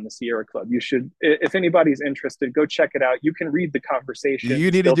great on the Sierra Club. You should, if anybody's interested, go check it out. You can read the You conversations.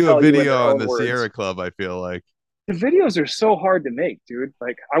 need to They'll do a tell you in their video on own the words. Sierra Club, I feel like. The videos are so hard to make, dude.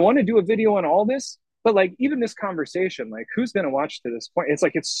 Like, I want to do a video on all this, but like, even this conversation, like, who's going to watch to this point? It's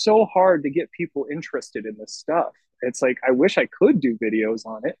like, it's so hard to get people interested in this stuff. It's like, I wish I could do videos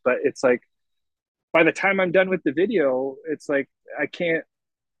on it, but it's like, by the time I'm done with the video, it's like, I can't,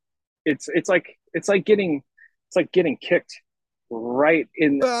 it's like getting kicked right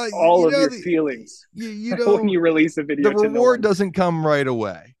in Well, all of your feelings you when know, you release a the video to no reward one. doesn't come right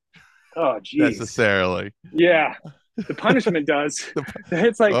away Oh, geez. necessarily. Yeah. The punishment does.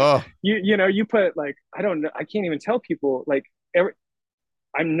 It's like, Oh, you put like, I don't know. I can't even tell people like,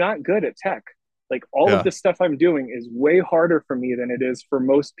 I'm not good at tech. Like all of Yeah. the stuff I'm doing is way harder for me than it is for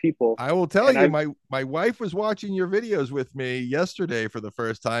most people. I will tell And you, I've my wife was watching your videos with me yesterday for the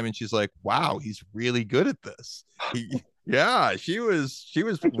first time, and she's like, "Wow, he's really good at this." Yeah, she was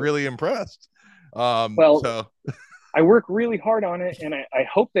thank you. really impressed. Well, So I work really hard on it, and I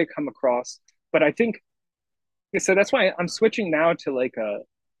hope they come across. But I think so. That's why I'm switching now to like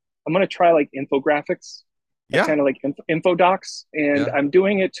I'm gonna try like infographics, like yeah, kind of like info docs, and yeah, I'm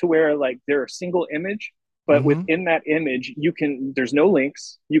doing it to where like they're a single image, but hmm, within that image, there's no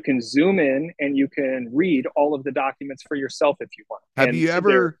links. You can zoom in and you can read all of the documents for yourself if you want. Have And you they're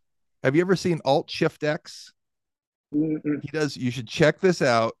ever have you ever seen Alt Shift X? mm-mm. He does. You should check this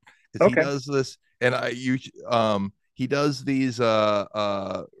out because he Okay, does this, and he does these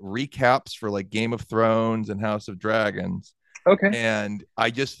recaps for like Game of Thrones and House of Dragons, okay, and I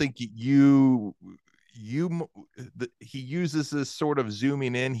just think he uses this sort of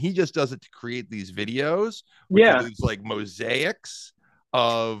zooming in. He just does it to create these videos, which are yeah. these like mosaics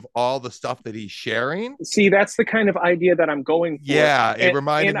of all the stuff that he's sharing. See, that's the kind of idea that I'm going for, Yeah, it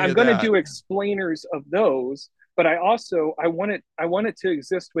reminded and me I'm of going to that. do explainers of those. But I want it to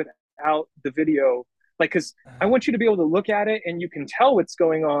exist without the video, like because I want you to be able to look at it and you can tell what's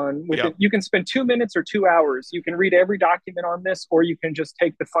going on with Yep. it. You can spend 2 minutes or 2 hours. You can read every document on this, or you can just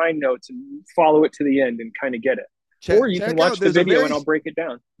take the fine notes and follow it to the end and kind of get it. Or you can Check out. watch the video and I'll break it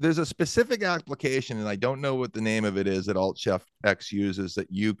down. There's a specific application, and I don't know what the name of it is that Alt Chef X uses that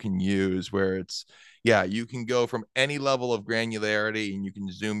you can use where it's, yeah, you can go from any level of granularity and you can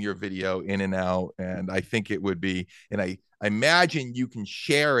zoom your video in and out. And I think it would be, and I imagine you can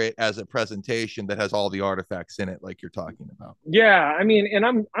share it as a presentation that has all the artifacts in it, like you're talking about. Yeah, I mean, and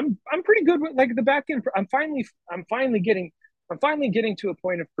I'm pretty good with like the back end. I'm finally getting to a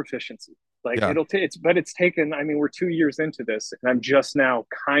point of proficiency. Like Yeah. it's taken. I mean, we're 2 years into this, and I'm just now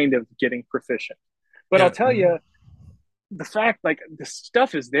kind of getting proficient. But I'll Yeah. tell you, the fact like the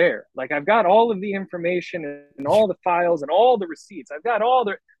stuff is there. Like I've got all of the information and all the files and all the receipts. I've got all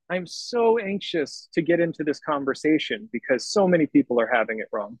the. I'm so anxious to get into this conversation because so many people are having it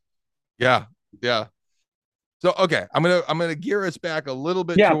wrong. Yeah. Yeah. So okay, I'm gonna gear us back a little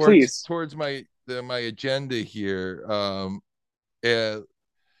bit Yeah, please. towards my agenda here.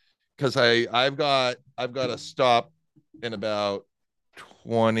 Because I've got to stop in about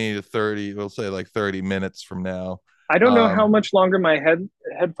 20 to 30, we'll say like 30 minutes from now. I don't know how Um, much longer my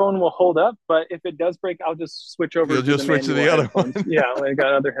headphone will hold up, but if it does break, I'll just switch over you'll to just the switch to manual the other one. headphones. Yeah, I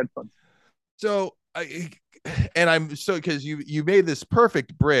got other headphones. So I'm so because you made this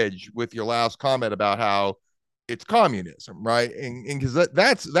perfect bridge with your last comment about how it's communism, right? And because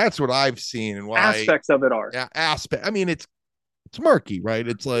that's what I've seen and why Aspects of it are. aspect. I mean, it's murky, right?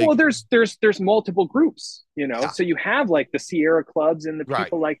 It's Well, like, there's multiple groups, you know. yeah, So you have like the Sierra clubs and the right,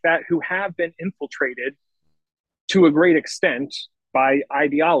 people like that who have been infiltrated to a great extent by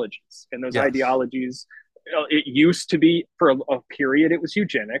ideologies, and those yes, ideologies, it used to be for a period it was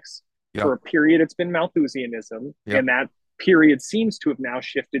eugenics, for yep, a period it's been Malthusianism, yep. and that period seems to have now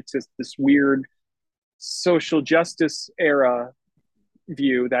shifted to this weird social justice era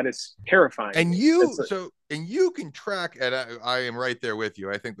view that is terrifying And me. It's like, you can track, and I am right there with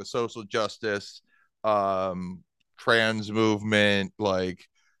you. I think the social justice, um, trans movement, like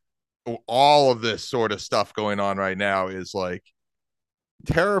all of this sort of stuff going on right now is like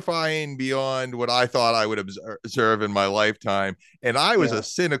terrifying beyond what I thought I would observe in my lifetime. And I was yeah, a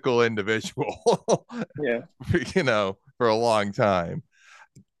cynical individual, yeah. for a long time.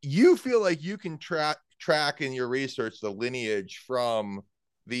 You feel like you can track in your research the lineage from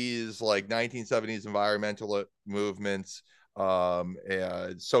these like 1970s environmental movements,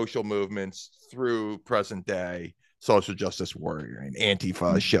 social movements through present day social justice warrior and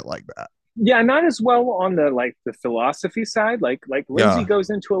Antifa shit like that. Yeah, not as well on the like the philosophy side. Like Lindsay Yeah, goes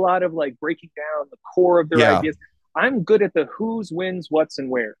into a lot of like breaking down the core of their yeah, ideas. I'm good at the who's, wins, what's, and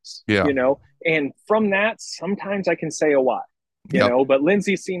where's, yeah, you know, and from that, sometimes I can say a why, you yep, know, but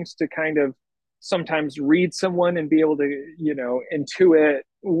Lindsay seems to kind of sometimes read someone and be able to, you know, intuit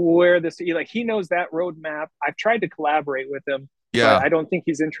where this, like, he knows that roadmap. I've tried to collaborate with him, but yeah. I don't think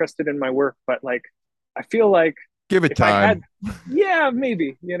he's interested in my work. But like, I feel like Give it if I had, time. yeah,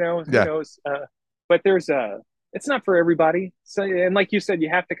 maybe, you know, who Yeah, knows? But there's it's not for everybody. So, and like you said, you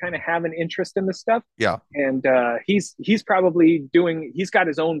have to kind of have an interest in this stuff. yeah, And he's probably doing. He's got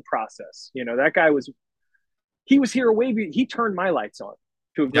his own process. You know, that guy was he was here way. He turned my lights on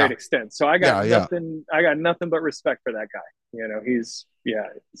to a great yeah, extent. So I got yeah, yeah, nothing. I got nothing but respect for that guy. You know, he's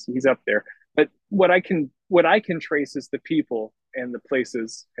up there. But what I can trace is the people and the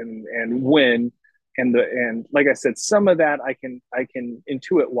places and when and like I said, some of that I can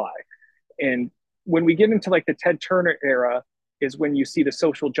intuit why. And when we get into like the Ted Turner era is when you see the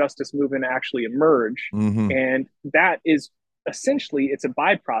social justice movement actually emerge. Mm-hmm. And that is essentially, it's a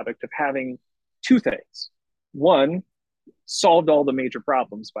byproduct of having two things. One, solved all the major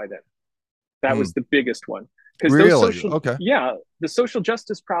problems by then. That Mm. was the biggest one. Because those Really? social, Okay. yeah, the social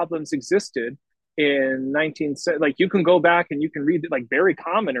justice problems existed in 19, like you can go back and you can read like Barry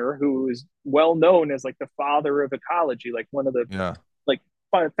Commoner, who is well known as like the father of ecology, like one of the Yeah. like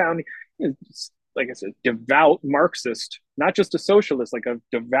founding, you know, like I said, devout Marxist, not just a socialist, like a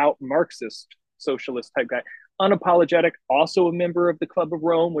devout Marxist socialist type guy, unapologetic, also a member of the Club of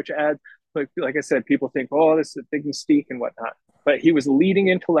Rome, which adds, like I said, people think, oh, this is a big mystique and whatnot. But he was a leading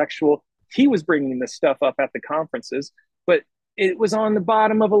intellectual. He was bringing this stuff up at the conferences, but it was on the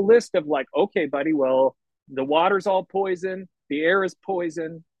bottom of a list of like, okay, buddy, well, the water's all poison, the air is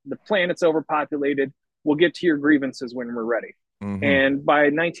poison, the planet's overpopulated. We'll get to your grievances when we're ready. Mm-hmm. And by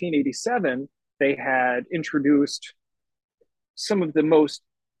 1987, they had introduced some of the most,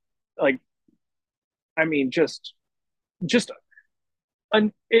 like, I mean, just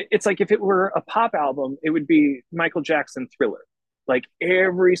it's like if it were a pop album, it would be Michael Jackson Thriller. Like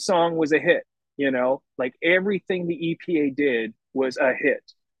every song was a hit, you know, like everything the EPA did was a hit.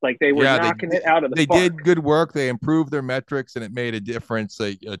 Like they were Yeah, knocking it out of the they park. did good work. They improved their metrics, and it made a difference.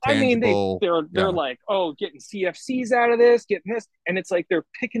 A I mean, tangible. they're Yeah. like, oh, getting CFCs out of this, getting this, and it's like they're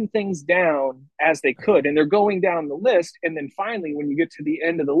picking things down as they could, and they're going down the list, and then finally, when you get to the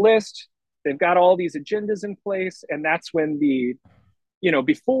end of the list, they've got all these agendas in place, and that's when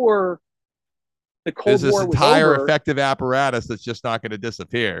before the There's Cold this War was entire over. effective apparatus that's just not going to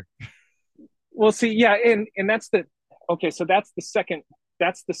disappear. Well, see, yeah, and that's the okay. So that's the second.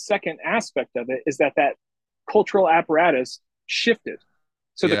 That's the second aspect of it is that cultural apparatus shifted.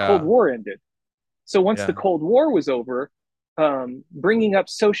 So the Cold Yeah. War ended. So once the Yeah. Cold War was over, bringing up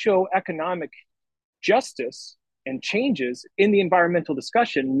socioeconomic justice and changes in the environmental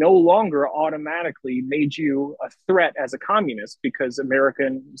discussion no longer automatically made you a threat as a communist because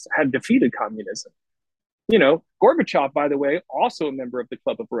Americans had defeated communism. You know, Gorbachev, by the way, also a member of the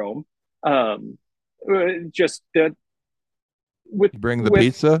Club of Rome. Um, just with You bring the with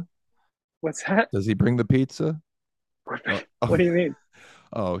pizza? what's that? Does he bring the pizza? Oh, What do you mean?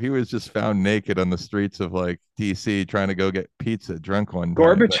 oh, he was just found naked on the streets of like DC trying to go get pizza drunk one time.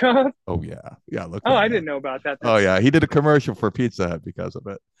 Gorbachev? Oh yeah. Yeah, look Oh, that I up. didn't know about that. Oh That's yeah, he did a commercial for Pizza Hut because of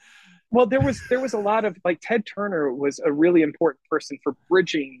it. well, there was a lot of like Ted Turner was a really important person for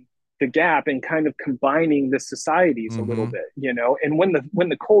bridging the gap and kind of combining the societies a little Mm-hmm. bit, you know. And when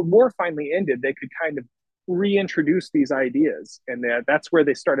the Cold War finally ended, they could kind of reintroduce these ideas, and that's where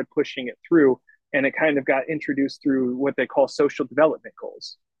they started pushing it through. And it kind of got introduced through what they call social development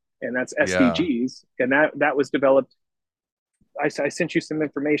goals, and that's Yeah. SDGs, and that was developed. I sent you some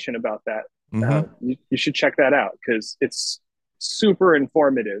information about that. Mm-hmm. You should check that out because it's super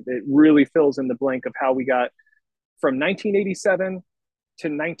informative. It really fills in the blank of how we got from 1987 to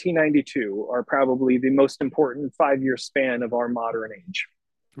 1992 are probably the most important 5 year span of our modern age.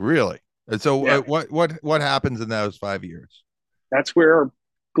 Really? And so Yeah, what happens in those 5 years? that's where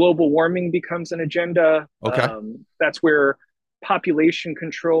global warming becomes an agenda. Okay. That's where population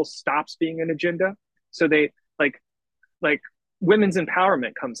control stops being an agenda. So they like women's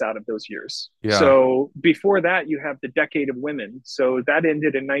empowerment comes out of those years. Yeah. So before that, you have the Decade of Women. So that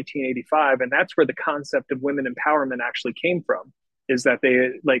ended in 1985, and that's where the concept of women empowerment actually came from. Is that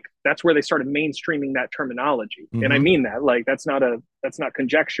that's where they started mainstreaming that terminology, and I Mm-hmm. mean that that's not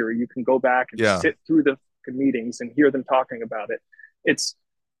conjecture. You can go back and Yeah. sit through the meetings and hear them talking about it. It's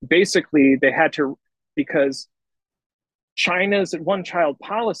basically they had to because China's one child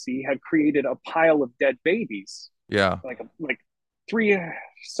policy had created a pile of dead babies Yeah. like three.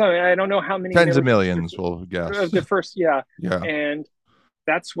 So I don't know how many Tens there of was millions, we'll guess. the first, yeah, Yeah. and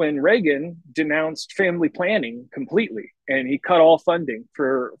that's when Reagan denounced family planning completely, and he cut all funding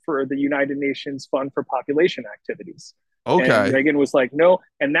for the United Nations Fund for Population Activities. And Okay. Reagan was like, no,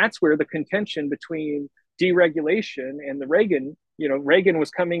 and that's where the contention between deregulation and the Reagan, Reagan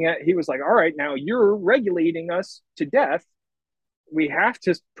was coming at, he was like, all right, now you're regulating us to death. We have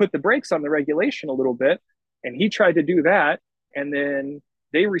to put the brakes on the regulation a little bit. And he tried to do that. And then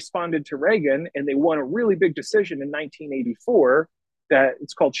they responded to Reagan and they won a really big decision in 1984 that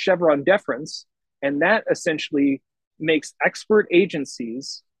it's called Chevron deference. And that essentially makes expert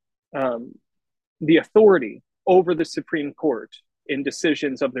agencies the authority over the Supreme Court in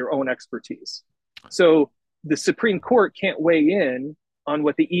decisions of their own expertise. So the Supreme Court can't weigh in on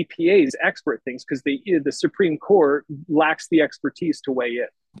what the EPA's expert thinks because the Supreme Court lacks the expertise to weigh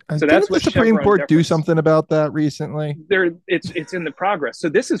in. So that's Didn't the what Supreme Chevron Court do deference. something about that recently? It's in the progress. So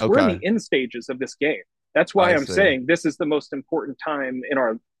this is we're in the Okay, end stages of this game. That's why I I'm see. saying this is the most important time in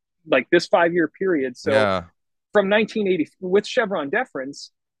our like this 5 year period. So Yeah, from 1980 with Chevron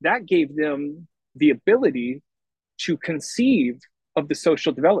deference, that gave them the ability to conceive of the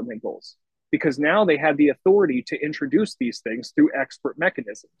social development goals because now they had the authority to introduce these things through expert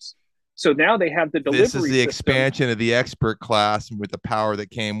mechanisms. So now they have the this is delivery the system. expansion of the expert class with the power that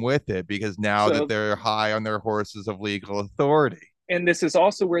came with it, because now that So, they're high on their horses of legal authority. and this is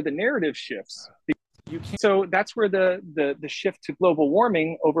also where the narrative shifts. So that's where the shift to global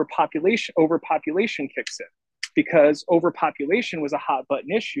warming overpopulation kicks in, because overpopulation was a hot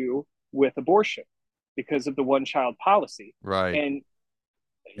button issue with abortion because of the one child policy, Right. and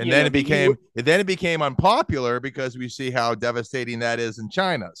And you then know it became unpopular because we see how devastating that is in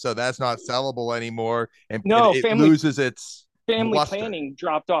China. So that's not sellable anymore, and no it family loses its family luster. planning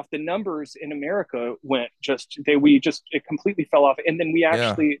dropped off. The numbers in America went just they we just it completely fell off, and then we Yeah.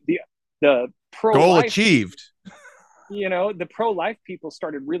 actually the pro Goal life achieved. the pro life people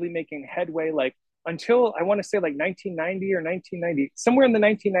started really making headway, like until I want to say like 1990 or 1990, somewhere in the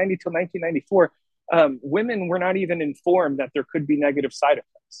 1990 till 1994. Women were not even informed that there could be negative side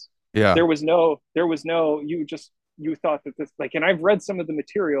effects. Yeah. There was no you thought that this, like, and I've read some of the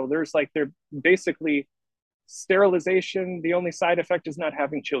material. There's like they're basically sterilization, the only side effect is not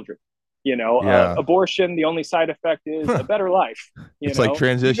having children. Yeah. Abortion, the only side effect is a better life. It's like You go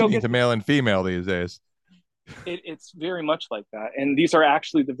transitioning get to male and female these days. it's very much like that, and these are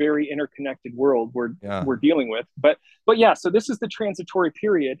actually the very interconnected world Yeah. we're dealing with. But yeah, so this is the transitory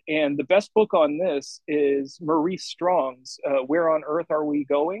period, and the best book on this is Maurice Strong's "Where on Earth Are We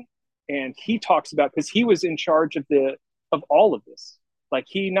Going?" And he talks about, because he was in charge of all of this. Like,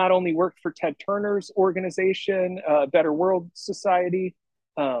 he not only worked for Ted Turner's organization, Better World Society.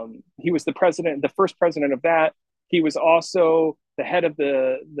 He was the first president of that. He was also the head of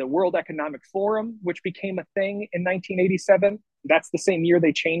the World Economic Forum, which became a thing in 1987. That's the same year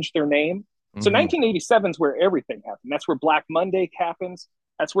they changed their name. So Mm-hmm. 1987 is where everything happened. That's where Black Monday happens.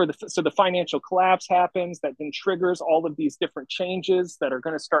 That's where the financial collapse happens. That then triggers all of these different changes that are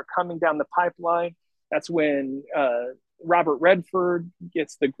going to start coming down the pipeline. That's when Robert Redford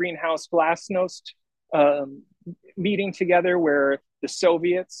gets the greenhouse glasnost um, meeting together, where the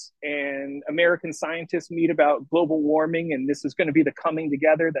Soviets and American scientists meet about global warming, and this is going to be the coming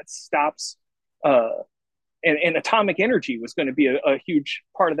together that stops. And atomic energy was going to be a huge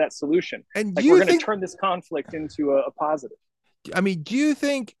part of that solution. And do Like, we're you going to think? turn this conflict into a positive. I mean, do you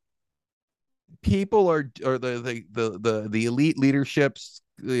think people are, or the elite leaderships,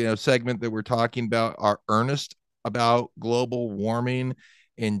 segment that we're talking about, are earnest about global warming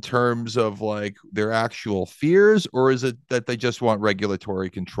in terms of like their actual fears, or is it that they just want regulatory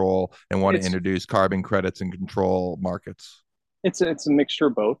control and want to It's introduce carbon credits and control markets? it's a mixture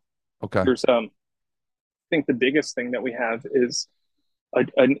of both. Okay. There's I think the biggest thing that we have is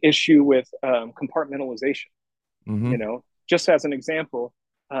an issue with compartmentalization. Mm-hmm. Just as an example,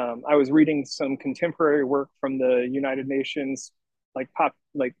 I was reading some contemporary work from the United Nations, like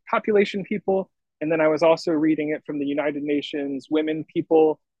population people, and then I was also reading it from the United Nations women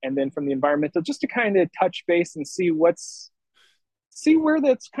people, and then from the environmental, just to kind of touch base and see where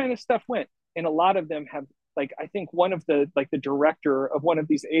that kind of stuff went. And a lot of them have, like, I think one of the director of one of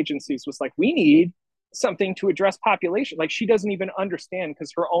these agencies was like, we need something to address population. Like, she doesn't even understand,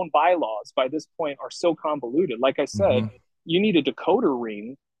 because her own bylaws by this point are so convoluted. Like I said, Mm-hmm. you need a decoder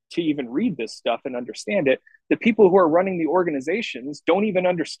ring to even read this stuff and understand it. The people who are running the organizations don't even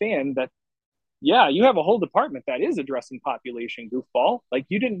understand that, yeah, you have a whole department that is addressing population, goofball. Like,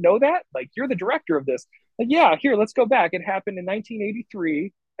 you didn't know that? Like, you're the director of this. Like, yeah, here, let's go back. It happened in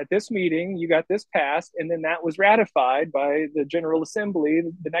 1983 at this meeting. You got this passed, and then that was ratified by the General Assembly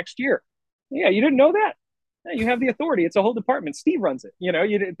the next year. Yeah, you didn't know that? Yeah, you have the authority. It's a whole department. Steve runs it.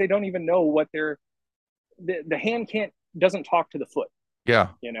 They don't even know what the hand doesn't talk to the foot. Yeah.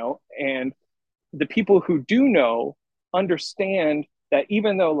 And the people who do know understand that,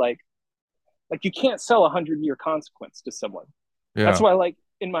 even though like you can't sell 100-year consequence to someone. That's Yeah. why, like,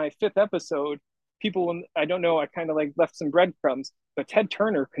 in my fifth episode, people, I don't know, I kind of like left some breadcrumbs, but Ted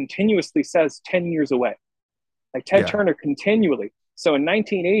Turner continuously says 10 years away. Like, Ted Yeah. Turner continually. So in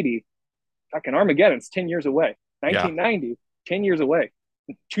 1980, fucking Armageddon's 10 years away. Yeah. 1990, 10 years away.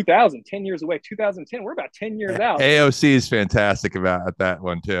 2000, 10 years away. 2010, we're about 10 years out. AOC is fantastic about that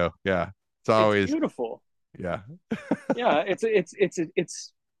one too. Yeah. It's It's always, beautiful. yeah. Yeah,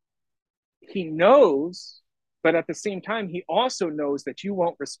 it's he knows, but at the same time, he also knows that you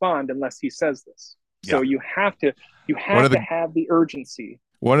won't respond unless he says this. So Yeah. you have One of to the have the urgency.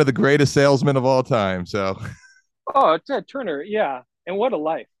 One of the greatest salesmen of all time. So Oh, Ted Turner, yeah. And what a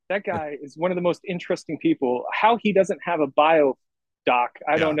life. That guy is one of the most interesting people. How he doesn't have a bio doc,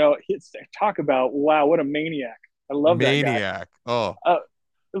 I don't yeah, know. It's talk about, wow, what a maniac. I love that guy. maniac. Oh, Uh,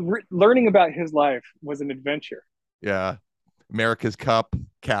 Learning about his life was an adventure. yeah. America's Cup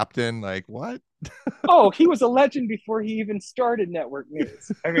captain. Like what? Oh, he was a legend before he even started network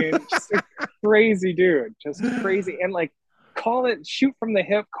news. I mean, just a crazy dude, just crazy. And like, call it, shoot from the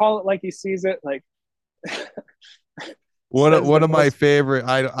hip, call it like he sees it. Like, One of, says the one of my most, favorite,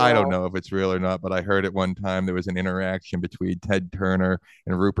 I don't wow. know if it's real or not, but I heard at one time there was an interaction between Ted Turner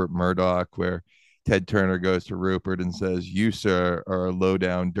and Rupert Murdoch where Ted Turner goes to Rupert and says, "You, sir, are a low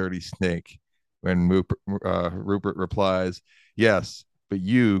down, dirty snake." When Rupert replies, "Yes, but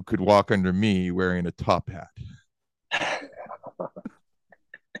you could walk under me wearing a top hat."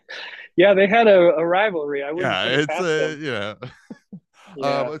 Yeah, they had a rivalry. I wouldn't Yeah, put it it's past them.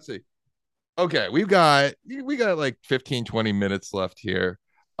 Yeah, let's see. Okay, we got like 15-20 minutes left here.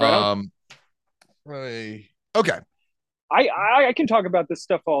 right on. Um, right. Okay. I can talk about this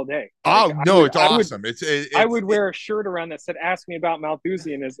stuff all day. Like Oh no, it's awesome. I would wear a shirt around that said "Ask me about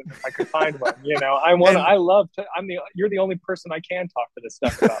Malthusianism" if I could find one. and I love to. You're the only person I can talk to this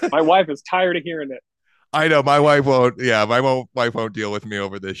stuff about. My wife is tired of hearing it. I know my wife won't. Yeah, wife won't deal with me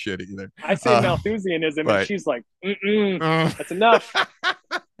over this shit either. I say Uh, Malthusianism, and but she's like, "That's enough. Not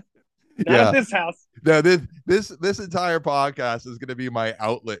at yeah, this house." no, this entire podcast is going to be my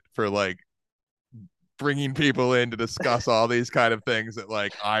outlet for like bringing people in to discuss all these kind of things that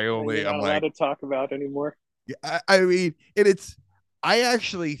like You're I'm not allowed like, to talk about anymore. I mean, it's I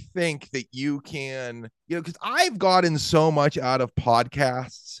actually think that you can, because I've gotten so much out of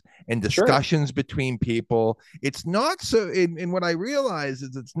podcasts and Sure. discussions between people. It's not so, and what I realize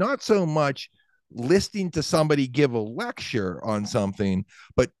is it's not so much listening to somebody give a lecture on something,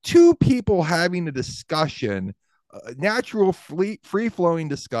 but two people having a discussion, a natural, free flowing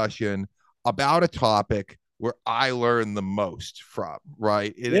discussion about a topic where I learn the most from,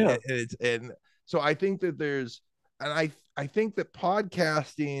 right? Yeah. And so I think that and I think that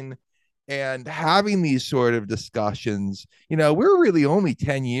podcasting and having these sort of discussions, we're really only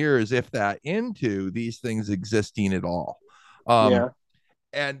 10 years, if that, into these things existing at all. Um, Yeah.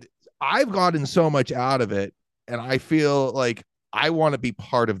 and I've gotten so much out of it, and I feel like I want to be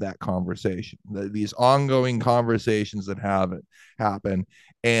part of that conversation, these ongoing conversations that happen,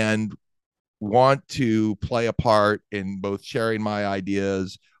 and want to play a part in both sharing my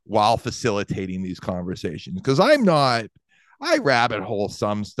ideas while facilitating these conversations. Because I rabbit hole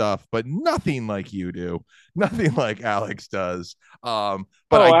some stuff, but nothing like you do, nothing like Alex does. But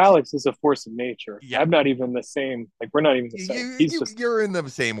Oh, Alex is a force of nature. yeah, I'm not even the same. Like we're not even the same. He's just you're in the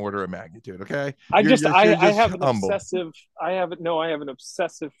same order of magnitude. Okay. You're I just have an humble. obsessive I have an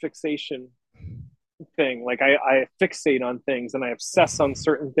obsessive fixation thing. Like I fixate on things and I obsess on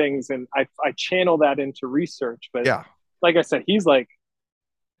certain things and I channel that into research. But Yeah. like I said, he's like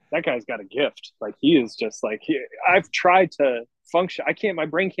that guy's got a gift. Like he is just like I've tried to function. I can't. My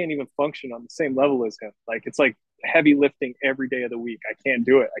brain can't even function on the same level as him. Like it's like heavy lifting every day of the week. I can't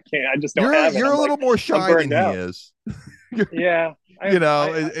do it. I can't. I just don't have it. You're I'm a like little more I'm shy than burned he out. is. Yeah. In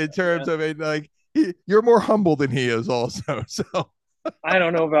terms of it, like you're more humble than he is also. So I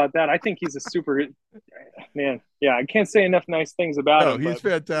don't know about that. I think he's a super man. Yeah, I can't say enough nice things about no, him, he's but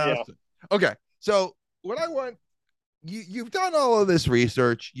yeah, fantastic. Okay. So what I want you've done all of this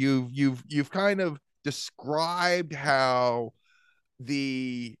research. You've kind of described how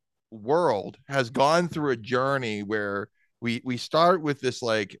the world has gone through a journey where we start with this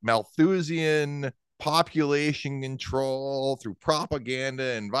like Malthusian population control through propaganda,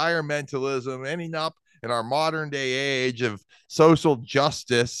 environmentalism, ending up in our modern day age of social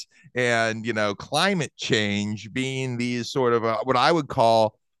justice and climate change being these sort of what I would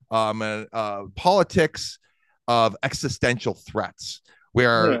call politics of existential threats,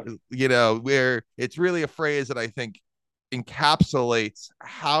 where yeah, where it's really a phrase that I think encapsulates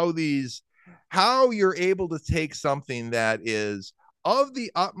how you're able to take something that is of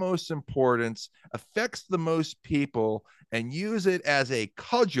the utmost importance, affects the most people, and use it as a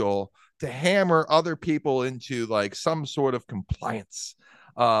cudgel to hammer other people into like some sort of compliance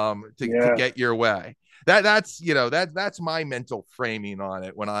to yeah. get your way. That's my mental framing on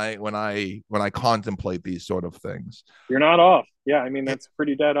it when I contemplate these sort of things. You're not off. Yeah, I mean It, that's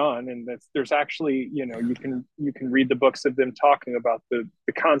pretty dead on, and that's there's actually you can read the books of them talking about the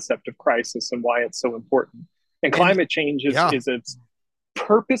concept of crisis and why it's so important. And and climate change yeah, is a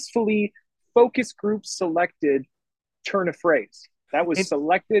purposefully focus group selected turn of phrase that was and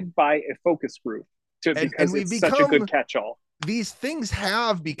selected by a focus group to and because we it's such a good become catch-all. these things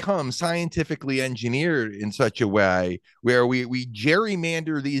have become scientifically engineered in such a way where we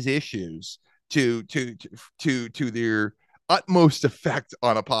gerrymander these issues to their utmost effect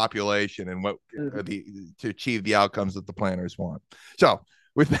on a population and what Mhm. the to achieve the outcomes that the planners want. So,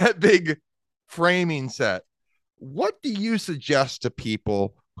 with that big framing set, what do you suggest to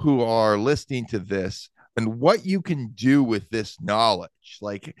people who are listening to this and what you can do with this knowledge?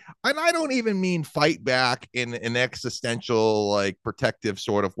 Like, and I don't even mean fight back in an existential, like protective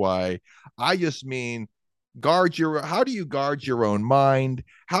sort of way. I just mean how do you guard your own mind?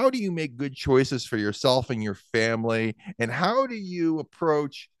 How do you make good choices for yourself and your family? And how do you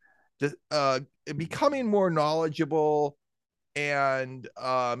approach becoming more knowledgeable and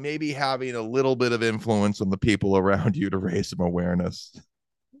maybe having a little bit of influence on the people around you to raise some awareness?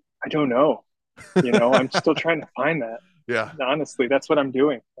 I don't know. I'm still trying to find that. Yeah. Honestly, that's what I'm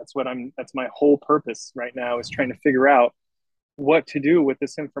doing. That's my whole purpose right now, is trying to figure out what to do with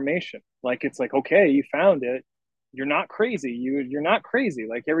this information. Like, it's like, okay, you found it. You're not crazy. You're not crazy.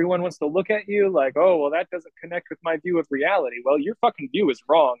 Like, everyone wants to look at you like, oh, well, that doesn't connect with my view of reality. Well, your fucking view is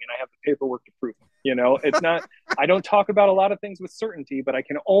wrong, and I have the paperwork to prove it. It's not. I don't talk about a lot of things with certainty, but I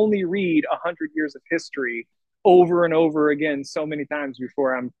can only read 100 years of history over and over again so many times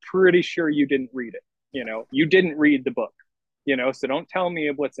before I'm pretty sure you didn't read it. You didn't read the book. So don't tell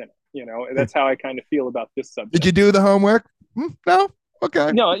me what's in it. That's how I kind of feel about this Did subject. you do the homework? No.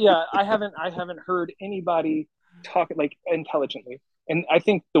 Okay. No, yeah, I haven't heard anybody talk like intelligently. And I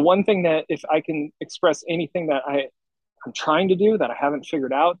think the one thing that, if I can express anything that I'm trying to do that I haven't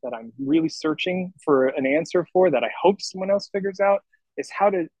figured out, that I'm really searching for an answer for, that I hope someone else figures out, is how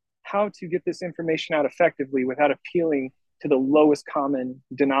to get this information out effectively without appealing to the lowest common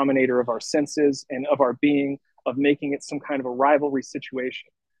denominator of our senses and of our being, of making it some kind of a rivalry situation.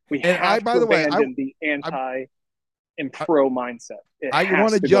 We And I, have by to the way, abandon the I, anti and pro mindset. It I want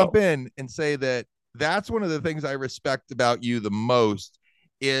has to to jump go. in and say that that's one of the things I respect about you the most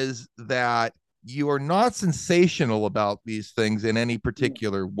is that you are not sensational about these things in any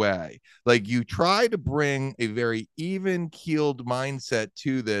particular way. Like you try to bring a very even keeled mindset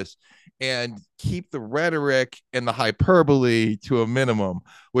to this and keep the rhetoric and the hyperbole to a minimum,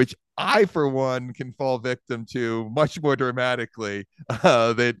 which I, for one, can fall victim to much more dramatically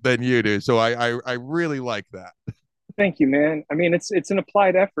than you do. So I really like that. Thank you, man. I mean, it's an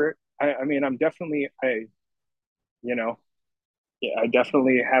applied effort. I mean, I'm definitely you know, yeah, I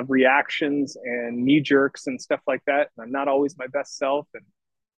definitely have reactions and knee jerks and stuff like that. I'm not always my best self and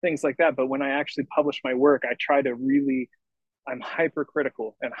things like that. But when I actually publish my work, I try to really, I'm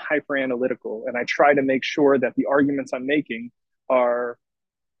hypercritical and hyper analytical, and I try to make sure that the arguments I'm making are,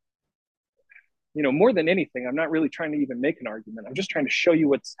 more than anything, I'm not really trying to even make an argument. I'm just trying to show you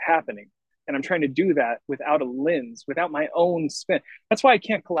what's happening. And I'm trying to do that without a lens, without my own spin. That's why I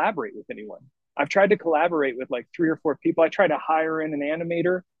can't collaborate with anyone. I've tried to collaborate with like 3 or 4 people. I tried to hire in an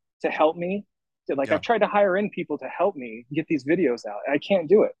animator to help me. Yeah. I've tried to hire in people to help me get these videos out. I can't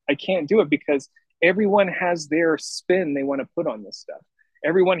do it. I can't do it because everyone has their spin they want to put on this stuff.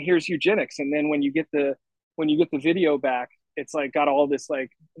 Everyone hears eugenics, and then when you get the video back, it's like got all this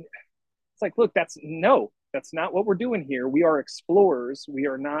like, it's like, look, that's not what we're doing here. We are explorers. We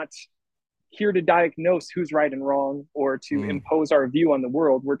are not here to diagnose who's right and wrong or to Mm. impose our view on the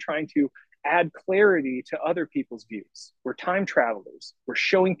world. We're trying to add clarity to other people's views. We're time travelers. We're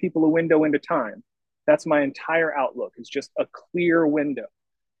showing people a window into time. That's my entire outlook, is just a clear window.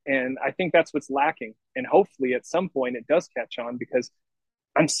 And I think that's what's lacking. And hopefully at some point it does catch on, because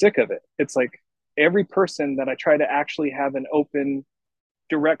I'm sick of it. It's like every person that I try to actually have an open,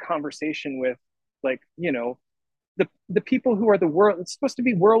 direct conversation with, like, the people who are the world, it's supposed to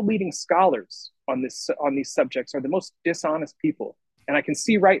be world leading scholars on these subjects, are the most dishonest people, and I can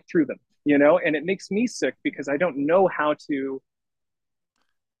see right through them. And it makes me sick because I don't know how to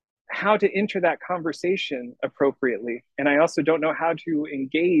enter that conversation appropriately, and I also don't know how to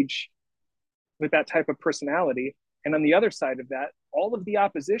engage with that type of personality. And on the other side of that, all of the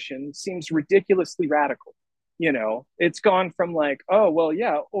opposition seems ridiculously radical. It's gone from like, oh, well,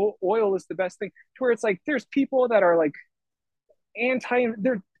 yeah, oil is the best thing, to where it's like there's people that are like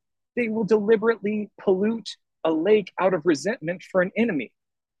they will deliberately pollute a lake out of resentment for an enemy.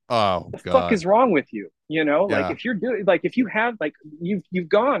 Oh The fuck God. is wrong with you? Like, Yeah. if you're doing, like, if you have, like, you've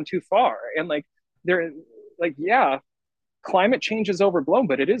gone too far, and like, there, like, yeah, climate change is overblown,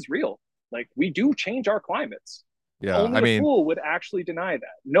 but it is real. Like, we do change our climates. Yeah. I Only a mean, fool would actually deny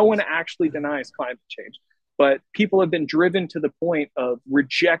that. No one actually denies climate change, but people have been driven to the point of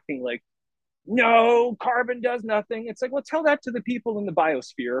rejecting, like, no, carbon does nothing. It's like, well, tell that to the people in the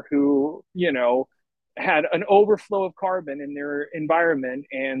biosphere who, had an overflow of carbon in their environment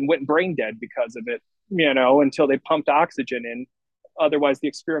and went brain dead because of it, until they pumped oxygen in. Otherwise, the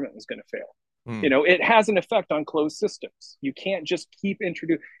experiment was going to fail. Hmm. It has an effect on closed systems. You can't just keep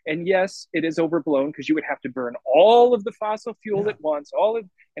introducing. And yes, it is overblown because you would have to burn all of the fossil fuel Yeah. at once,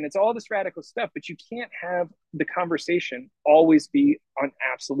 and it's all this radical stuff. But you can't have the conversation always be on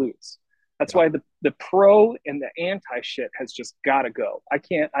absolutes. That's Yeah. why the pro and the anti shit has just got to go. I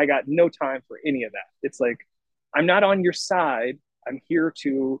can't. I got no time for any of that. It's like I'm not on your side. I'm here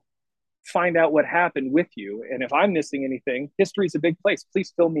to find out what happened with you. And if I'm missing anything, history's a big place.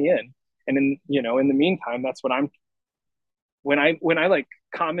 Please fill me in. And in the meantime, that's what I'm when I like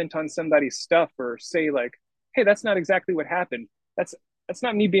comment on somebody's stuff or say like, hey, that's not exactly what happened. That's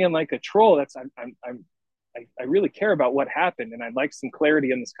not me being like a troll. I really care about what happened and I'd like some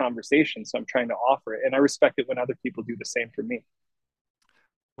clarity in this conversation. So I'm trying to offer it. And I respect it when other people do the same for me.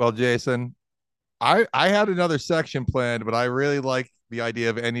 Well, Jason, I had another section planned, but I really like the idea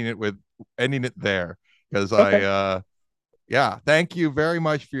of ending it there because Okay. yeah, thank you very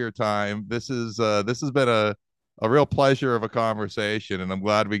much for your time. This has been a real pleasure of a conversation, and I'm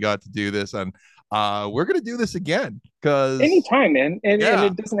glad we got to do this. And we're gonna do this again because Anytime, man. And yeah,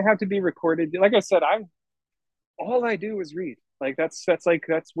 it doesn't have to be recorded. Like I said, I'm all I do is read. Like that's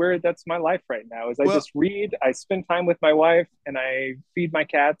my life right now is I well, just read. I spend time with my wife and I feed my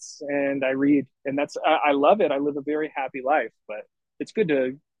cats and I read. And I love it. I live a very happy life, but it's good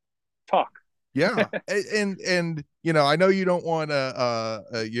to talk. yeah, and I know you don't want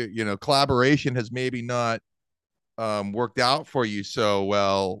to collaboration has maybe not worked out for you so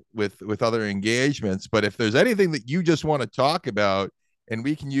well with other engagements, but if there's anything that you just want to talk about and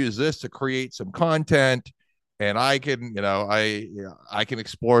we can use this to create some content and I can I can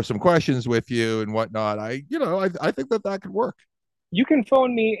explore some questions with you and whatnot, I think that could work. You can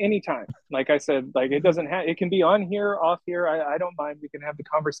phone me anytime. Like I said, like it doesn't have, it can be on here, off here. I don't mind. We can have the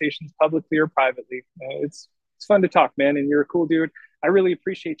conversations publicly or privately. It's fun to talk, man. And you're a cool dude. I really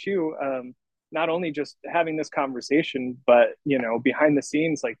appreciate you. Not only just having this conversation, but behind the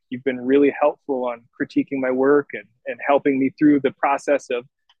scenes, like you've been really helpful on critiquing my work and helping me through the process of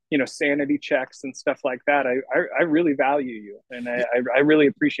sanity checks and stuff like that. I really value you, and I really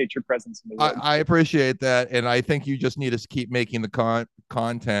appreciate your presence in the world. I appreciate that, and I think you just need to keep making the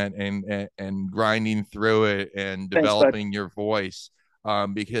content and grinding through it and Thanks, bud. developing your voice,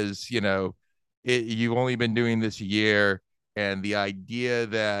 because you've only been doing this a year, and the idea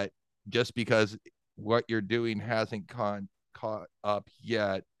that just because what you're doing hasn't caught up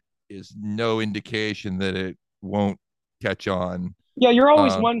yet is no indication that it won't catch on. Yeah, you're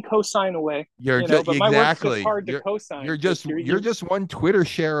always Um, one cosign away, you're just but my work's just exactly hard to cosign because you're just one Twitter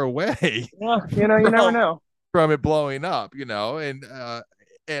share away yeah, you never from know. it blowing up, and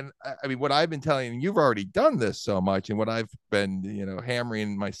I mean, what I've been telling you, you've already done this so much, and what I've been,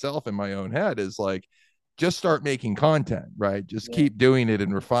 hammering myself in my own head is like, just start making content, right? Just Yeah. keep doing it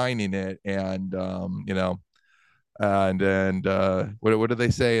and refining it, and what do they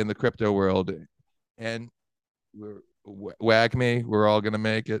say in the crypto world? And wag me, we're all gonna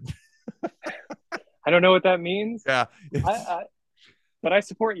make it. I don't know what that means. Yeah, I, it's I but I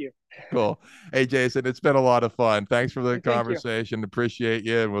support you. cool. Hey, Jason, it's been a lot of fun. Thanks for the Thank you. conversation. Appreciate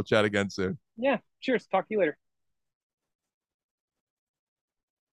you, and we'll chat again soon. Yeah. Cheers. Talk to you later.